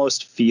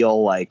almost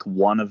feel like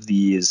one of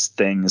these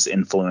things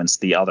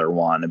influenced the other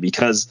one,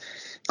 because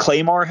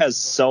Claymore has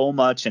so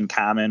much in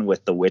common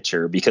with The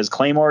Witcher, because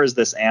Claymore is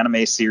this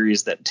anime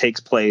series that takes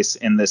place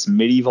in this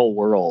medieval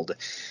world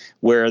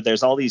where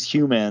there's all these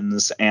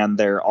humans and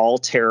they're all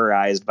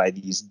terrorized by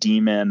these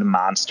demon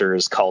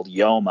monsters called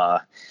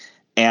Yoma.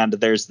 And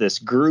there's this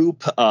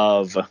group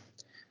of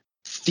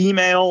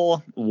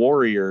female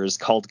warriors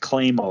called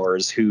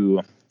Claymores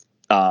who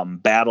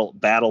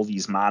battle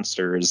these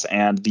monsters,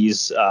 and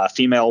these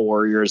female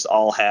warriors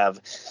all have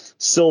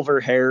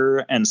silver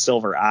hair and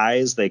silver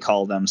eyes. They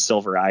call them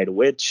silver-eyed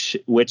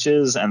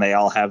witches, and they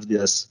all have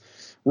this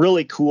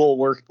really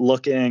cool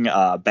looking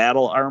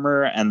battle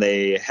armor, and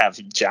they have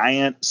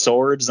giant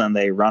swords, and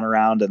they run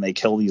around and they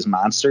kill these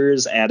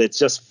monsters. And it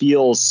just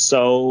feels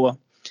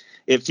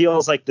it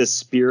feels like this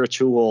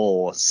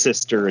spiritual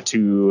sister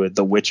to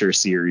the Witcher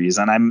series.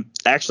 And I'm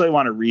actually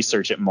want to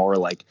research it more,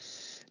 like,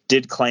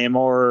 did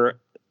Claymore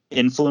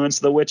influence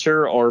The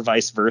Witcher or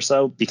vice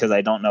versa? Because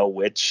I don't know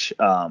which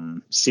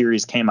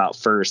series came out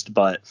first,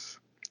 but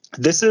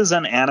this is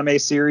an anime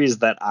series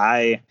that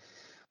I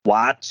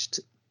watched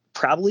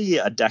probably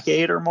a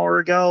decade or more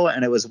ago.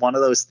 And it was one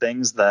of those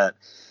things that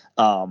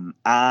on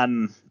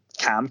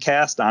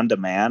Comcast on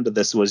demand,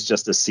 this was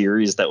just a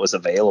series that was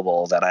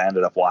available that I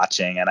ended up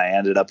watching, and I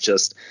ended up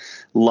just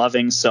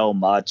loving so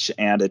much.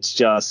 And it's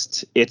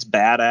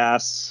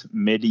badass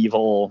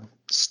medieval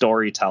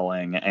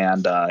storytelling,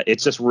 and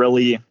it's a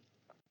really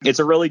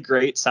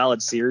great,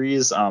 solid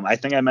series. I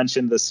think I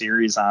mentioned the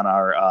series on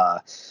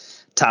our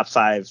top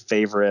 5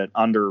 favorite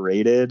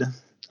underrated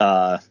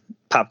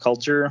pop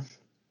culture.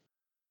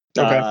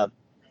 Okay.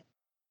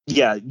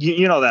 Yeah,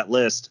 you know that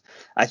list.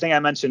 I think I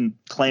mentioned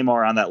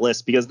Claymore on that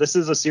list because this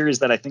is a series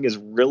that I think is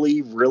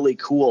really, really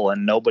cool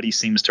and nobody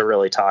seems to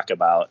really talk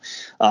about.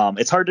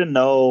 It's hard to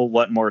know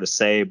what more to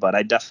say, but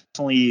I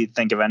definitely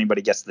think if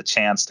anybody gets the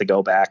chance to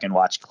go back and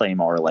watch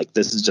Claymore, like,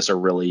 this is just a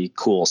really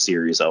cool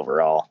series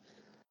overall.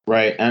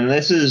 Right, and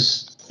it's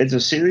a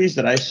series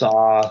that I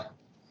saw,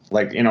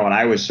 like, you know, when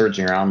I was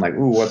searching around, like,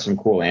 ooh, what's some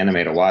cool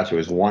anime to watch? It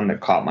was one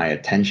that caught my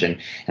attention,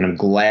 and I'm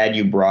glad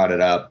you brought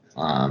it up.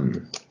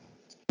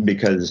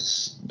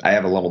 Because I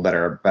have a little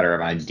better of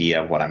an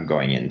idea of what I'm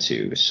going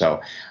into. So,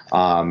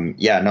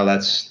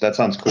 that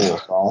sounds cool.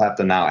 So I'll have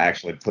to now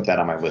actually put that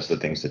on my list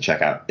of things to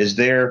check out. Is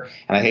there,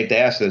 and I hate to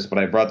ask this, but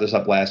I brought this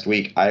up last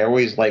week, I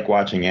always like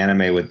watching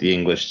anime with the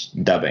English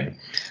dubbing,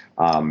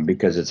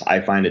 because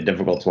I find it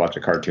difficult to watch a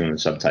cartoon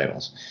with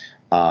subtitles.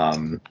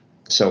 So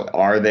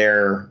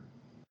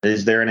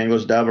is there an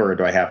English dub, or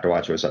do I have to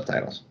watch it with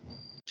subtitles?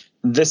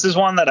 This is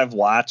one that I've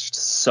watched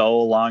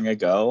so long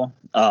ago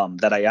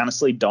that I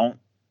honestly don't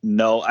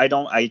know.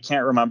 I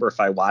can't remember if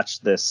I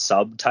watched this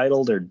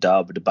subtitled or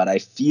dubbed, but I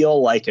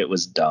feel like it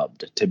was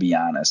dubbed, to be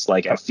honest.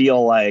 Like, I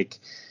feel like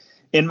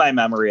in my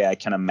memory, I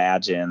can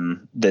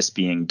imagine this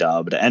being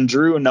dubbed. And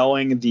Drew,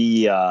 knowing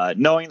the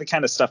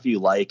kind of stuff you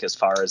like as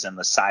far as in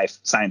the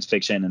science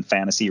fiction and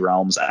fantasy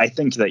realms, I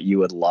think that you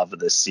would love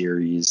this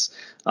series.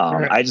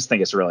 Right. I just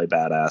think it's really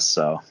badass.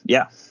 So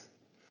yeah.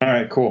 All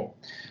right, cool.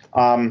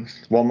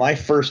 Well, my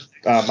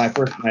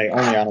only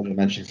honorable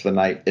mention for the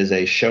night is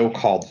a show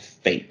called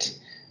Fate.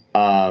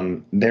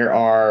 There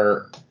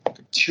are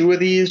 2 of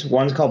these.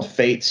 One's called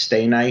Fate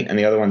Stay Night, and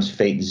the other one's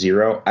Fate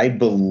Zero. I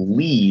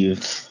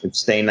believe that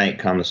Stay Night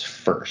comes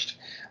first.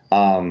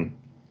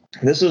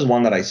 This is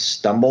one that I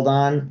stumbled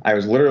on. I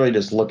was literally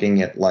just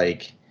looking at,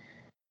 like,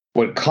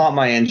 what caught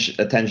my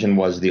attention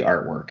was the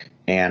artwork.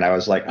 And I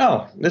was like,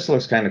 oh, this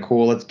looks kind of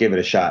cool. Let's give it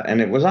a shot. And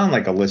it was on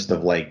like a list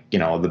of like,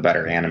 the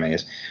better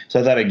animes.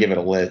 So I thought I'd give it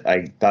a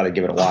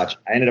watch.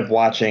 I ended up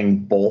watching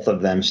both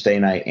of them, Stay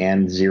Night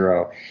and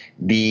Zero.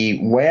 The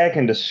way I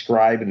can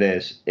describe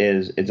this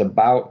is it's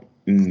about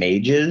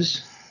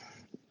mages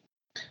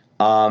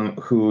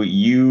who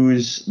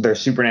use their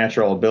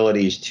supernatural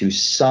abilities to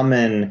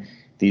summon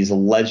these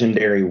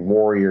legendary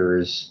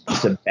warriors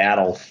to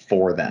battle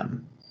for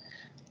them.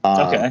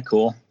 Okay,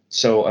 cool.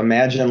 So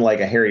imagine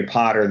like a Harry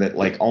Potter that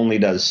like only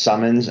does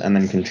summons and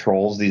then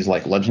controls these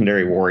like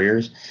legendary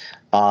warriors.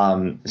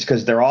 It's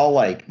because they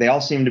all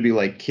seem to be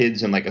like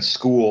kids in like a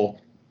school,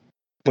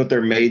 but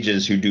they're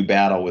mages who do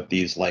battle with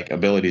these like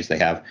abilities they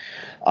have.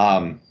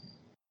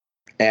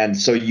 And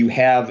so you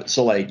have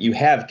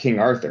King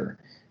Arthur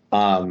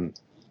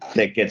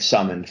that gets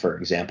summoned, for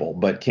example,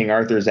 but King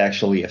Arthur is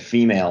actually a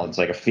female. It's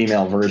like a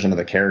female version of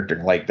the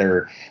character.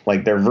 They're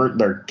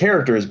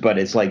characters, but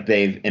it's like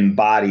they've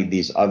embodied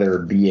these other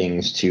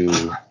beings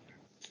to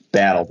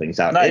battle things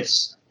out.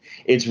 Nice.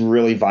 It's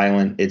really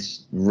violent.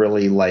 It's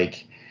really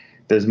like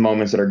there's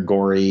moments that are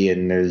gory,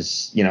 and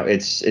there's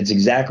it's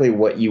exactly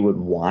what you would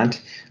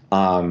want.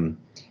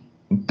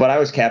 But I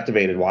was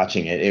captivated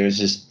watching it. It was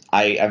just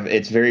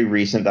it's very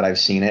recent that I've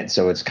seen it,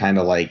 so it's kind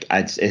of like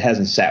it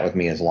hasn't sat with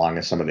me as long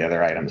as some of the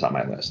other items on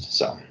my list.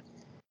 So,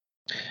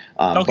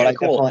 okay, but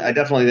cool. I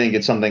definitely think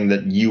it's something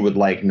that you would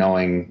like,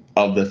 knowing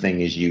of the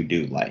things you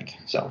do like.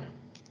 So,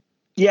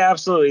 yeah,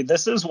 absolutely.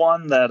 This is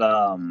one that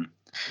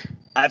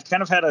I've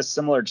kind of had a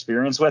similar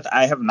experience with.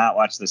 I have not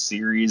watched the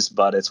series,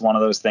 but it's one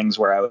of those things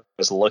where I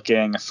was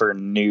looking for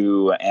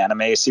new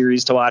anime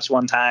series to watch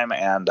one time,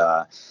 and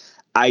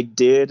I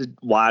did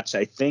watch,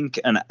 I think,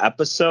 an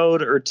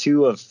episode or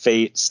 2 of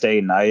Fate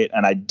Stay Night,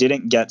 and I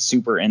didn't get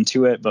super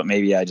into it, but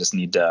maybe I just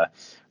need to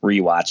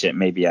rewatch it.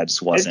 Maybe I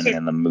just wasn't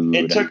in the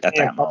mood at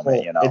that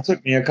moment. It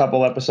took me a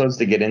couple episodes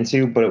to get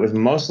into, but it was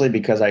mostly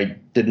because I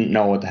didn't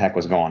know what the heck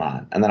was going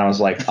on. And then I was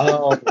like,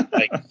 oh,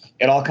 like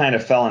it all kind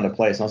of fell into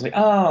place. And I was like,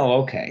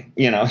 oh, okay.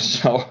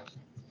 So.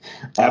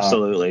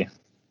 Absolutely.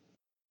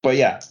 But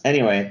yeah,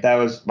 anyway, that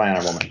was my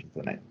honorable mention for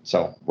the night.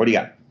 So what do you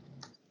got?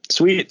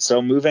 Sweet.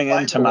 So moving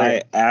into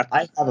my app.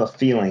 I have a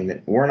feeling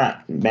that we're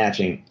not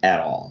matching at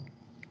all.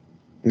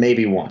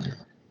 Maybe one,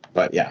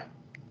 but yeah.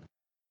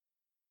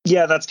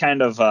 Yeah, that's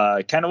kind of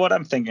what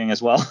I'm thinking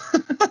as well.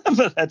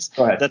 But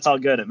that's all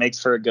good. It makes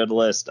for a good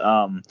list.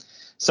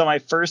 So my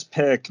first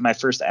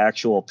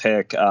actual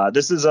pick,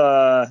 this is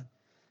a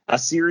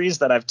series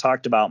that I've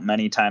talked about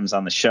many times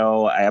on the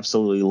show. I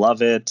absolutely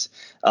love it,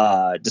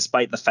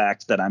 despite the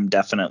fact that I'm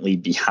definitely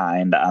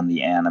behind on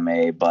the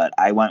anime. But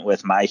I went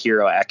with My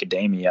Hero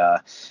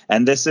Academia,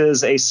 and this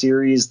is a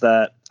series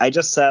that I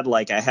just said,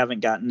 like, I haven't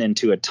gotten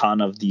into a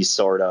ton of these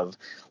sort of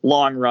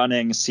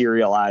long-running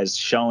serialized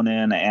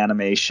shonen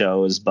anime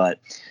shows, but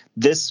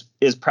this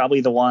is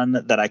probably the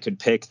one that I could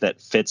pick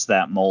that fits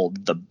that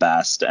mold the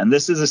best. And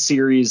this is a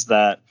series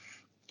that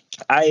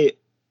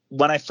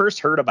when I first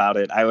heard about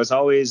it, I was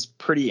always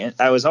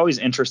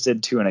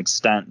interested to an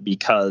extent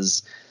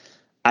because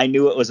I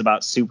knew it was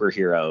about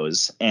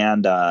superheroes.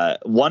 And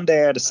one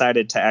day I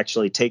decided to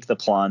actually take the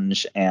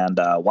plunge and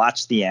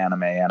watch the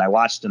anime. And I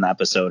watched an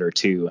episode or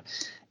 2,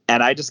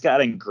 and I just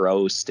got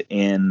engrossed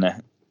in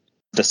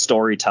the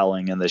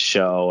storytelling in the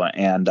show.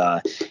 And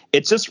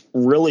it's just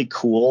really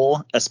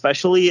cool,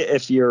 especially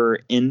if you're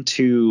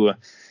into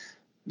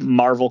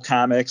Marvel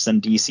Comics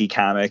and DC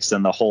Comics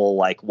and the whole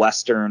like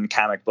Western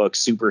comic book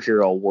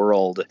superhero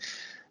world.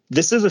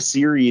 This is a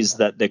series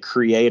that the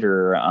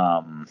creator,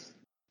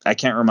 I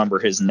can't remember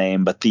his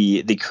name, but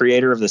the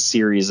creator of the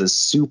series is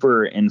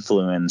super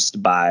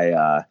influenced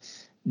by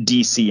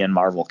DC and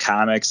Marvel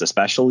Comics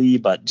especially,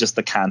 but just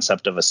the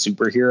concept of a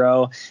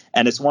superhero.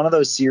 And it's one of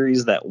those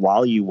series that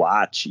while you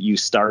watch, you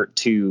start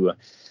to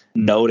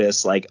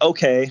notice like,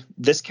 okay,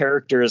 this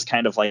character is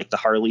kind of like the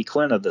Harley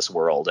Quinn of this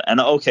world, and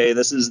okay,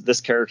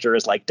 this character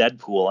is like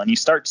Deadpool, and you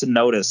start to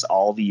notice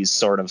all these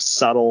sort of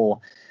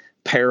subtle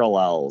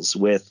parallels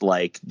with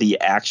like the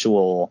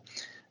actual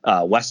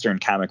Western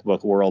comic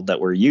book world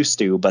that we're used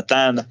to. But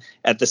then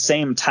at the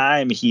same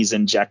time, he's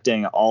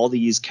injecting all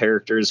these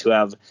characters who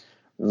have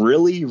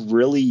really,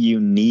 really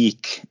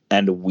unique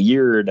and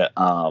weird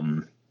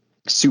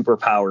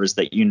superpowers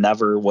that you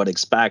never would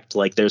expect.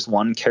 Like there's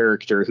one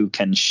character who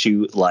can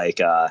shoot like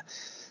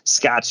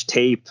Scotch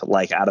tape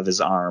like out of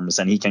his arms,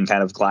 and he can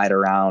kind of glide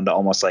around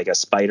almost like a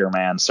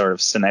Spider-Man sort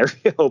of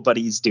scenario, but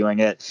he's doing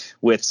it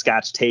with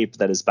Scotch tape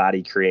that his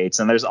body creates.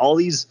 And there's all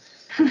these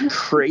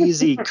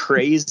crazy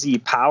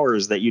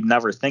powers that you'd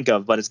never think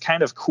of, but it's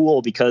kind of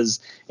cool because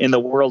in the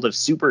world of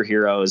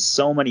superheroes,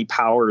 so many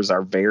powers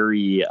are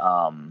very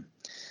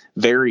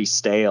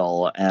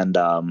stale. And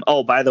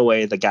oh, by the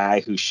way, the guy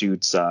who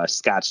shoots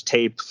Scotch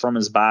tape from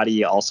his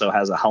body also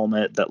has a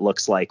helmet that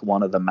looks like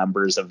one of the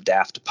members of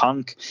Daft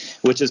Punk,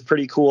 which is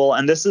pretty cool.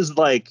 And this is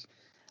like,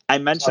 I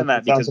mentioned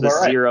that because this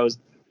zeroes,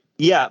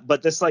 yeah,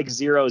 but this like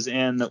zeroes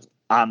in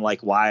on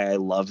like why I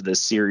love this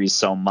series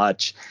so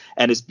much.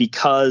 And it's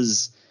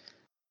because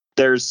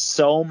there's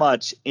so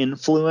much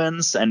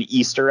influence and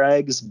Easter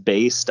eggs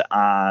based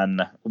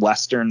on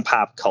Western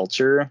pop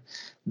culture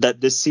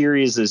that this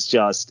series is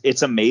just,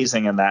 it's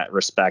amazing in that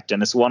respect.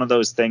 And it's one of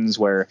those things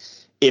where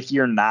if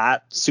you're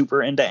not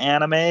super into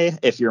anime,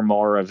 if you're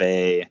more of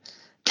a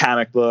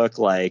comic book,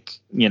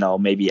 like, you know,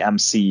 maybe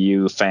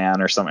MCU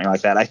fan or something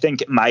like that, I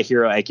think My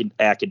Hero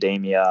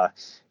Academia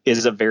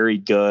is a very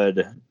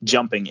good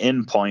jumping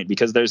in point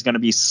because there's going to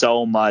be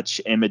so much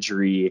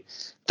imagery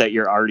that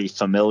you're already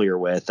familiar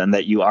with and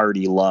that you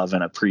already love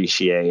and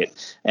appreciate.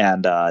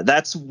 And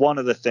that's one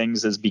of the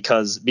things is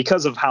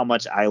because of how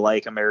much I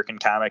like American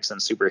comics and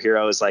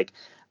superheroes, like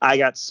I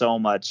got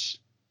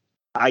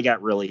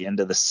really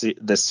into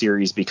this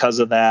series because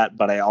of that.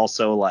 But I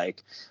also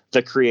like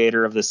the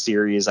creator of the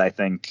series. I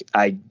think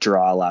I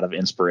draw a lot of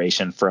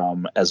inspiration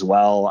from as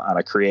well on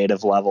a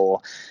creative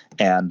level.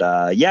 And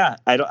yeah,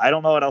 I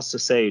don't know what else to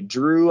say.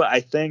 Drew,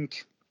 I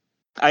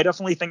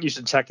definitely think you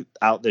should check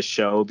out this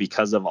show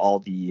because of all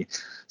the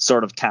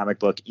sort of comic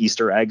book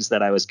Easter eggs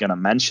that I was going to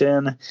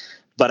mention.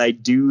 But I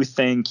do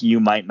think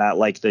you might not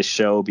like this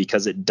show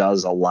because it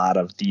does a lot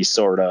of the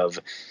sort of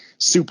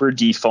super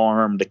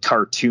deformed,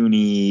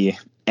 cartoony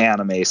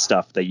anime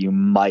stuff that you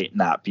might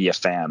not be a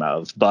fan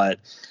of. But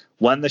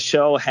when the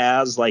show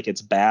has like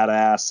its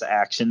badass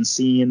action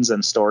scenes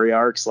and story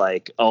arcs,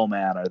 like, oh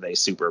man, are they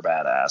super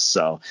badass.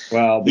 So,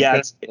 well,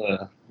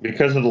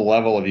 because of the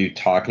level of you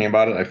talking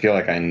about it, I feel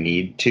like I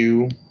need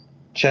to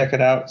check it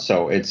out.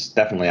 So it's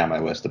definitely on my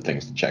list of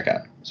things to check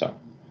out. So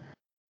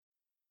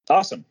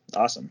awesome.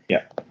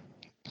 Yeah.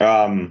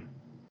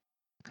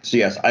 So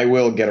yes, I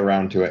will get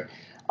around to it.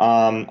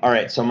 All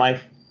right. So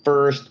my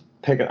first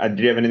pick,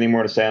 do you have anything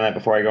more to say on that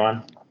before I go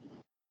on?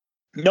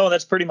 No,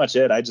 that's pretty much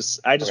it. I just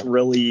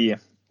really,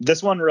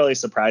 this one really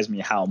surprised me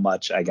how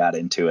much I got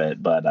into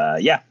it.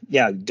 But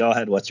yeah, go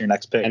ahead. What's your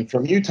next pick? And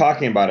from you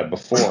talking about it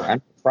before,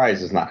 I'm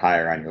surprised it's not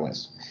higher on your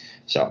list.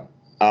 So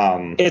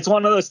it's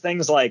one of those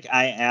things like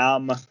I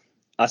am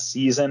a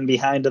season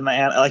behind in the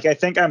like I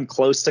think I'm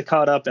close to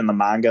caught up in the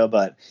manga,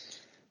 but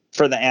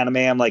for the anime,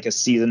 I'm like a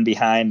season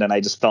behind, and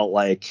I just felt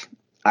like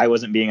I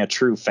wasn't being a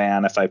true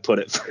fan if I put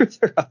it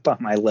further up on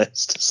my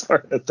list,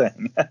 sort of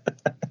thing.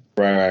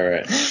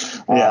 Right.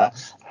 Yeah.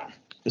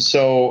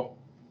 So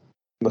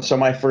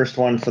my first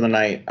one for the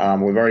night,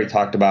 we've already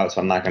talked about,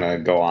 so I'm not going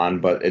to go on,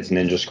 but it's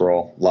Ninja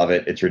Scroll. Love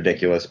it. It's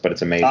ridiculous, but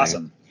it's amazing.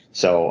 Awesome.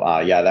 So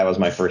yeah, that was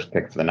my first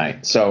pick for the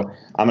night. So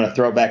I'm going to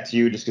throw it back to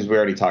you just because we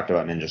already talked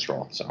about Ninja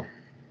Scroll. So.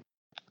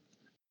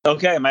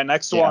 Okay, my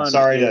next one.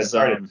 Sorry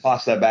to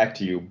toss that back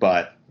to you,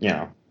 but you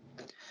know.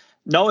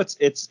 No,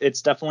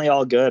 it's definitely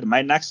all good.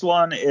 My next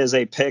one is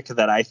a pick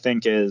that I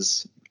think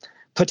is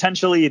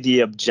potentially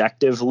the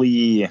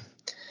objectively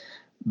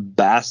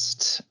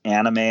best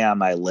anime on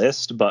my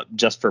list, but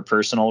just for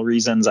personal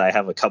reasons, I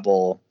have a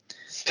couple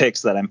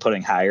picks that I'm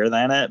putting higher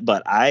than it.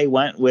 But I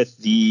went with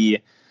the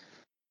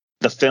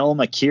film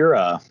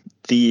Akira.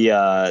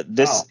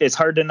 It's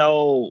hard to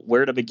know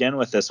where to begin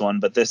with this one,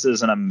 but this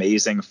is an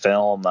amazing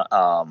film.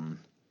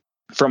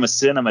 From a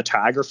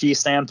cinematography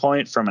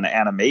standpoint, from an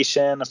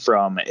animation,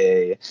 from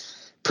a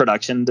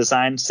production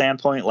design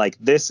standpoint, like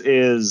this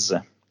is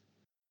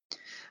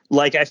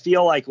like, I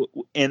feel like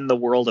in the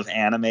world of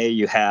anime,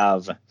 you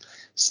have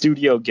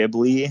Studio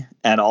Ghibli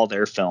and all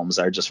their films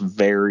are just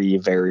very,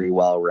 very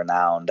well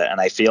renowned. And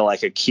I feel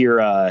like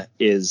Akira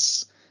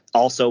is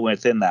also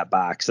within that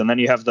box. And then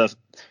you have the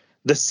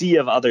sea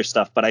of other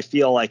stuff, but I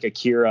feel like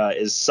Akira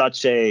is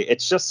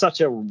it's just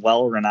such a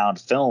well-renowned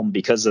film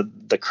because of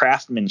the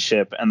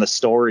craftsmanship, and the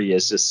story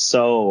is just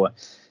so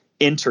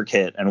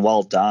intricate and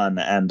well done.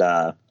 And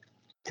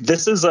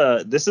this is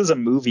a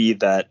movie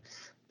that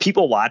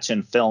people watch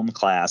in film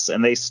class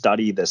and they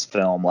study this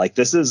film. Like,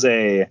 this is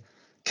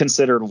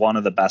considered one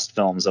of the best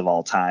films of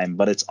all time,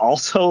 but it's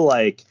also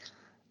like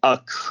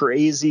a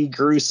crazy,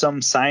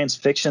 gruesome science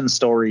fiction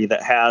story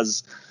that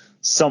has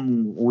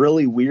some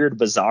really weird,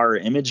 bizarre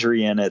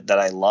imagery in it that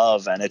I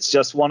love. And it's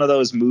just one of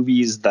those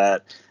movies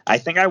that I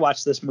think I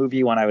watched this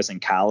movie when I was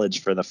in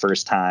college for the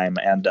first time.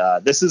 And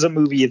this is a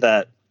movie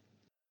that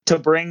to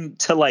bring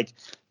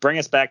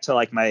us back to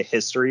like my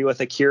history with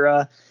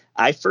Akira.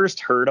 I first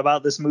heard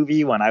about this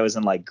movie when I was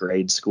in like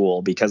grade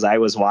school because I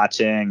was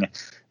watching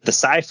the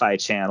Sci-Fi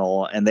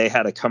Channel and they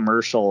had a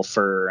commercial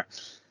for,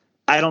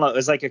 I don't know, it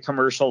was like a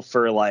commercial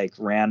for like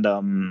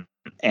random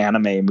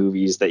anime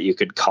movies that you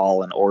could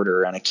call and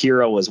order, and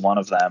Akira was one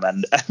of them.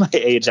 And at my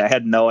age, I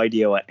had no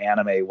idea what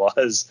anime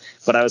was,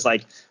 but I was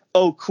like,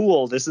 oh,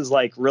 cool, this is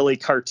like really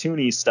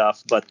cartoony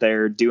stuff, but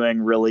they're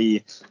doing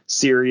really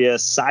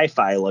serious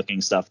sci-fi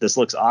looking stuff. This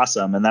looks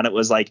awesome. And then it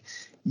was like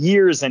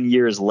years and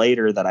years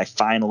later that I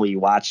finally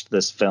watched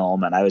this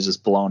film, and I was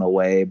just blown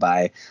away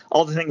by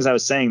all the things I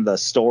was saying, the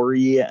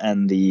story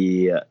and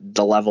the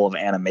level of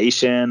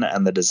animation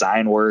and the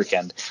design work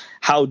and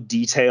how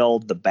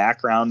detailed the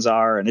backgrounds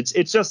are. And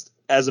it's just,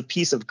 as a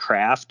piece of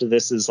craft,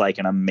 this is like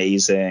an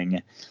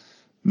amazing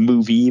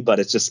movie, but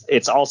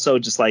it's also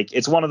just like,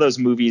 it's one of those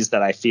movies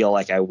that I feel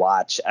like I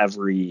watch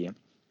every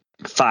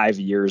 5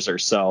 years or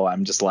so.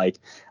 I'm just like,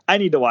 I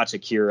need to watch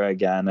Akira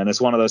again. And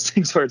it's one of those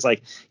things where it's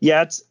like,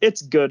 yeah,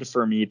 it's good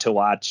for me to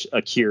watch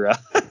Akira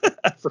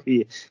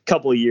every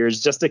couple of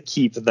years just to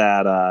keep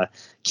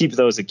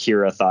those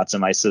Akira thoughts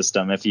in my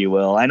system, if you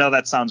will. I know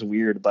that sounds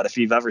weird, but if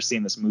you've ever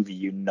seen this movie,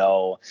 you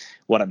know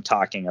what I'm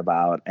talking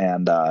about.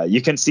 And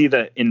you can see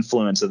the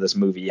influence of this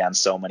movie on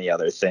so many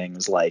other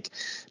things, like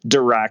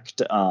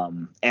direct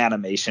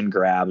animation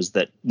grabs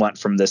that went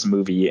from this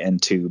movie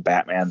into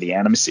Batman the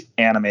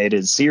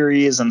animated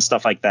series and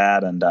stuff like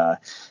that. And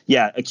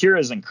yeah, Akira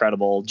is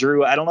incredible.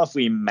 Drew, I don't know if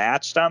we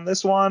matched on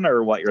this one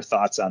or what your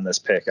thoughts on this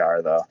pick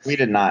are, though. We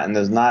did not, and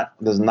there's not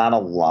a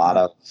lot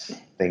of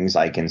things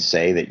I can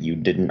say that you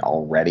didn't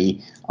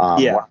already.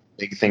 One of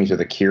the big things with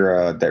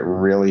Akira that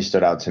really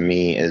stood out to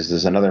me is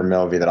there's another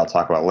movie that I'll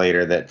talk about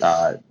later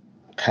that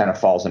kind of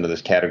falls into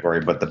this category,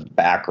 but the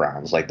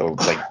backgrounds, like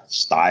the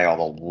style,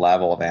 the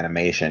level of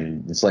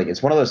animation, it's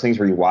one of those things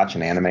where you watch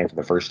an anime for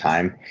the first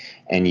time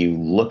and you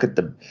look at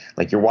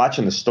you're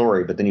watching the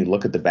story, but then you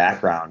look at the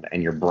background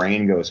and your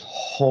brain goes,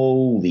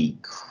 holy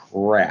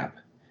crap.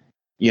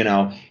 You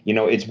know,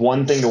 it's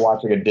one thing to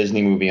watch like a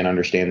Disney movie and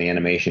understand the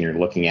animation you're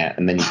looking at,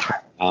 and then you turn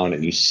around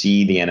and you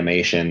see the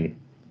animation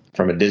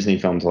from a Disney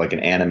film to like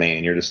an anime,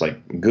 and you're just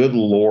like, good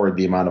Lord,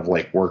 the amount of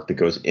like work that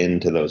goes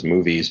into those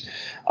movies.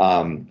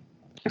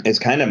 It's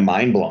kind of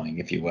mind blowing,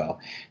 if you will.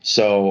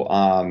 So,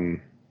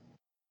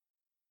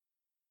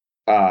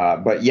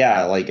 but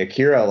yeah, like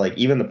Akira, like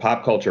even the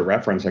pop culture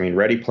reference, I mean,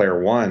 Ready Player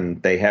One,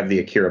 they have the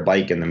Akira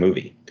bike in the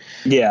movie.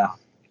 Yeah.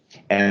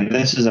 And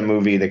this is a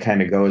movie that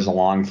kind of goes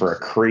along for a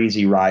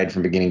crazy ride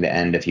from beginning to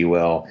end, if you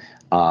will.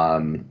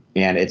 And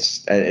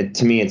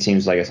to me, it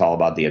seems like it's all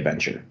about the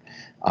adventure.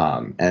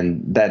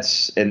 And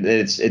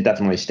it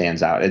definitely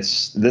stands out.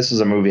 This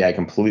is a movie I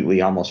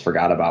completely almost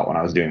forgot about when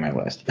I was doing my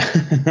list.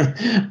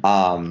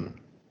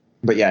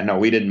 But yeah, no,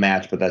 we didn't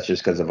match, but that's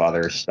just because of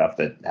other stuff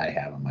that I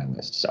have on my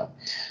list. So,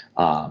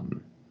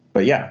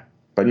 but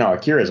no,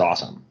 Akira is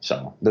awesome.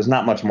 So there's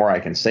not much more I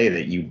can say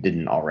that you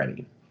didn't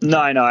already. No,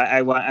 I know.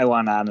 I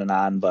went on and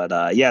on,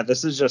 but yeah,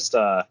 this is just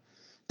a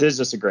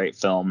great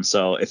film.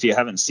 So if you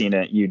haven't seen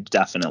it, you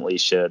definitely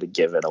should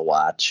give it a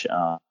watch.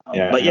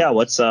 But yeah,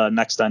 what's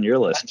next on your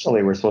list?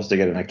 Actually, we're supposed to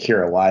get an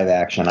Akira live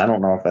action. I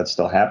don't know if that's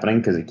still happening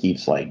because it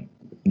keeps like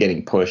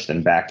getting pushed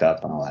and backed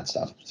up and all that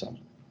stuff. So,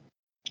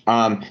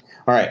 all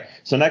right.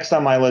 So next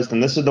on my list,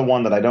 and this is the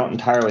one that I don't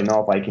entirely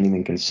know if I can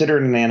even consider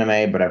it an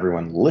anime, but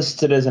everyone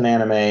lists it as an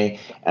anime,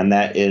 and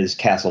that is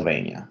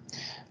Castlevania.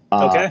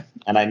 Okay.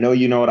 And I know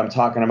you know what I'm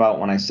talking about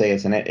when I say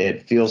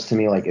it feels to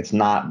me like it's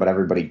not, but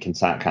everybody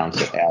counts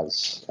it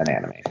as an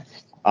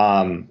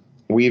anime.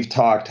 We've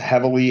talked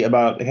heavily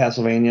about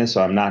Castlevania,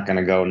 so I'm not going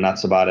to go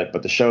nuts about it,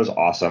 but the show's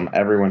awesome.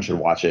 Everyone should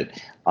watch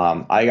it.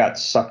 I got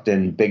sucked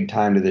in big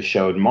time to this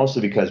show,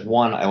 mostly because,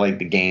 one, I like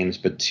the games,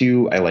 but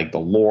two, I like the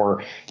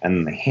lore,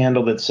 and they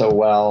handled it so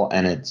well,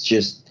 and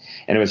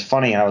it was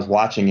funny. I was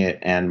watching it,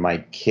 and my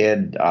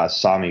kid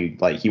saw me.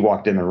 Like, he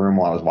walked in the room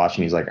while I was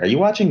watching. He's like, "Are you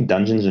watching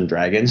Dungeons and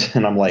Dragons?"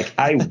 And I'm like,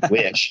 "I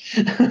wish,"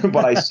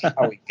 but I see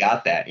how we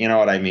got that. You know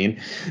what I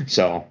mean?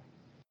 So,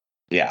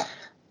 yeah.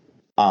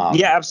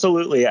 Yeah,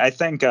 absolutely. I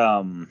think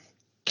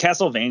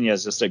Castlevania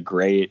is just a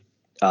great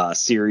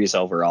series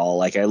overall.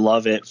 Like, I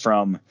love it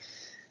from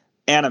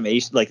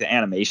animation. Like, the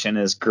animation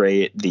is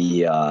great.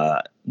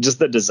 The just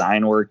the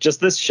design work.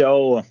 Just this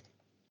show.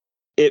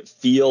 It's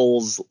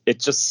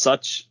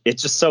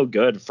just so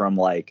good from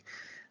like,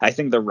 I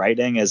think the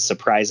writing is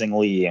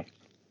surprisingly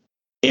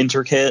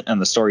intricate and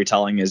the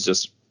storytelling is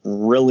just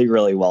really,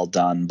 really well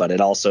done, but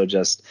it also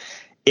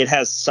it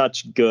has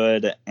such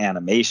good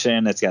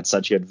animation. It's got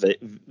such good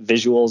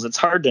visuals. It's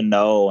hard to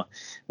know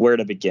where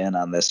to begin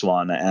on this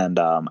one. And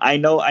I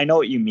know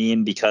what you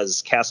mean,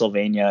 because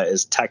Castlevania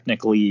is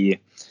technically,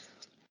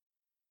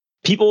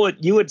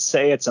 you would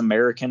say it's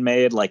American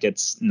made, like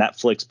it's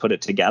Netflix put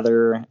it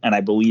together. And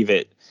I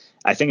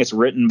think it's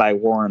written by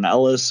Warren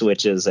Ellis,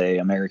 which is a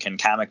American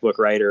comic book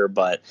writer.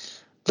 But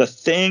the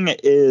thing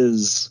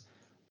is,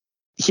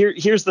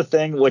 here's the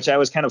thing, which I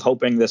was kind of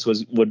hoping this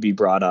would be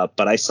brought up,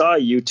 but I saw a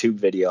YouTube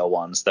video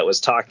once that was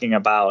talking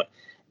about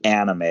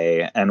anime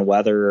and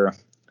whether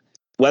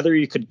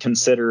you could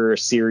consider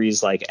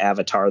series like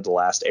Avatar: The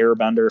Last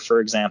Airbender, for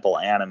example,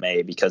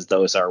 anime, because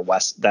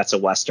that's a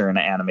Western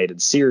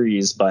animated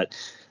series. But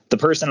the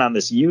person on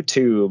this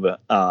YouTube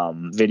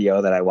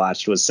video that I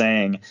watched was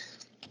saying,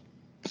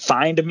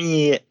 find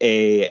me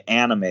a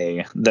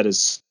anime that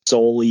is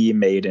solely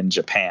made in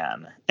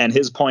Japan. And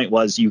his point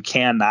was, you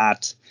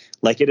cannot,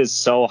 like, it is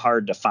so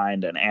hard to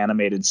find an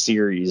animated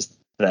series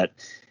that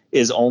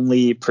is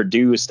only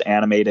produced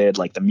animated,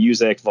 like the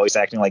music, voice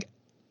acting, like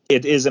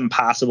it is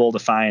impossible to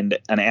find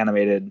an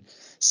animated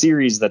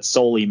series that's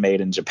solely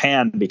made in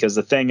Japan, because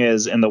the thing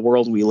is, in the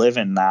world we live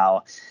in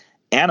now,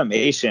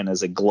 animation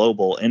is a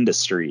global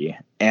industry,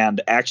 and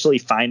actually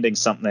finding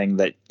something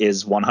that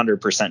is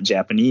 100%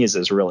 Japanese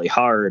is really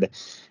hard.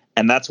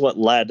 And that's what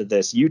led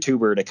this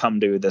YouTuber to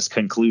come to this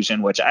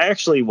conclusion, which I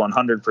actually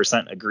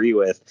 100% agree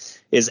with,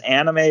 is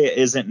anime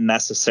isn't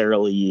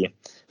necessarily,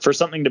 for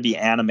something to be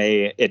anime,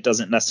 it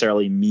doesn't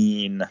necessarily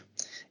mean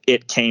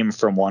it came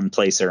from one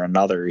place or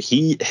another.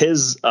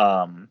 His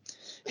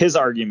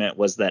argument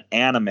was that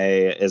anime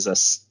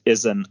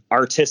is an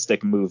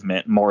artistic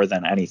movement more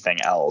than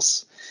anything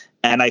else.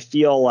 And I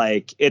feel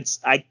like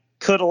I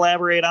could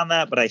elaborate on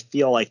that, but I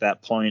feel like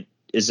that point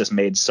is just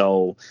made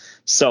so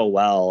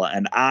well.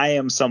 And I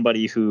am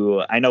somebody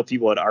who, I know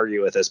people would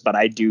argue with this, but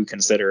I do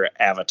consider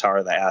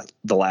Avatar,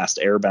 the Last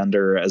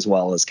Airbender, as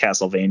well as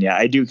Castlevania,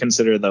 I do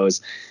consider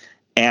those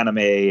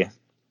anime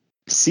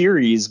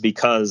series,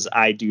 because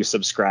I do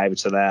subscribe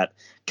to that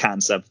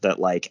concept that,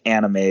 like,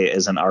 anime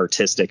is an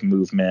artistic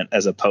movement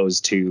as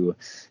opposed to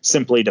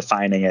simply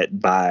defining it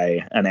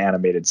by an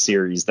animated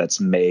series that's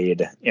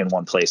made in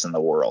one place in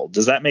the world.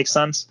 Does that make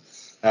sense?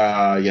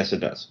 Yes, it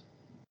does.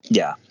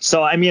 Yeah.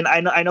 So, I mean, I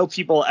know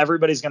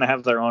everybody's going to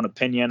have their own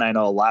opinion. I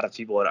know a lot of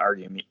people would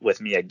argue with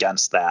me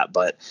against that,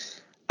 but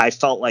I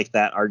felt like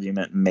that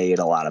argument made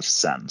a lot of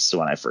sense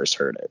when I first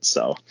heard it.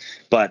 So,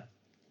 but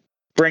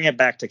bring it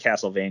back to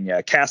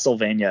Castlevania.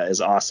 Castlevania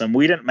is awesome.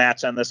 We didn't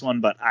match on this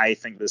one, but I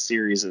think the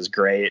series is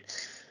great.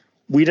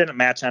 We didn't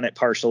match on it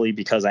partially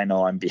because I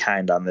know I'm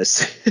behind on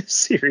this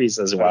series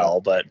as well.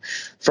 But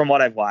from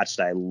what I've watched,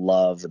 I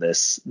love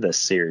this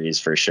series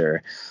for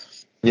sure.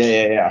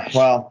 Yeah.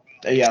 Well,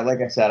 yeah, like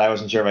I said, I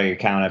wasn't sure if I could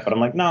count it, but I'm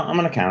like, no, I'm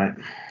going to count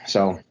it.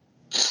 So,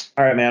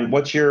 all right, man,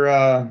 what's your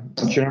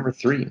number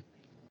 3?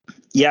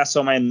 Yeah.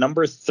 So my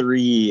number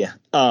 3,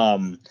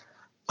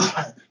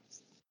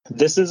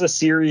 this is a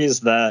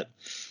series that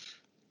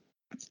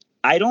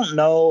I don't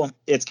know.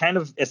 It's kind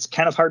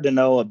of hard to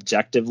know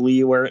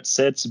objectively where it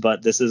sits,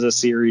 but this is a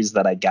series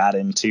that I got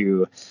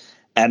into,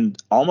 and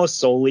almost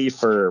solely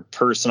for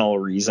personal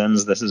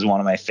reasons. This is one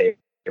of my favorite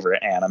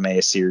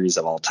anime series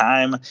of all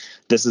time.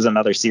 This is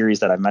another series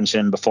that I've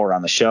mentioned before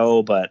on the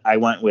show, but I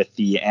went with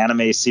the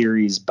anime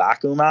series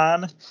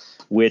Bakuman,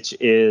 which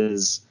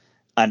is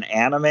an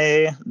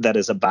anime that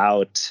is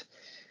about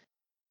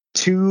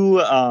two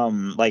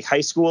like high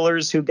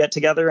schoolers who get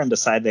together and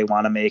decide they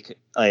want to make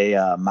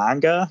a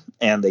manga,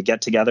 and they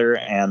get together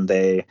and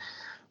they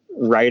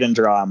write and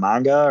draw a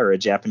manga or a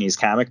Japanese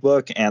comic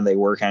book, and they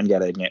work on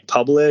getting it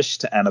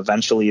published, and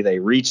eventually they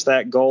reach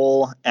that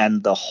goal.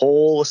 And the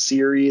whole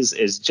series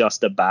is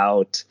just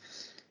about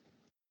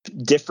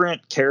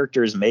different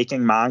characters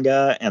making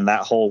manga and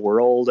that whole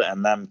world,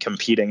 and them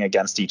competing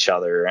against each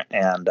other.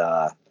 And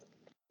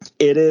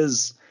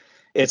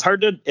it's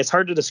hard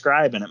to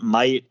describe, and it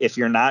might, if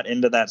you're not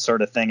into that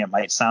sort of thing, it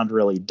might sound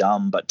really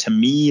dumb, but to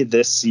me,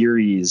 this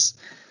series,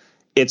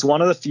 it's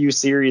one of the few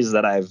series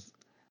that I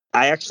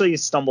actually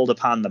stumbled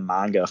upon the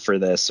manga for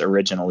this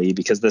originally,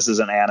 because this is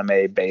an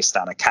anime based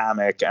on a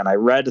comic, and I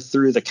read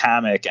through the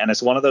comic, and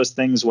it's one of those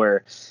things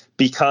where,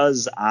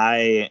 because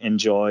I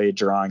enjoy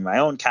drawing my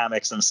own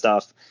comics and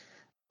stuff,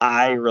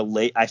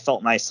 I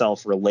felt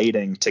myself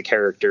relating to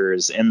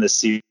characters in the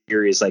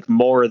series like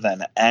more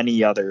than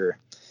any other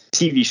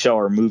TV show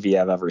or movie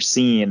I've ever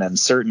seen, and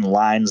certain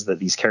lines that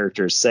these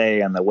characters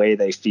say and the way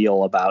they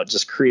feel about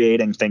just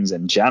creating things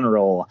in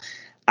general,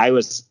 I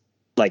was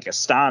like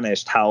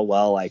astonished how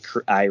well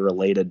I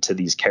related to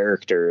these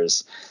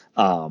characters.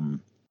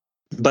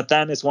 But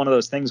then it's one of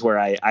those things where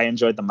I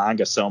enjoyed the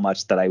manga so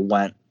much that I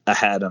went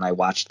ahead and I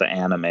watched the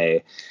anime,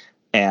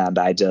 and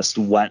I just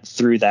went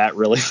through that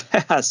really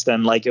fast.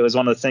 And like, it was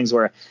one of the things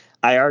where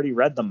I already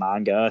read the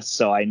manga,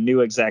 so I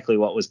knew exactly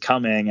what was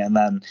coming. And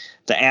then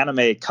the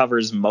anime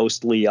covers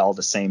mostly all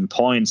the same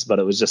points, but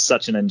it was just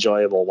such an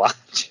enjoyable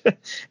watch.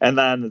 And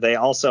then they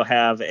also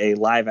have a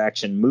live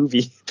action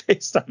movie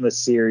based on the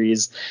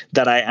series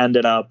that I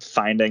ended up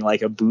finding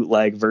like a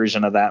bootleg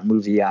version of that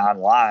movie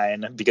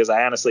online, because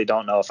I honestly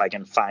don't know if I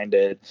can find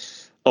it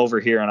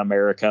over here in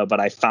America, but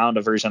I found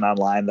a version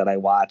online that I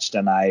watched,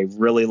 and I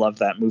really loved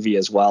that movie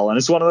as well. And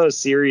it's one of those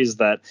series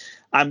that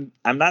I'm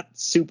not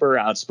super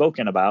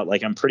outspoken about.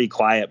 Like, I'm pretty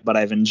quiet, but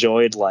I've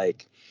enjoyed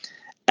like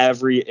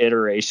every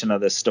iteration of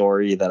the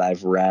story that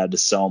I've read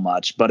so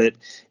much. But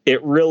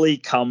it really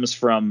comes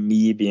from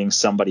me being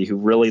somebody who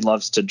really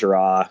loves to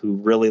draw, who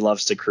really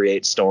loves to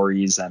create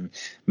stories and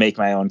make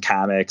my own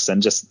comics,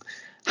 and just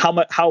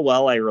how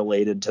well I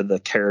related to the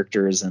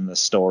characters in the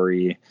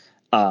story.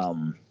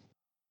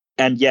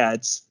 And yeah,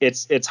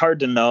 it's hard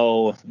to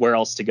know where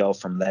else to go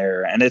from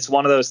there. And it's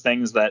one of those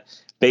things that,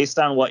 based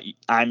on what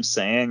I'm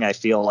saying, I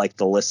feel like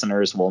the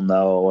listeners will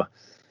know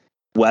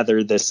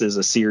whether this is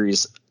a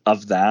series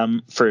of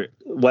them, for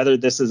whether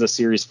this is a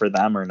series for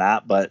them or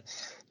not, but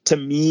to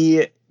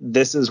me,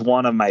 this is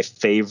one of my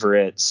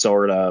favorite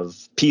sort of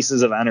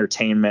pieces of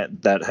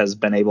entertainment that has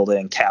been able to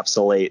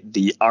encapsulate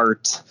the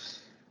art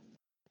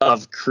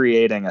of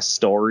creating a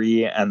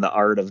story and the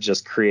art of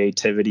just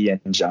creativity in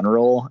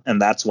general.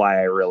 And that's why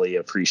I really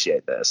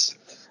appreciate this.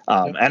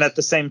 And at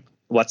the same,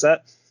 what's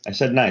that? I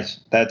said nice.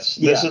 This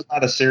is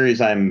not a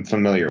series I'm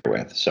familiar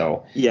with.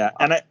 So yeah.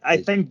 And I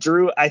think,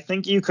 Drew, I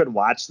think you could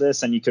watch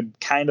this and you could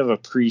kind of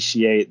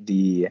appreciate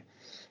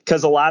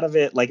because a lot of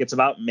it, like, it's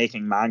about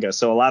making manga.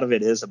 So a lot of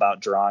it is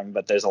about drawing,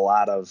 but there's a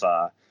lot of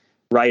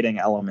writing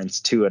elements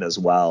to it as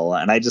well.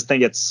 And I just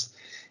think it's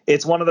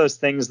one of those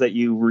things that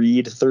you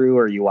read through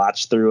or you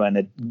watch through,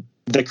 and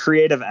the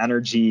creative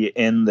energy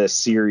in this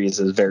series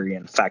is very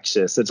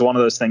infectious. It's one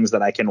of those things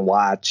that I can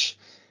watch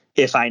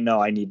if I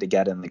know I need to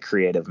get in the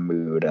creative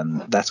mood.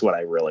 And that's what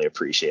I really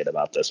appreciate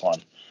about this one.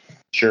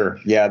 Sure.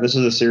 Yeah, this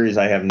is a series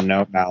I have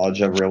no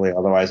knowledge of, really.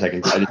 Otherwise, I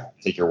just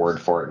take your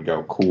word for it and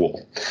go,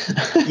 cool.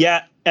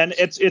 Yeah, and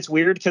it's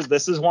weird because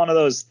this is one of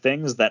those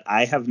things that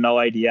I have no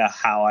idea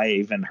how I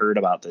even heard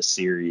about this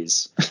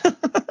series.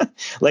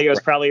 Like, it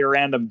was probably a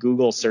random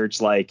Google search,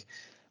 like,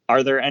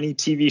 are there any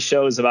TV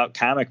shows about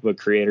comic book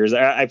creators?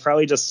 I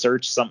probably just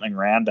searched something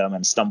random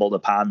and stumbled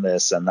upon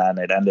this, and then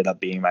it ended up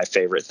being my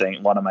favorite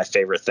thing, one of my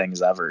favorite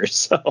things ever.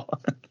 So,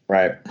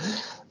 right.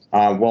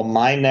 Well,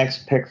 my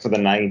next pick for the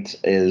night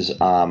is,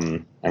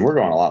 and we're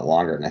going a lot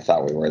longer than I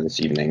thought we were this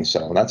evening,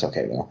 so that's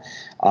okay, though.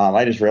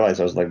 I just realized,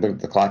 I was like, look at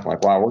the clock, I'm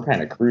like, wow, we're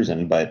kind of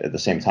cruising, but at the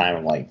same time,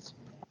 I'm like,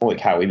 holy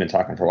cow, we've been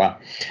talking for a while.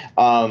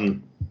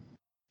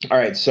 All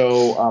right,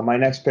 so my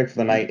next pick for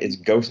the night is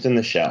Ghost in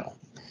the Shell.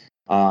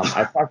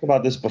 I've talked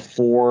about this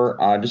before,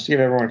 just to give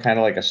everyone kind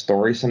of like a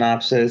story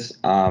synopsis.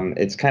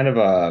 It's kind of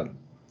a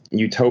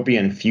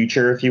utopian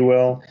future, if you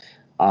will.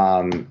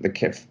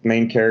 The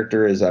main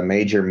character is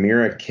Major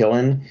Mira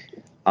Killian.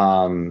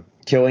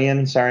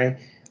 Sorry.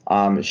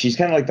 She's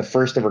kind of like the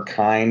first of her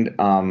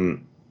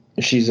kind.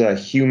 She's a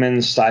human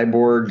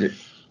cyborg,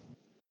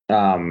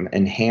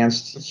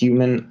 enhanced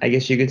human, I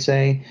guess you could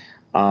say,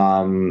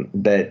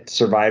 that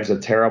survives a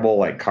terrible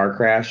like car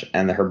crash,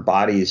 and her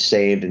body is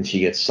saved, and she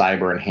gets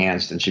cyber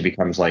enhanced, and she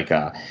becomes like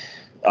a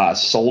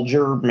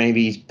soldier,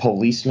 maybe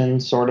policeman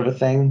sort of a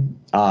thing.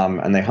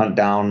 And they hunt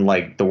down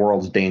like the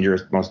world's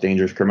most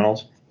dangerous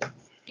criminals.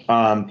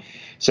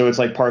 So it's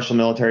like partial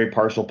military,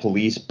 partial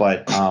police,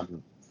 but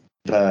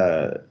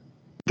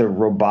the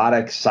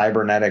robotic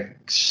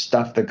cybernetic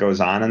stuff that goes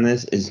on in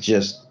this is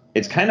just,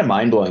 it's kind of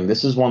mind blowing.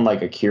 This is one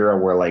like Akira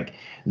where like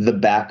the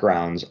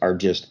backgrounds are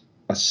just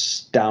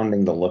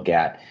astounding to look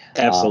at.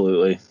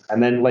 Absolutely.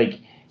 And then like,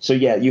 so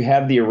yeah, you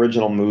have the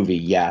original movie.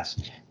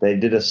 Yes. They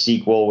did a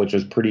sequel, which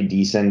was pretty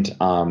decent.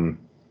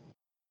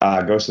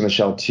 Ghost in the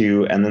Shell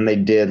 2. And then they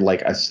did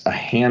like a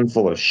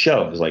handful of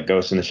shows like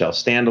Ghost in the Shell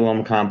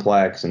Standalone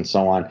Complex and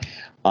so on.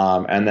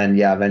 And then,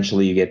 yeah,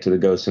 eventually you get to the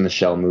Ghost in the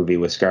Shell movie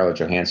with Scarlett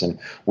Johansson,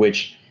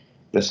 which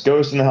this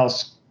Ghost in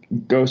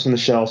the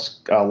Shell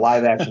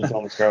live action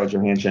film with Scarlett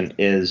Johansson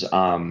is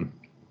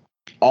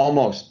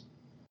almost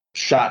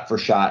shot for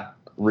shot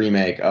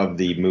remake of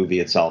the movie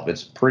itself.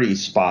 It's pretty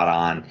spot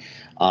on.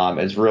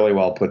 It's really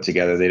well put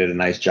together. They did a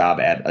nice job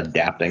at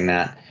adapting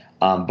that.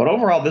 But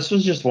overall, this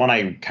was just one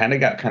I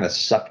got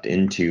sucked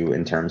into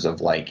in terms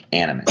of like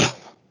anime.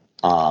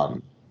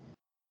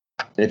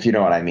 If you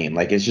know what I mean.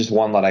 Like, it's just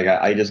one that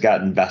I just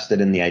got invested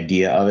in the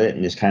idea of it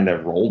and just kind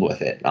of rolled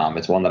with it.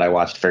 It's one that I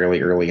watched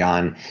fairly early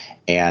on,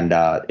 and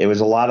it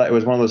was one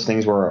of those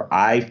things where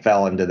I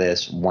fell into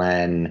this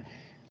when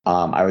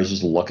I was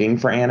just looking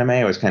for anime.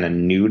 I was kind of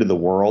new to the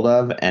world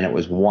of, and it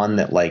was one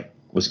that like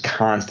was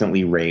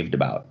constantly raved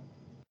about.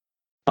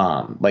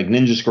 Like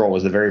Ninja Scroll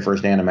was the very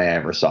first anime I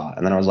ever saw,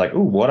 and then I was like, ooh,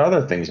 what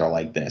other things are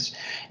like this?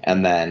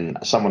 And then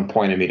someone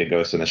pointed me to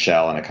Ghost in the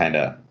Shell, and it kind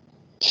of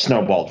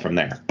snowballed from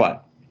there.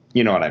 But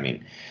you know what I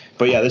mean.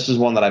 But yeah, this is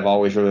one that I've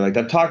always really liked.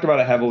 I've talked about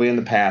it heavily in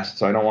the past,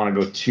 so I don't want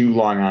to go too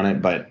long on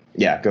it. But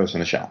yeah, Ghost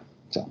in the Shell.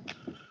 So.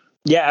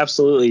 Yeah,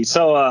 absolutely.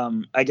 So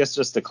I guess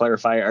just to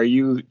clarify, are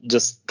you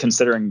just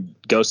considering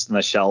Ghost in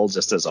the Shell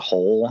just as a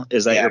whole?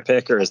 Is that your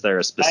pick, or is there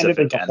a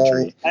specific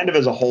entry? Kind of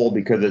as a whole,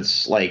 because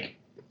it's like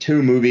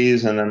 2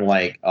 movies and then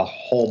like a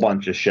whole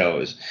bunch of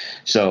shows.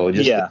 So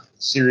just the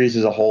series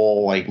as a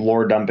whole, like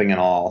lore dumping and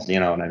all, you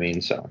know what I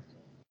mean? So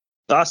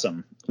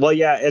awesome. Well,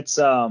 yeah, it's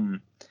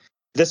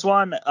this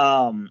one,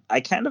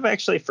 I kind of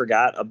actually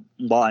forgot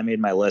while I made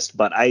my list,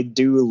 but I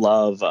do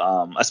love,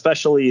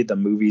 especially the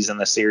movies in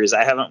the series.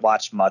 I haven't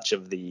watched much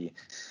of the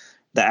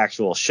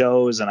actual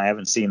shows, and I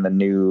haven't seen the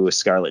new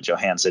Scarlett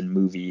Johansson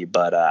movie,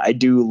 but I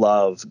do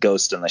love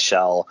Ghost in the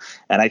Shell.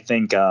 And I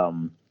think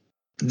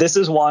this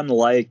is one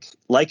like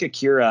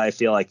Akira. I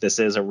feel like this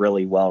is a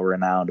really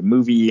well-renowned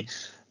movie,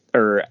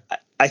 or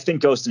I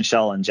think Ghost in the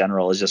Shell in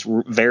general is just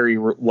very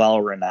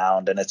well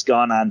renowned, and it's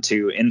gone on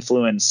to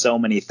influence so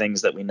many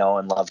things that we know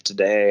and love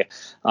today.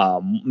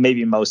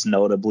 Maybe most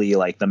notably,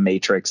 like The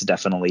Matrix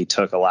definitely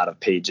took a lot of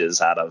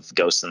pages out of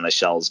Ghost in the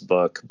Shell's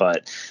book.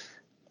 But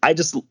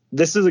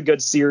this is a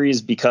good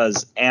series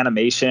because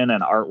animation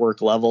and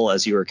artwork level,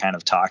 as you were kind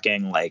of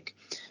talking, like,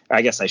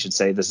 I guess I should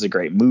say this is a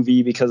great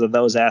movie because of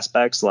those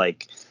aspects.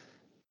 Like,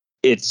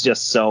 it's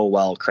just so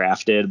well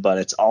crafted, but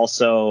it's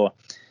also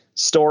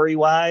story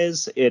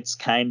wise,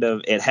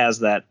 it has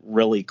that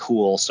really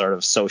cool sort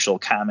of social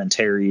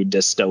commentary,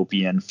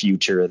 dystopian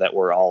future that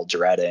we're all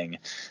dreading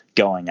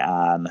going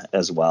on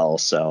as well.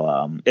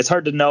 So it's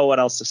hard to know what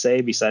else to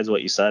say besides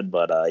what you said,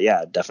 but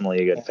yeah,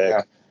 definitely a good pick.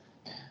 Yeah.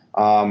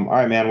 All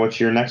right, man, what's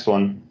your next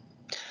one?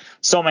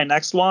 So my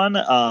next one,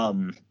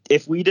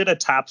 if we did a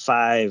top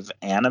 5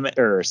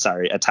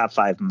 a top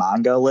 5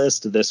 manga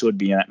list, this would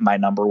be my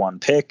number 1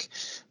 pick.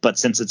 But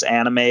since it's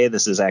anime,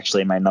 this is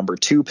actually my number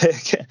 2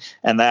 pick,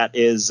 and that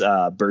is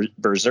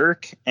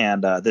Berserk.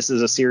 And this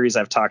is a series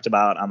I've talked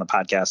about on the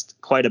podcast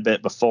quite a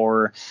bit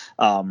before.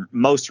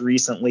 Most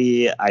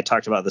recently, I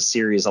talked about the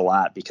series a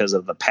lot because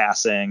of the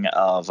passing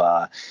of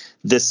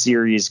this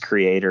series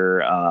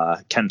creator,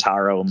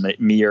 Kentaro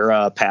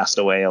Miura, passed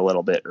away a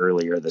little bit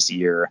earlier this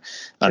year,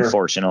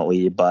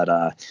 unfortunately.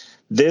 But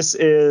this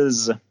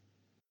is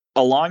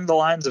along the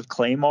lines of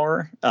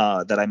Claymore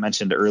that I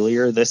mentioned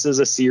earlier. This is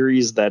a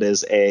series that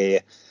is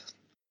a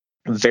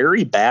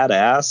very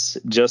badass,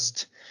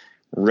 just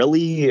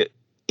really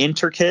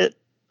intricate,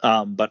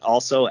 but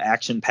also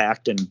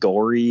action-packed and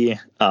gory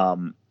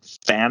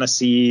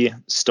fantasy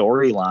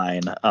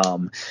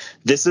storyline.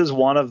 This is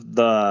one of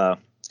my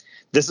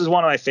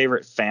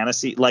favorite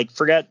fantasy, like,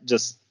 forget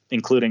just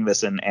including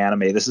this in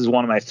anime. This is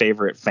one of my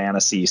favorite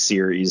fantasy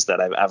series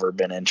that I've ever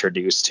been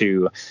introduced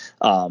to.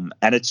 And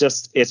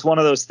it's one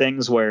of those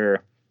things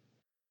where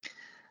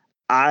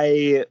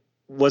I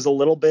was a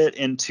little bit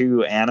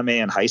into anime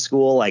in high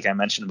school. Like I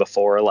mentioned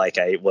before, like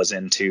I was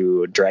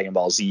into Dragon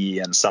Ball Z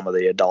and some of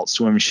the Adult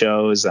Swim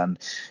shows and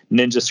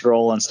Ninja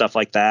Scroll and stuff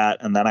like that.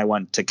 And then I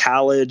went to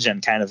college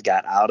and kind of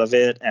got out of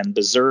it. And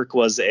Berserk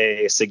was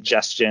a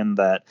suggestion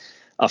that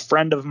a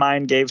friend of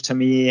mine gave to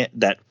me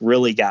that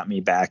really got me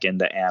back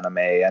into anime.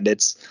 And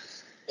it's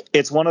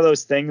one of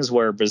those things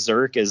where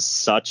Berserk is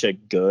such a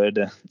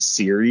good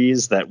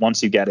series that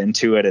once you get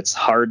into it, it's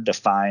hard to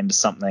find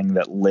something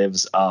that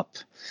lives up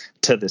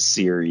to the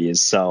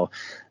series. So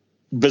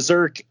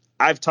Berserk,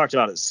 I've talked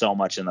about it so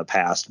much in the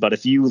past, but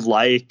if you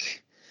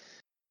like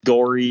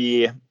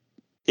really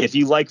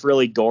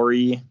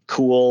gory,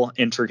 cool,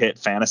 intricate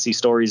fantasy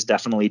stories,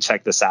 definitely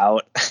check this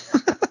out.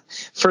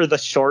 For the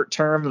short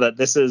term, that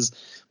this is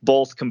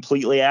both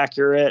completely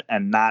accurate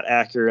and not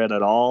accurate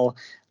at all.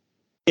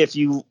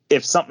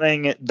 If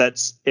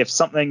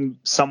something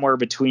somewhere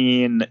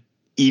between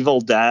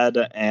Evil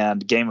Dead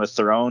and Game of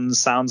Thrones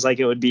sounds like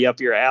it would be up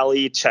your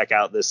alley, check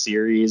out this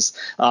series.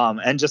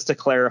 And just to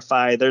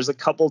clarify, there's a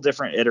couple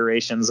different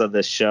iterations of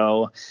this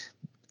show,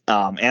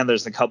 and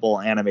there's a couple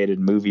animated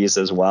movies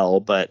as well,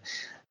 but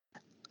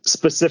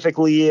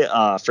specifically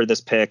for this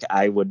pick,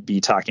 I would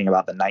be talking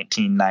about the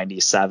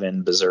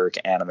 1997 Berserk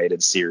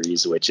animated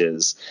series, which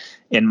is,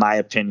 in my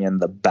opinion,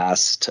 the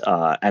best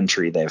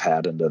entry they've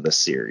had into this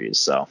series.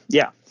 So,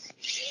 yeah.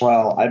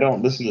 Well,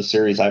 this is a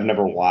series I've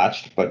never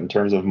watched, but in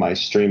terms of my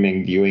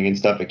streaming viewing and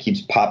stuff, it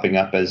keeps popping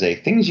up as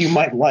things you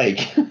might like.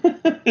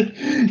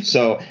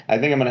 So I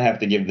think I'm going to have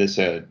to give this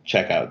a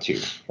check out too.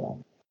 So.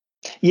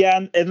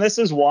 Yeah. And this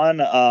is one,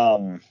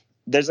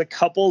 there's a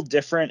couple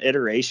different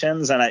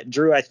iterations, and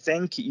Drew, I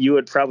think you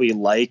would probably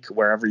like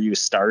wherever you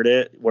start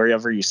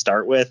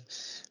with.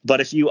 But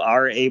if you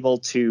are able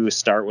to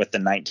start with the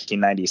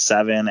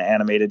 1997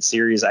 animated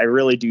series, I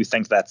really do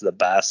think that's the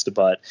best.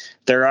 But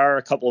there are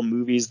a couple of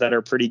movies that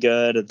are pretty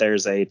good.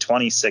 There's a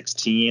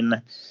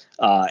 2016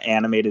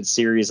 animated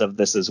series of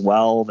this as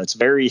well that's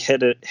very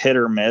hit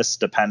or miss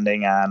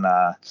depending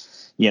on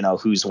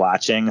who's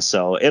watching.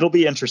 So it'll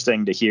be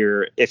interesting to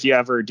hear if you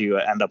ever do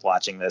end up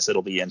watching this.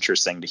 It'll be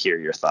interesting to hear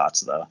your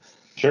thoughts, though.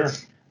 Sure.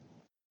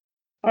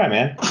 All right,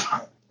 man.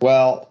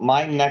 Well,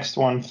 my next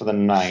one for the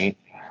night.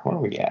 What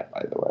are we at,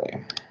 by the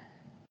way?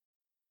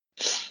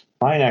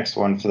 My next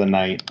one for the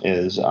night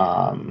is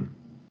a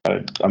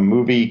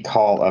movie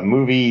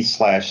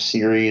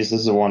 /series. This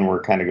is the one where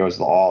it kind of goes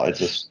to all.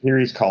 It's a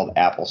series called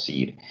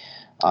Appleseed.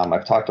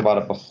 I've talked about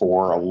it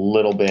before a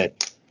little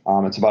bit.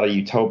 It's about a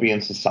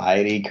utopian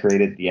society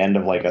created at the end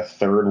of like a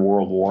third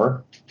world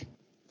war.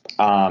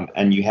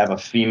 And you have a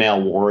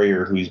female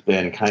warrior who's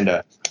been kind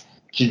of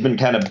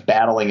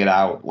battling it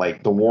out.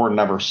 Like the war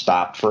never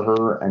stopped for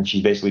her, and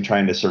she's basically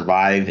trying to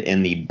survive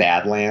in the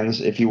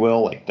Badlands, if you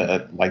will,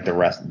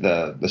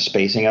 the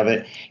spacing of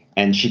it.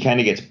 And she kind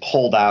of gets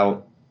pulled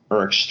out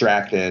or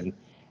extracted,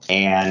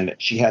 and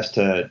she has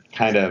to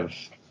kind of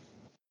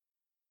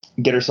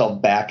get herself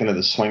back into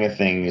the swing of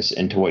things,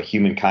 into what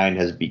humankind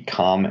has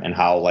become and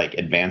how like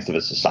advanced of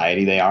a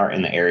society they are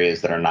in the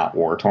areas that are not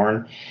war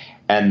torn.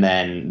 And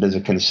then there's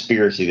a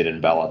conspiracy that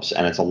develops,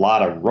 and it's a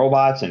lot of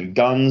robots and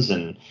guns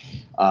and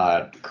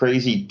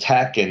crazy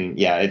tech, and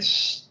yeah,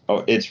 it's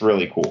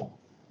really cool.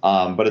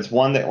 But it's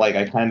one that like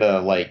I kind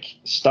of like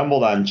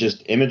stumbled on,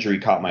 just imagery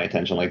caught my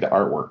attention, like the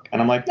artwork,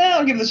 and I'm like,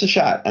 I'll give this a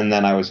shot. And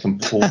then I was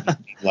completely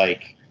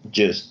like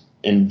just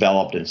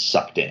enveloped and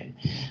sucked in.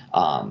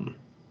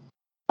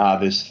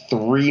 There's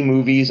 3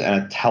 movies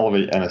and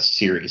a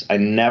series. I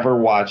never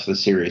watched the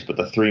series, but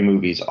the 3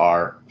 movies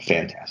are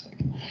fantastic.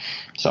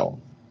 So,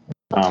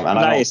 and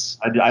nice.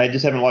 I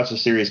just haven't watched the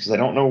series because I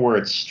don't know where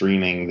it's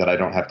streaming that I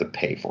don't have to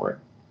pay for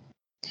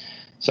it.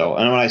 So,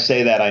 and when I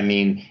say that, I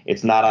mean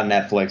it's not on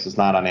Netflix, it's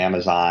not on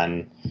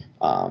Amazon.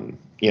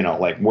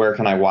 Like where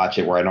can I watch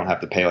it where I don't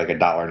have to pay like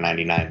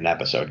 $1.99 an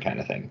episode kind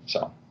of thing.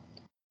 So.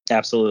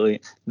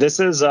 Absolutely. This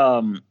is,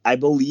 I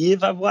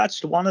believe I've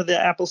watched one of the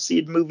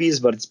Appleseed movies,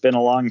 but it's been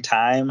a long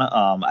time.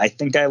 I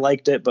think I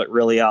liked it, but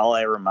really all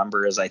I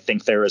remember is I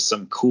think there was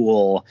some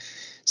cool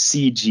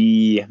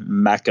CG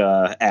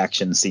mecha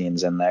action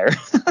scenes in there.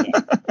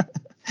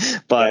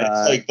 But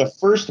it's like the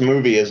first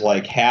movie is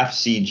like half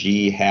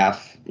CG,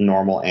 half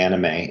normal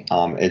anime.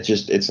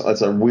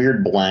 It's a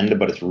weird blend,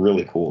 but it's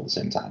really cool at the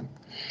same time.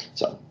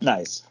 So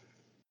nice.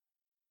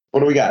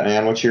 What do we got,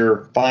 man? What's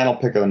your final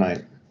pick of the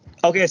night?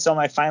 Okay, so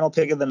my final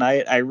pick of the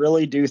night, I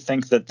really do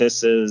think that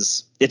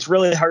it's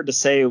really hard to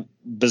say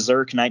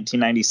Berserk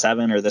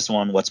 1997 or this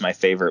one, what's my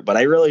favorite, but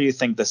I really do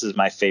think this is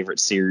my favorite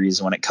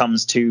series when it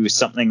comes to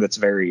something that's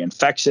very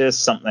infectious,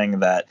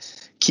 something that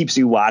keeps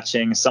you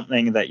watching,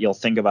 something that you'll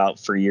think about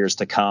for years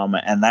to come,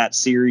 and that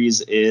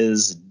series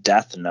is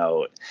Death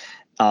Note.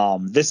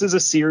 This is a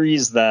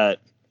series that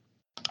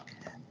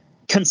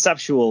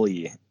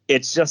conceptually,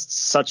 it's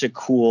just such a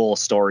cool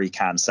story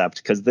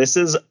concept because this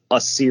is a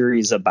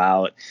series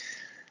about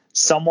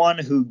someone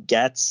who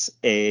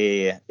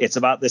it's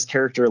about this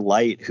character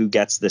Light who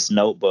gets this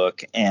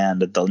notebook,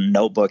 and the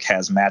notebook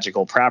has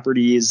magical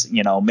properties.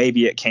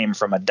 Maybe it came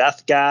from a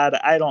death god.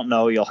 I don't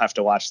know. You'll have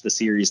to watch the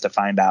series to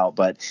find out.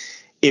 But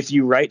if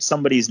you write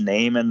somebody's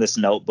name in this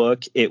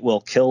notebook, it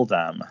will kill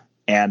them.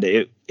 And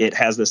it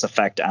has this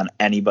effect on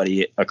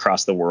anybody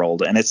across the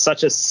world. And it's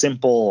such a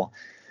simple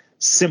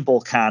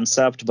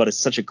concept, but it's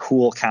such a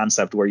cool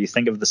concept where you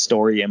think of the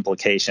story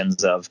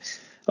implications of,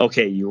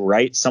 okay, you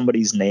write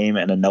somebody's name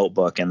in a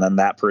notebook and then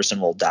that person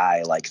will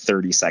die like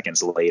 30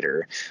 seconds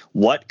later.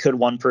 What could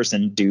one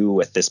person do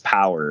with this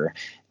power?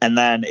 And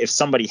then if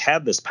somebody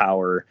had this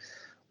power,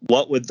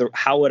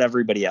 how would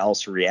everybody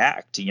else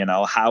react?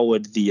 How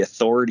would the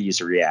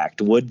authorities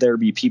react? Would there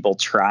be people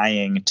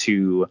trying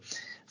to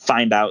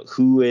find out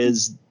who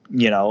is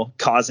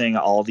causing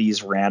all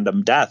these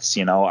random deaths?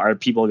 Are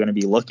people going to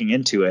be looking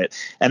into it?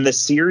 And the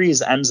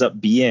series ends up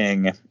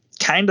being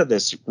kind of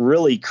this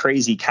really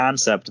crazy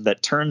concept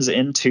that turns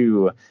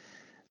into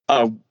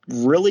a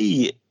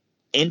really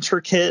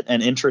intricate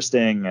and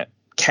interesting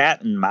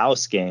cat and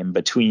mouse game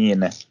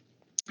between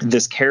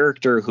this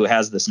character who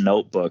has this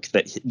notebook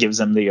that gives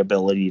him the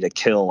ability to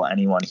kill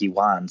anyone he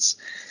wants,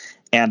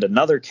 and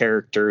another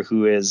character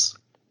who is,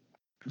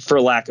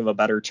 for lack of a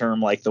better term,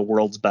 like the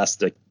world's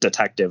best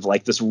detective,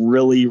 like this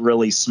really,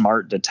 really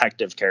smart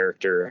detective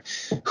character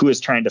who is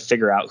trying to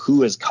figure out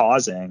who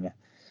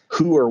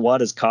or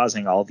what is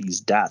causing all these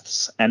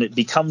deaths. And it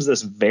becomes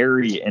this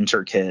very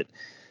intricate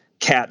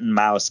cat and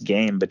mouse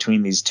game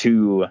between these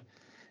two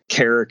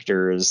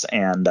characters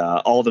and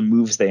all the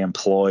moves they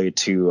employ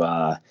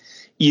to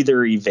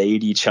either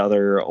evade each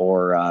other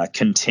or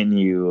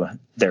continue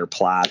their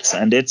plots.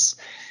 And it's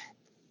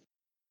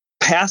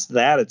past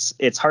that,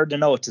 it's hard to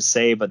know what to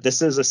say, but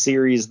this is a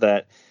series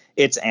that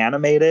it's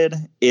animated.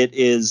 It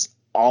is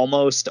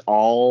almost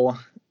all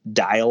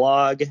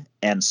dialogue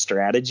and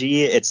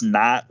strategy. It's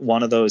not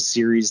one of those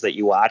series that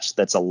you watch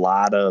that's a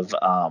lot of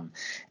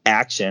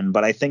action,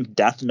 but I think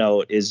Death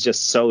Note is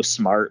just so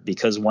smart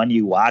because when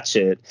you watch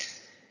it,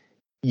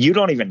 you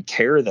don't even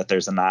care that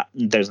there's not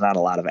a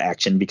lot of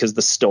action because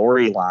the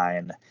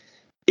storyline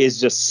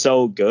is just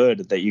so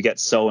good that you get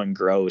so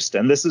engrossed.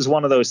 And this is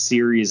one of those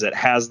series that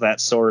has that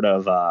sort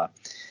of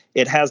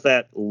it has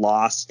that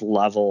lost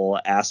level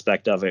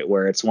aspect of it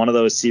where it's one of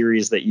those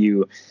series that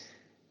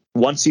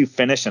once you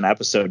finish an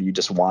episode, you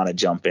just want to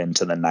jump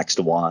into the next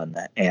one.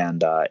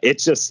 And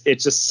it's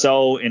just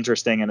so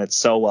interesting and it's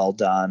so well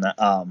done.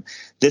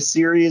 This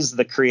series,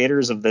 the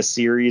creators of this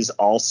series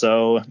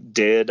also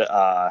did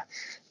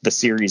the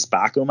series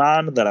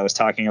Bakuman that I was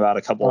talking about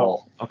a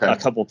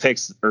couple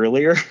picks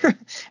earlier.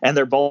 And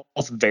they're both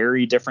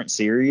very different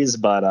series,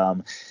 but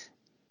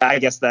I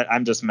guess that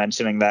I'm just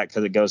mentioning that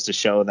because it goes to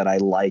show that I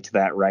like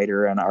that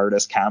writer and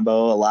artist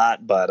combo a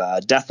lot.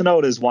 But Death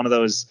Note is one of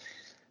those,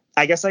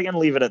 I guess I can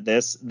leave it at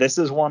this. This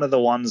is one of the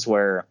ones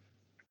where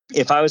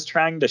if I was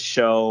trying to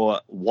show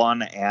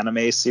one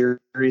anime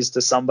series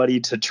to somebody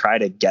to try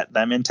to get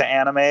them into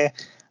anime,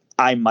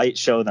 I might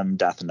show them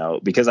Death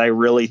Note because I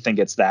really think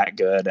it's that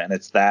good and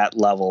it's that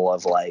level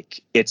of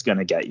like, it's going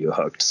to get you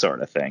hooked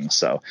sort of thing.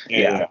 So,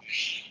 yeah.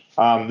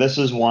 This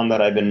is one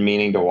that I've been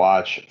meaning to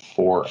watch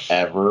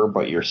forever,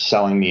 but you're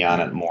selling me on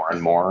it more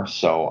and more.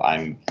 So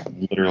I'm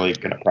literally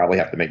going to probably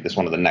have to make this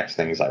one of the next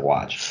things I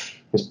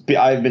watch.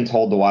 I've been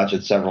told to watch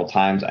it several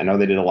times. I know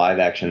they did a live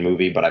action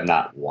movie, but I've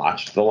not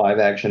watched the live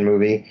action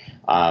movie.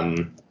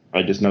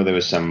 I just know there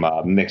was some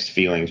mixed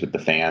feelings with the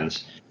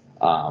fans.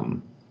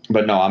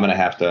 But no, I'm gonna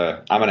have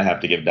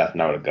to give Death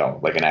Note a go,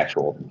 like an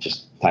actual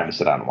just time to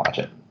sit down and watch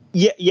it.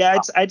 Yeah,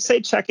 I'd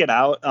say check it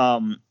out.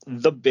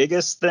 The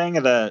biggest thing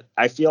that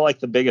I feel like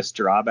the biggest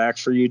drawback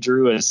for you,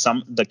 Drew, is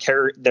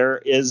there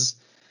is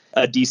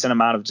a decent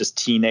amount of just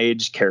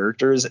teenage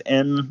characters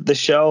in the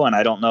show, and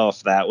I don't know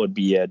if that would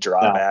be a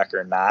drawback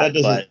or not.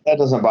 That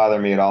doesn't bother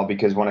me at all,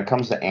 because when it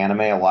comes to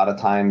anime, a lot of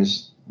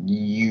times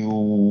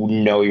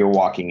you're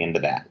walking into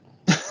that.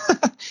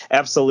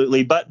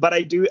 Absolutely, but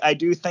I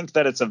do think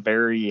that it's a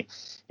very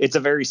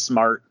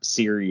smart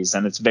series,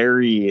 and it's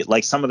very,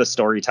 like, some of the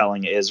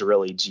storytelling is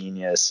really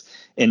genius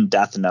in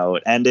Death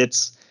Note, and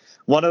it's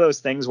one of those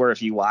things where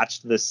if you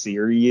watched the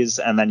series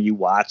and then you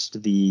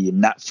watched the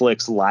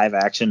Netflix live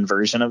action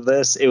version of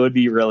this, it would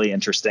be really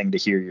interesting to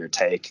hear your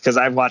take, because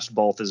I've watched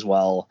both as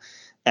well,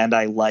 and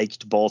I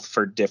liked both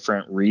for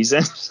different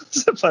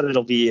reasons. But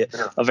it'll be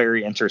a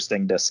very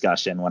interesting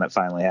discussion when it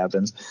finally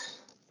happens.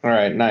 All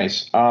right,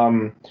 nice.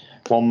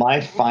 Well, my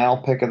final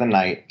pick of the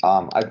night,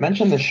 I've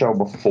mentioned this show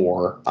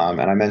before,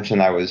 and I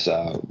mentioned I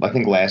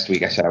think last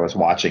week I said I was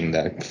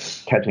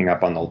catching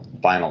up on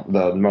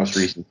the most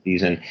recent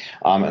season,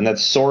 and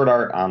that's Sword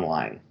Art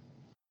Online.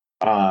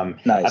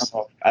 Nice.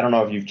 I don't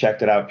know if you've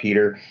checked it out,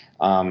 Peter,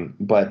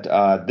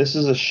 but this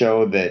is a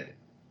show that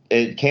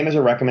it came as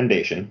a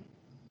recommendation.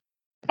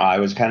 It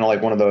was kind of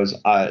like one of those,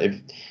 if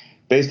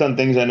based on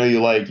things I know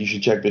you like, you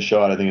should check this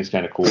show out. I think it's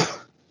kind of cool.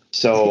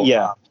 So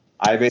yeah.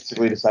 I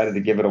basically decided to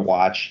give it a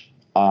watch,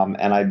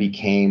 and I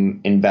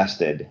became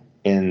invested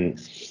in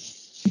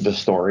the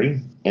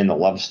story, in the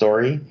love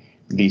story,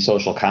 the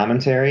social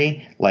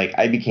commentary. Like,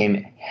 I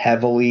became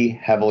heavily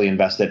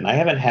invested, and I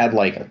haven't had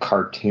like a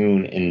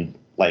cartoon and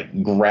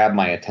like grab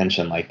my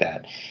attention like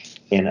that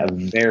in a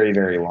very,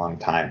 very long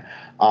time.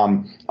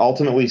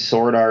 Ultimately,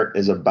 Sword Art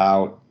is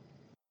about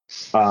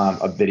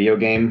a video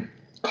game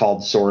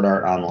called Sword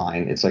Art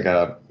Online. It's like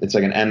an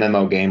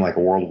MMO game, like a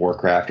World of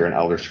Warcraft or an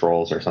Elder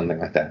Scrolls or something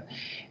like that.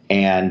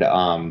 And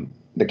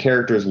the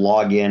characters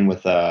log in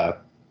with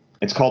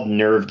it's called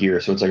Nerve Gear,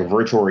 so it's like a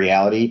virtual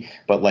reality,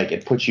 but like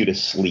it puts you to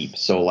sleep.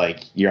 So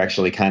like you're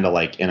actually kind of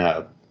like in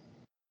a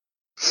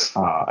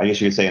I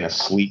guess you could say in a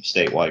sleep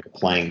state while you're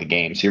playing the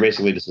game. So you're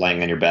basically just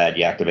laying on your bed,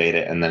 you activate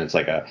it, and then it's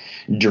like a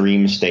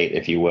dream state,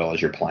 if you will,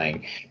 as you're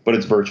playing. But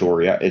it's virtual,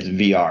 it's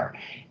VR.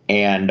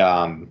 And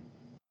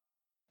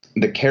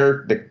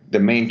the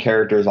main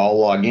characters all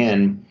log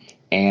in,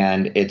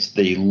 and it's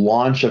the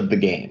launch of the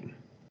game.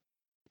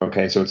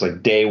 Okay, so it's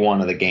like day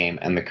one of the game,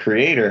 and the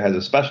creator has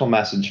a special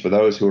message for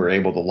those who are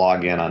able to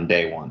log in on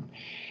day one.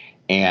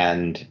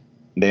 And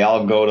they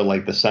all go to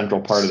like the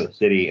central part of the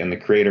city, and the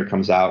creator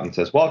comes out and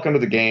says, "Welcome to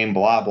the game,"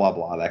 blah, blah,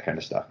 blah, that kind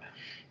of stuff.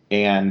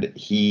 And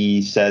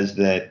he says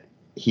that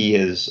he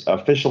is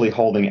officially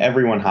holding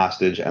everyone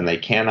hostage, and they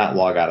cannot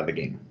log out of the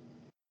game.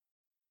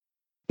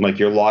 Like,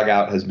 your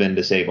logout has been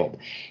disabled.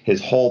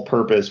 His whole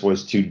purpose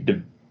was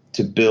to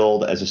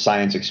build, as a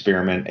science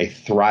experiment, a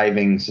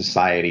thriving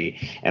society,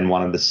 and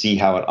wanted to see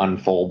how it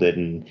unfolded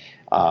and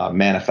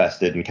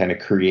manifested and kind of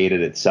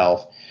created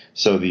itself.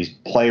 So these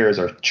players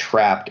are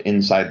trapped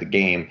inside the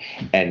game,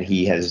 and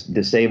he has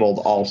disabled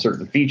all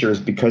certain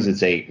features because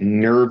it's a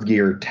nerve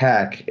gear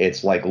tech.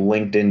 It's like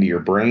linked into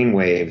your brain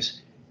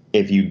waves.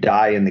 If you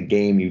die in the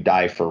game, you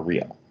die for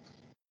real.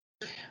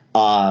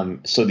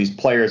 So these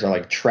players are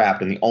like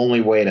trapped, and the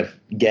only way to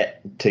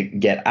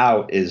get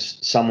out is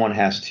someone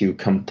has to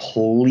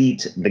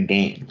complete the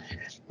game.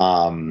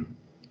 And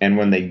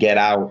when they get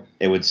out,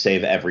 it would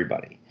save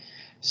everybody.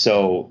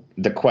 So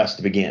the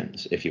quest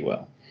begins, if you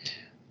will.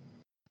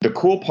 The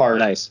cool part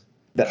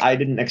that I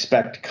didn't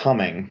expect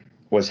coming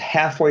was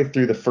halfway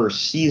through the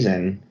first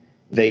season,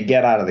 they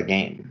get out of the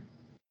game.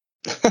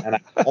 And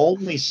I'm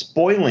only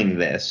spoiling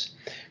this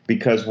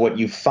because what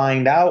you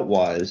find out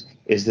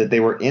is that they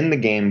were in the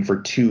game for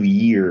 2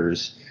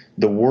 years.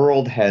 The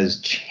world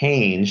has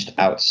changed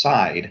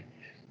outside,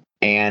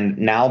 and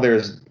now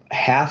there's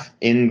half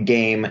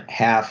in-game,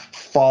 half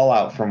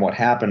fallout from what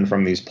happened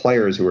from these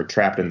players who were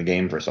trapped in the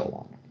game for so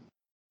long.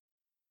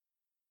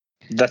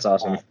 That's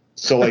awesome.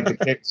 So like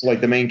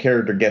the main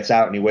character gets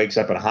out and he wakes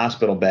up in a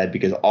hospital bed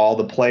because all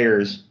the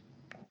players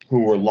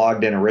who were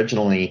logged in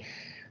originally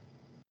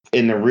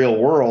in the real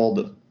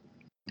world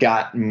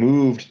got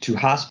moved to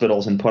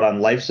hospitals and put on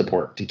life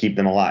support to keep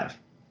them alive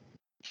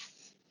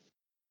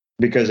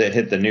because it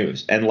hit the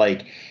news. And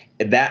like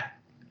that,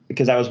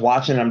 because I was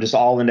watching, I'm just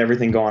all into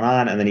everything going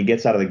on, and then he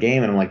gets out of the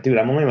game, and I'm like, dude,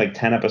 I'm only like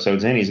 10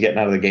 episodes in. He's getting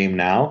out of the game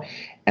now,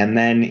 and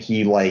then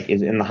he like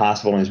is in the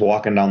hospital and he's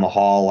walking down the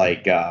hall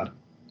like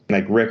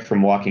Rick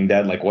from Walking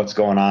Dead, like, what's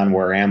going on?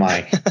 Where am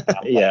I?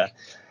 Yeah.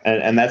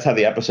 And that's how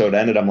the episode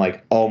ended. I'm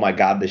like, oh my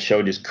God, the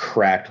show just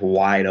cracked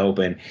wide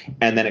open.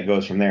 And then it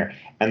goes from there.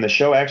 And the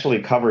show actually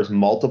covers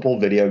multiple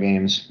video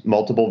games,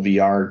 multiple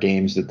VR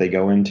games that they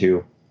go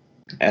into.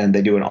 And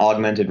they do an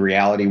augmented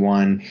reality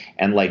one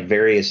and like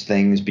various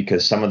things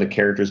because some of the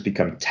characters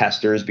become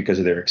testers because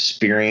of their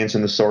experience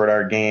in the Sword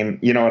Art game.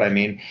 You know what I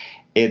mean?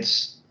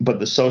 But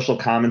the social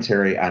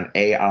commentary on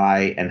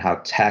AI and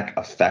how tech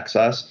affects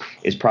us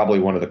is probably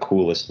one of the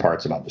coolest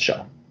parts about the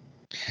show.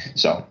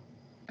 So,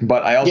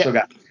 but I also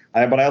got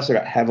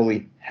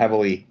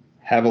heavily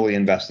heavily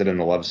invested in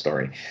the love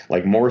story,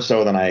 like more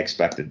so than I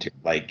expected to.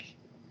 Like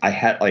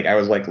I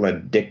was like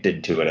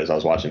addicted to it as I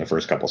was watching the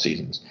first couple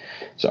seasons.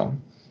 So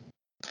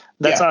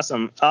that's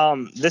awesome.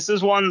 This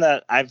is one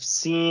that I've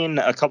seen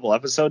a couple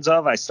episodes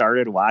of. I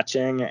started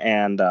watching,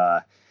 and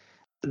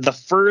the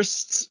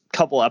first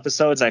couple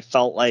episodes I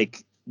felt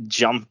like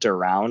jumped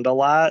around a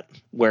lot,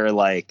 where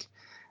like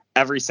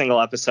every single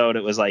episode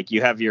it was like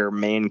you have your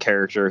main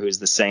character who's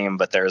the same,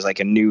 but there's like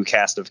a new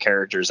cast of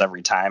characters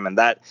every time, and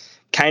that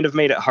kind of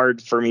made it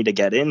hard for me to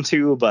get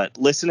into. But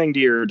listening to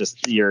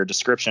your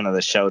description of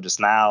the show just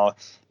now,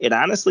 it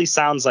honestly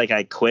sounds like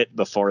I quit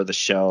before the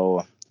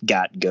show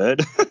got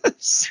good.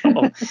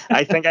 So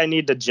I think I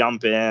need to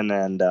jump in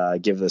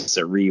and give this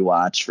a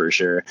rewatch for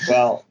sure.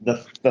 Well,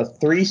 the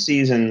 3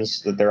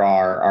 seasons that there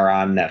are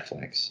on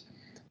Netflix.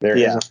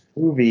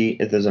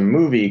 There's a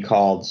movie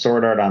called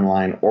Sword Art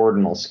Online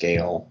Ordinal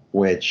Scale,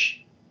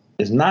 which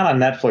is not on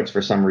Netflix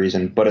for some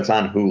reason, but it's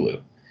on Hulu.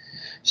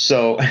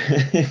 So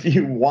if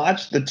you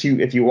watch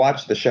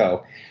the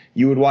show,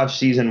 you would watch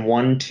season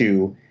 1,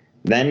 2,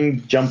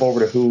 then jump over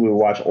to Hulu,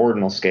 watch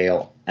Ordinal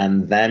Scale,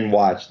 and then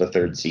watch the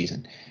 3rd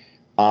season.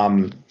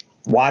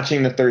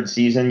 Watching the 3rd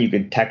season, you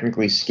could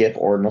technically skip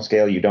Ordinal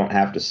Scale. You don't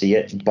have to see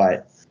it,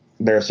 but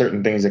there are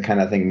certain things that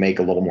kind of make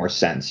a little more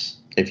sense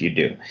if you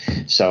do.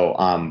 So,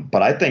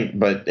 but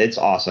it's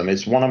awesome.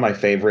 It's one of my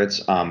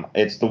favorites.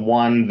 It's the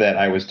one that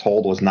I was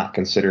told was not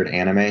considered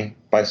anime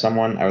by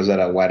someone. I was at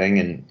a wedding,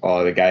 and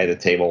the guy at the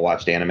table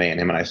watched anime, and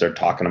him and I started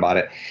talking about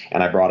it,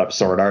 and I brought up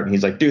Sword Art, and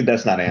he's like, dude,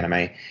 that's not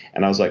anime.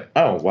 And I was like,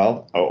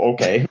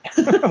 okay.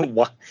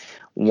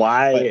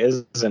 Why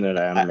isn't it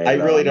anime? I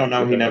really don't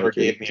know. He never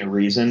gave me a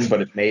reason,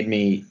 but it made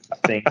me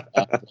think of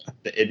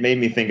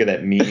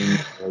that meme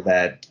or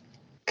that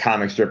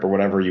comic strip or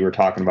whatever you were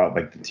talking about,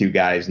 like the 2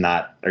 guys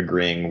not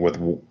agreeing with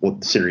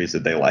the series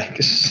that they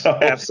like. So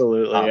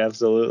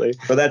absolutely.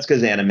 But that's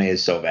because anime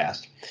is so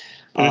vast.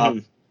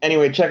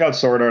 Anyway, check out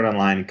Sword Art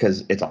Online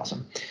because it's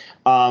awesome.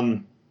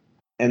 And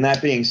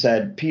that being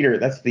said, Peter,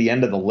 that's the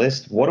end of the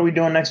list. What are we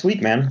doing next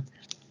week, man?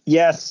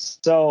 Yes.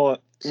 So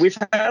we've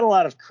had a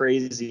lot of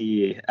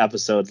crazy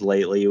episodes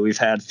lately. We've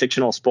had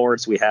fictional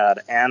sports. We had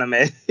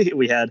anime.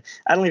 We had,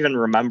 I don't even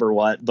remember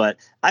what, but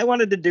I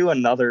wanted to do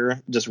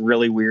another just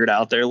really weird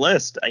out there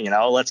list.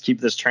 Let's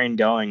keep this train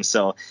going.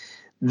 So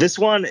this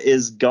one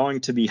is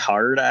going to be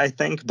hard, I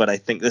think, but I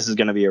think this is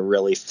going to be a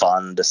really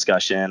fun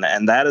discussion.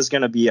 And that is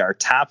going to be our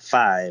top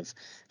 5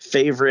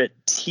 favorite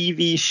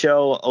TV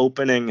show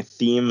opening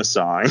theme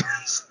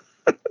songs.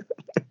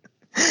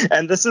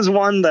 And this is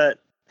one that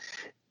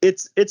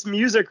it's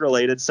music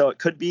related, so it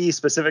could be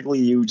specifically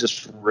you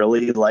just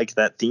really like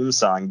that theme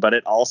song, but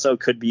it also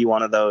could be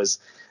one of those,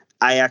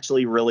 I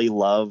actually really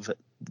love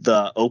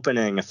the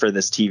opening for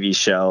this TV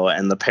show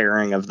and the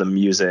pairing of the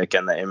music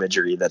and the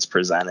imagery that's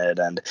presented.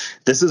 And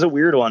this is a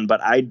weird one, but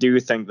I do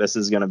think this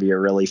is going to be a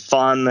really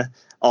fun,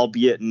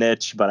 albeit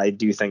niche, but I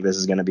do think this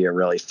is going to be a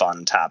really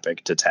fun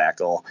topic to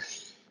tackle.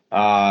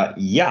 I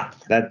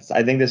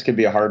think this could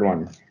be a hard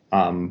one.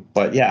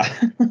 But yeah,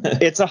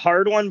 it's a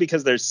hard one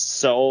because there's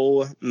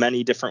so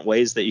many different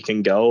ways that you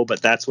can go,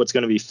 but that's what's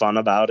going to be fun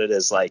about it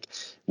is like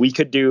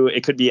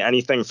it could be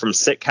anything from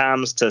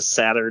sitcoms to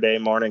Saturday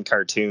morning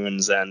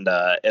cartoons, and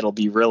it'll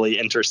be really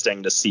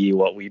interesting to see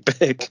what we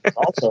pick.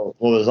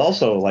 There's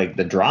also like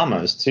the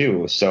dramas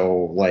too.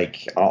 So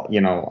like,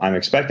 I'm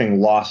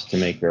expecting Lost to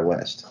make your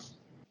list.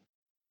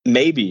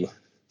 Maybe.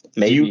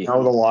 Do you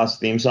know the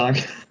Lost theme song?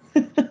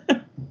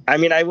 I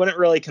mean, I wouldn't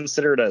really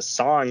consider it a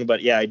song,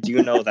 but yeah, I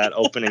do know that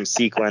opening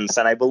sequence,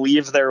 and I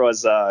believe there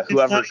was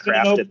whoever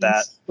crafted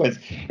that. Sequence.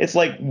 It's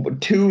like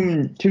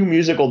two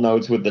musical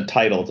notes with the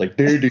title. It's like,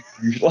 dude,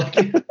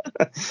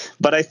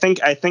 But I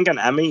think an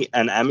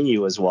Emmy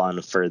was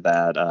won for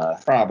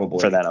that. Probably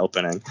for that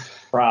opening.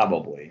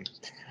 Probably.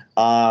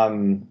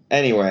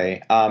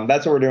 Anyway,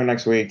 that's what we're doing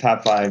next week.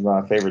 Top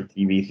 5 favorite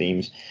TV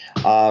themes.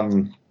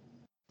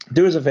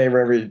 Do us a favor,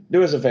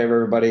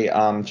 everybody.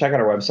 Check out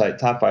our website,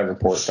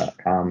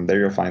 top5report.com. There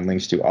you'll find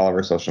links to all of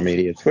our social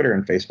media, Twitter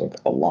and Facebook,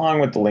 along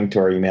with the link to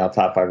our email,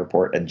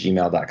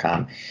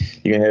 top5report@gmail.com.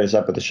 You can hit us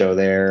up at the show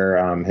there.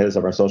 Hit us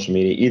up on social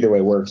media. Either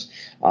way works.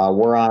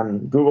 We're on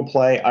Google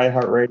Play,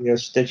 iHeartRadio,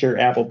 Stitcher,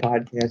 Apple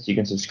Podcasts. You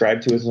can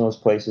subscribe to us in those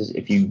places.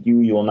 If you do,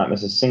 you will not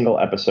miss a single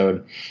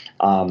episode.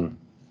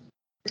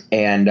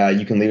 And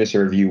you can leave us a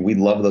review. We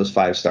love those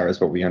 5 stars,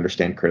 but we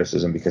understand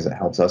criticism because it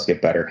helps us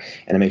get better,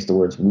 and it makes the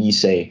words we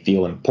say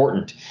feel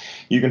important.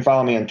 You can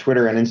follow me on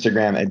Twitter and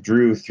Instagram at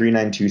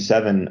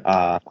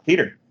Drew3927.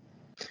 Peter.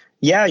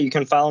 Yeah, you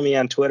can follow me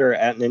on Twitter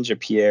at Ninja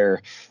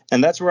Pierre,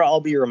 and that's where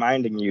I'll be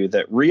reminding you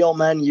that real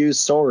men use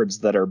swords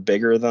that are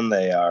bigger than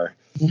they are.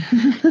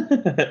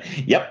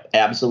 Yep,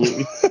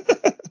 absolutely.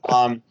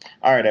 All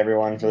right,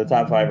 everyone. For the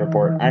Top 5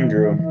 Report, I'm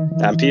Drew.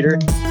 I'm Peter.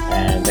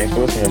 And thanks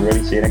for listening,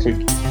 everybody. See you next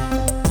week.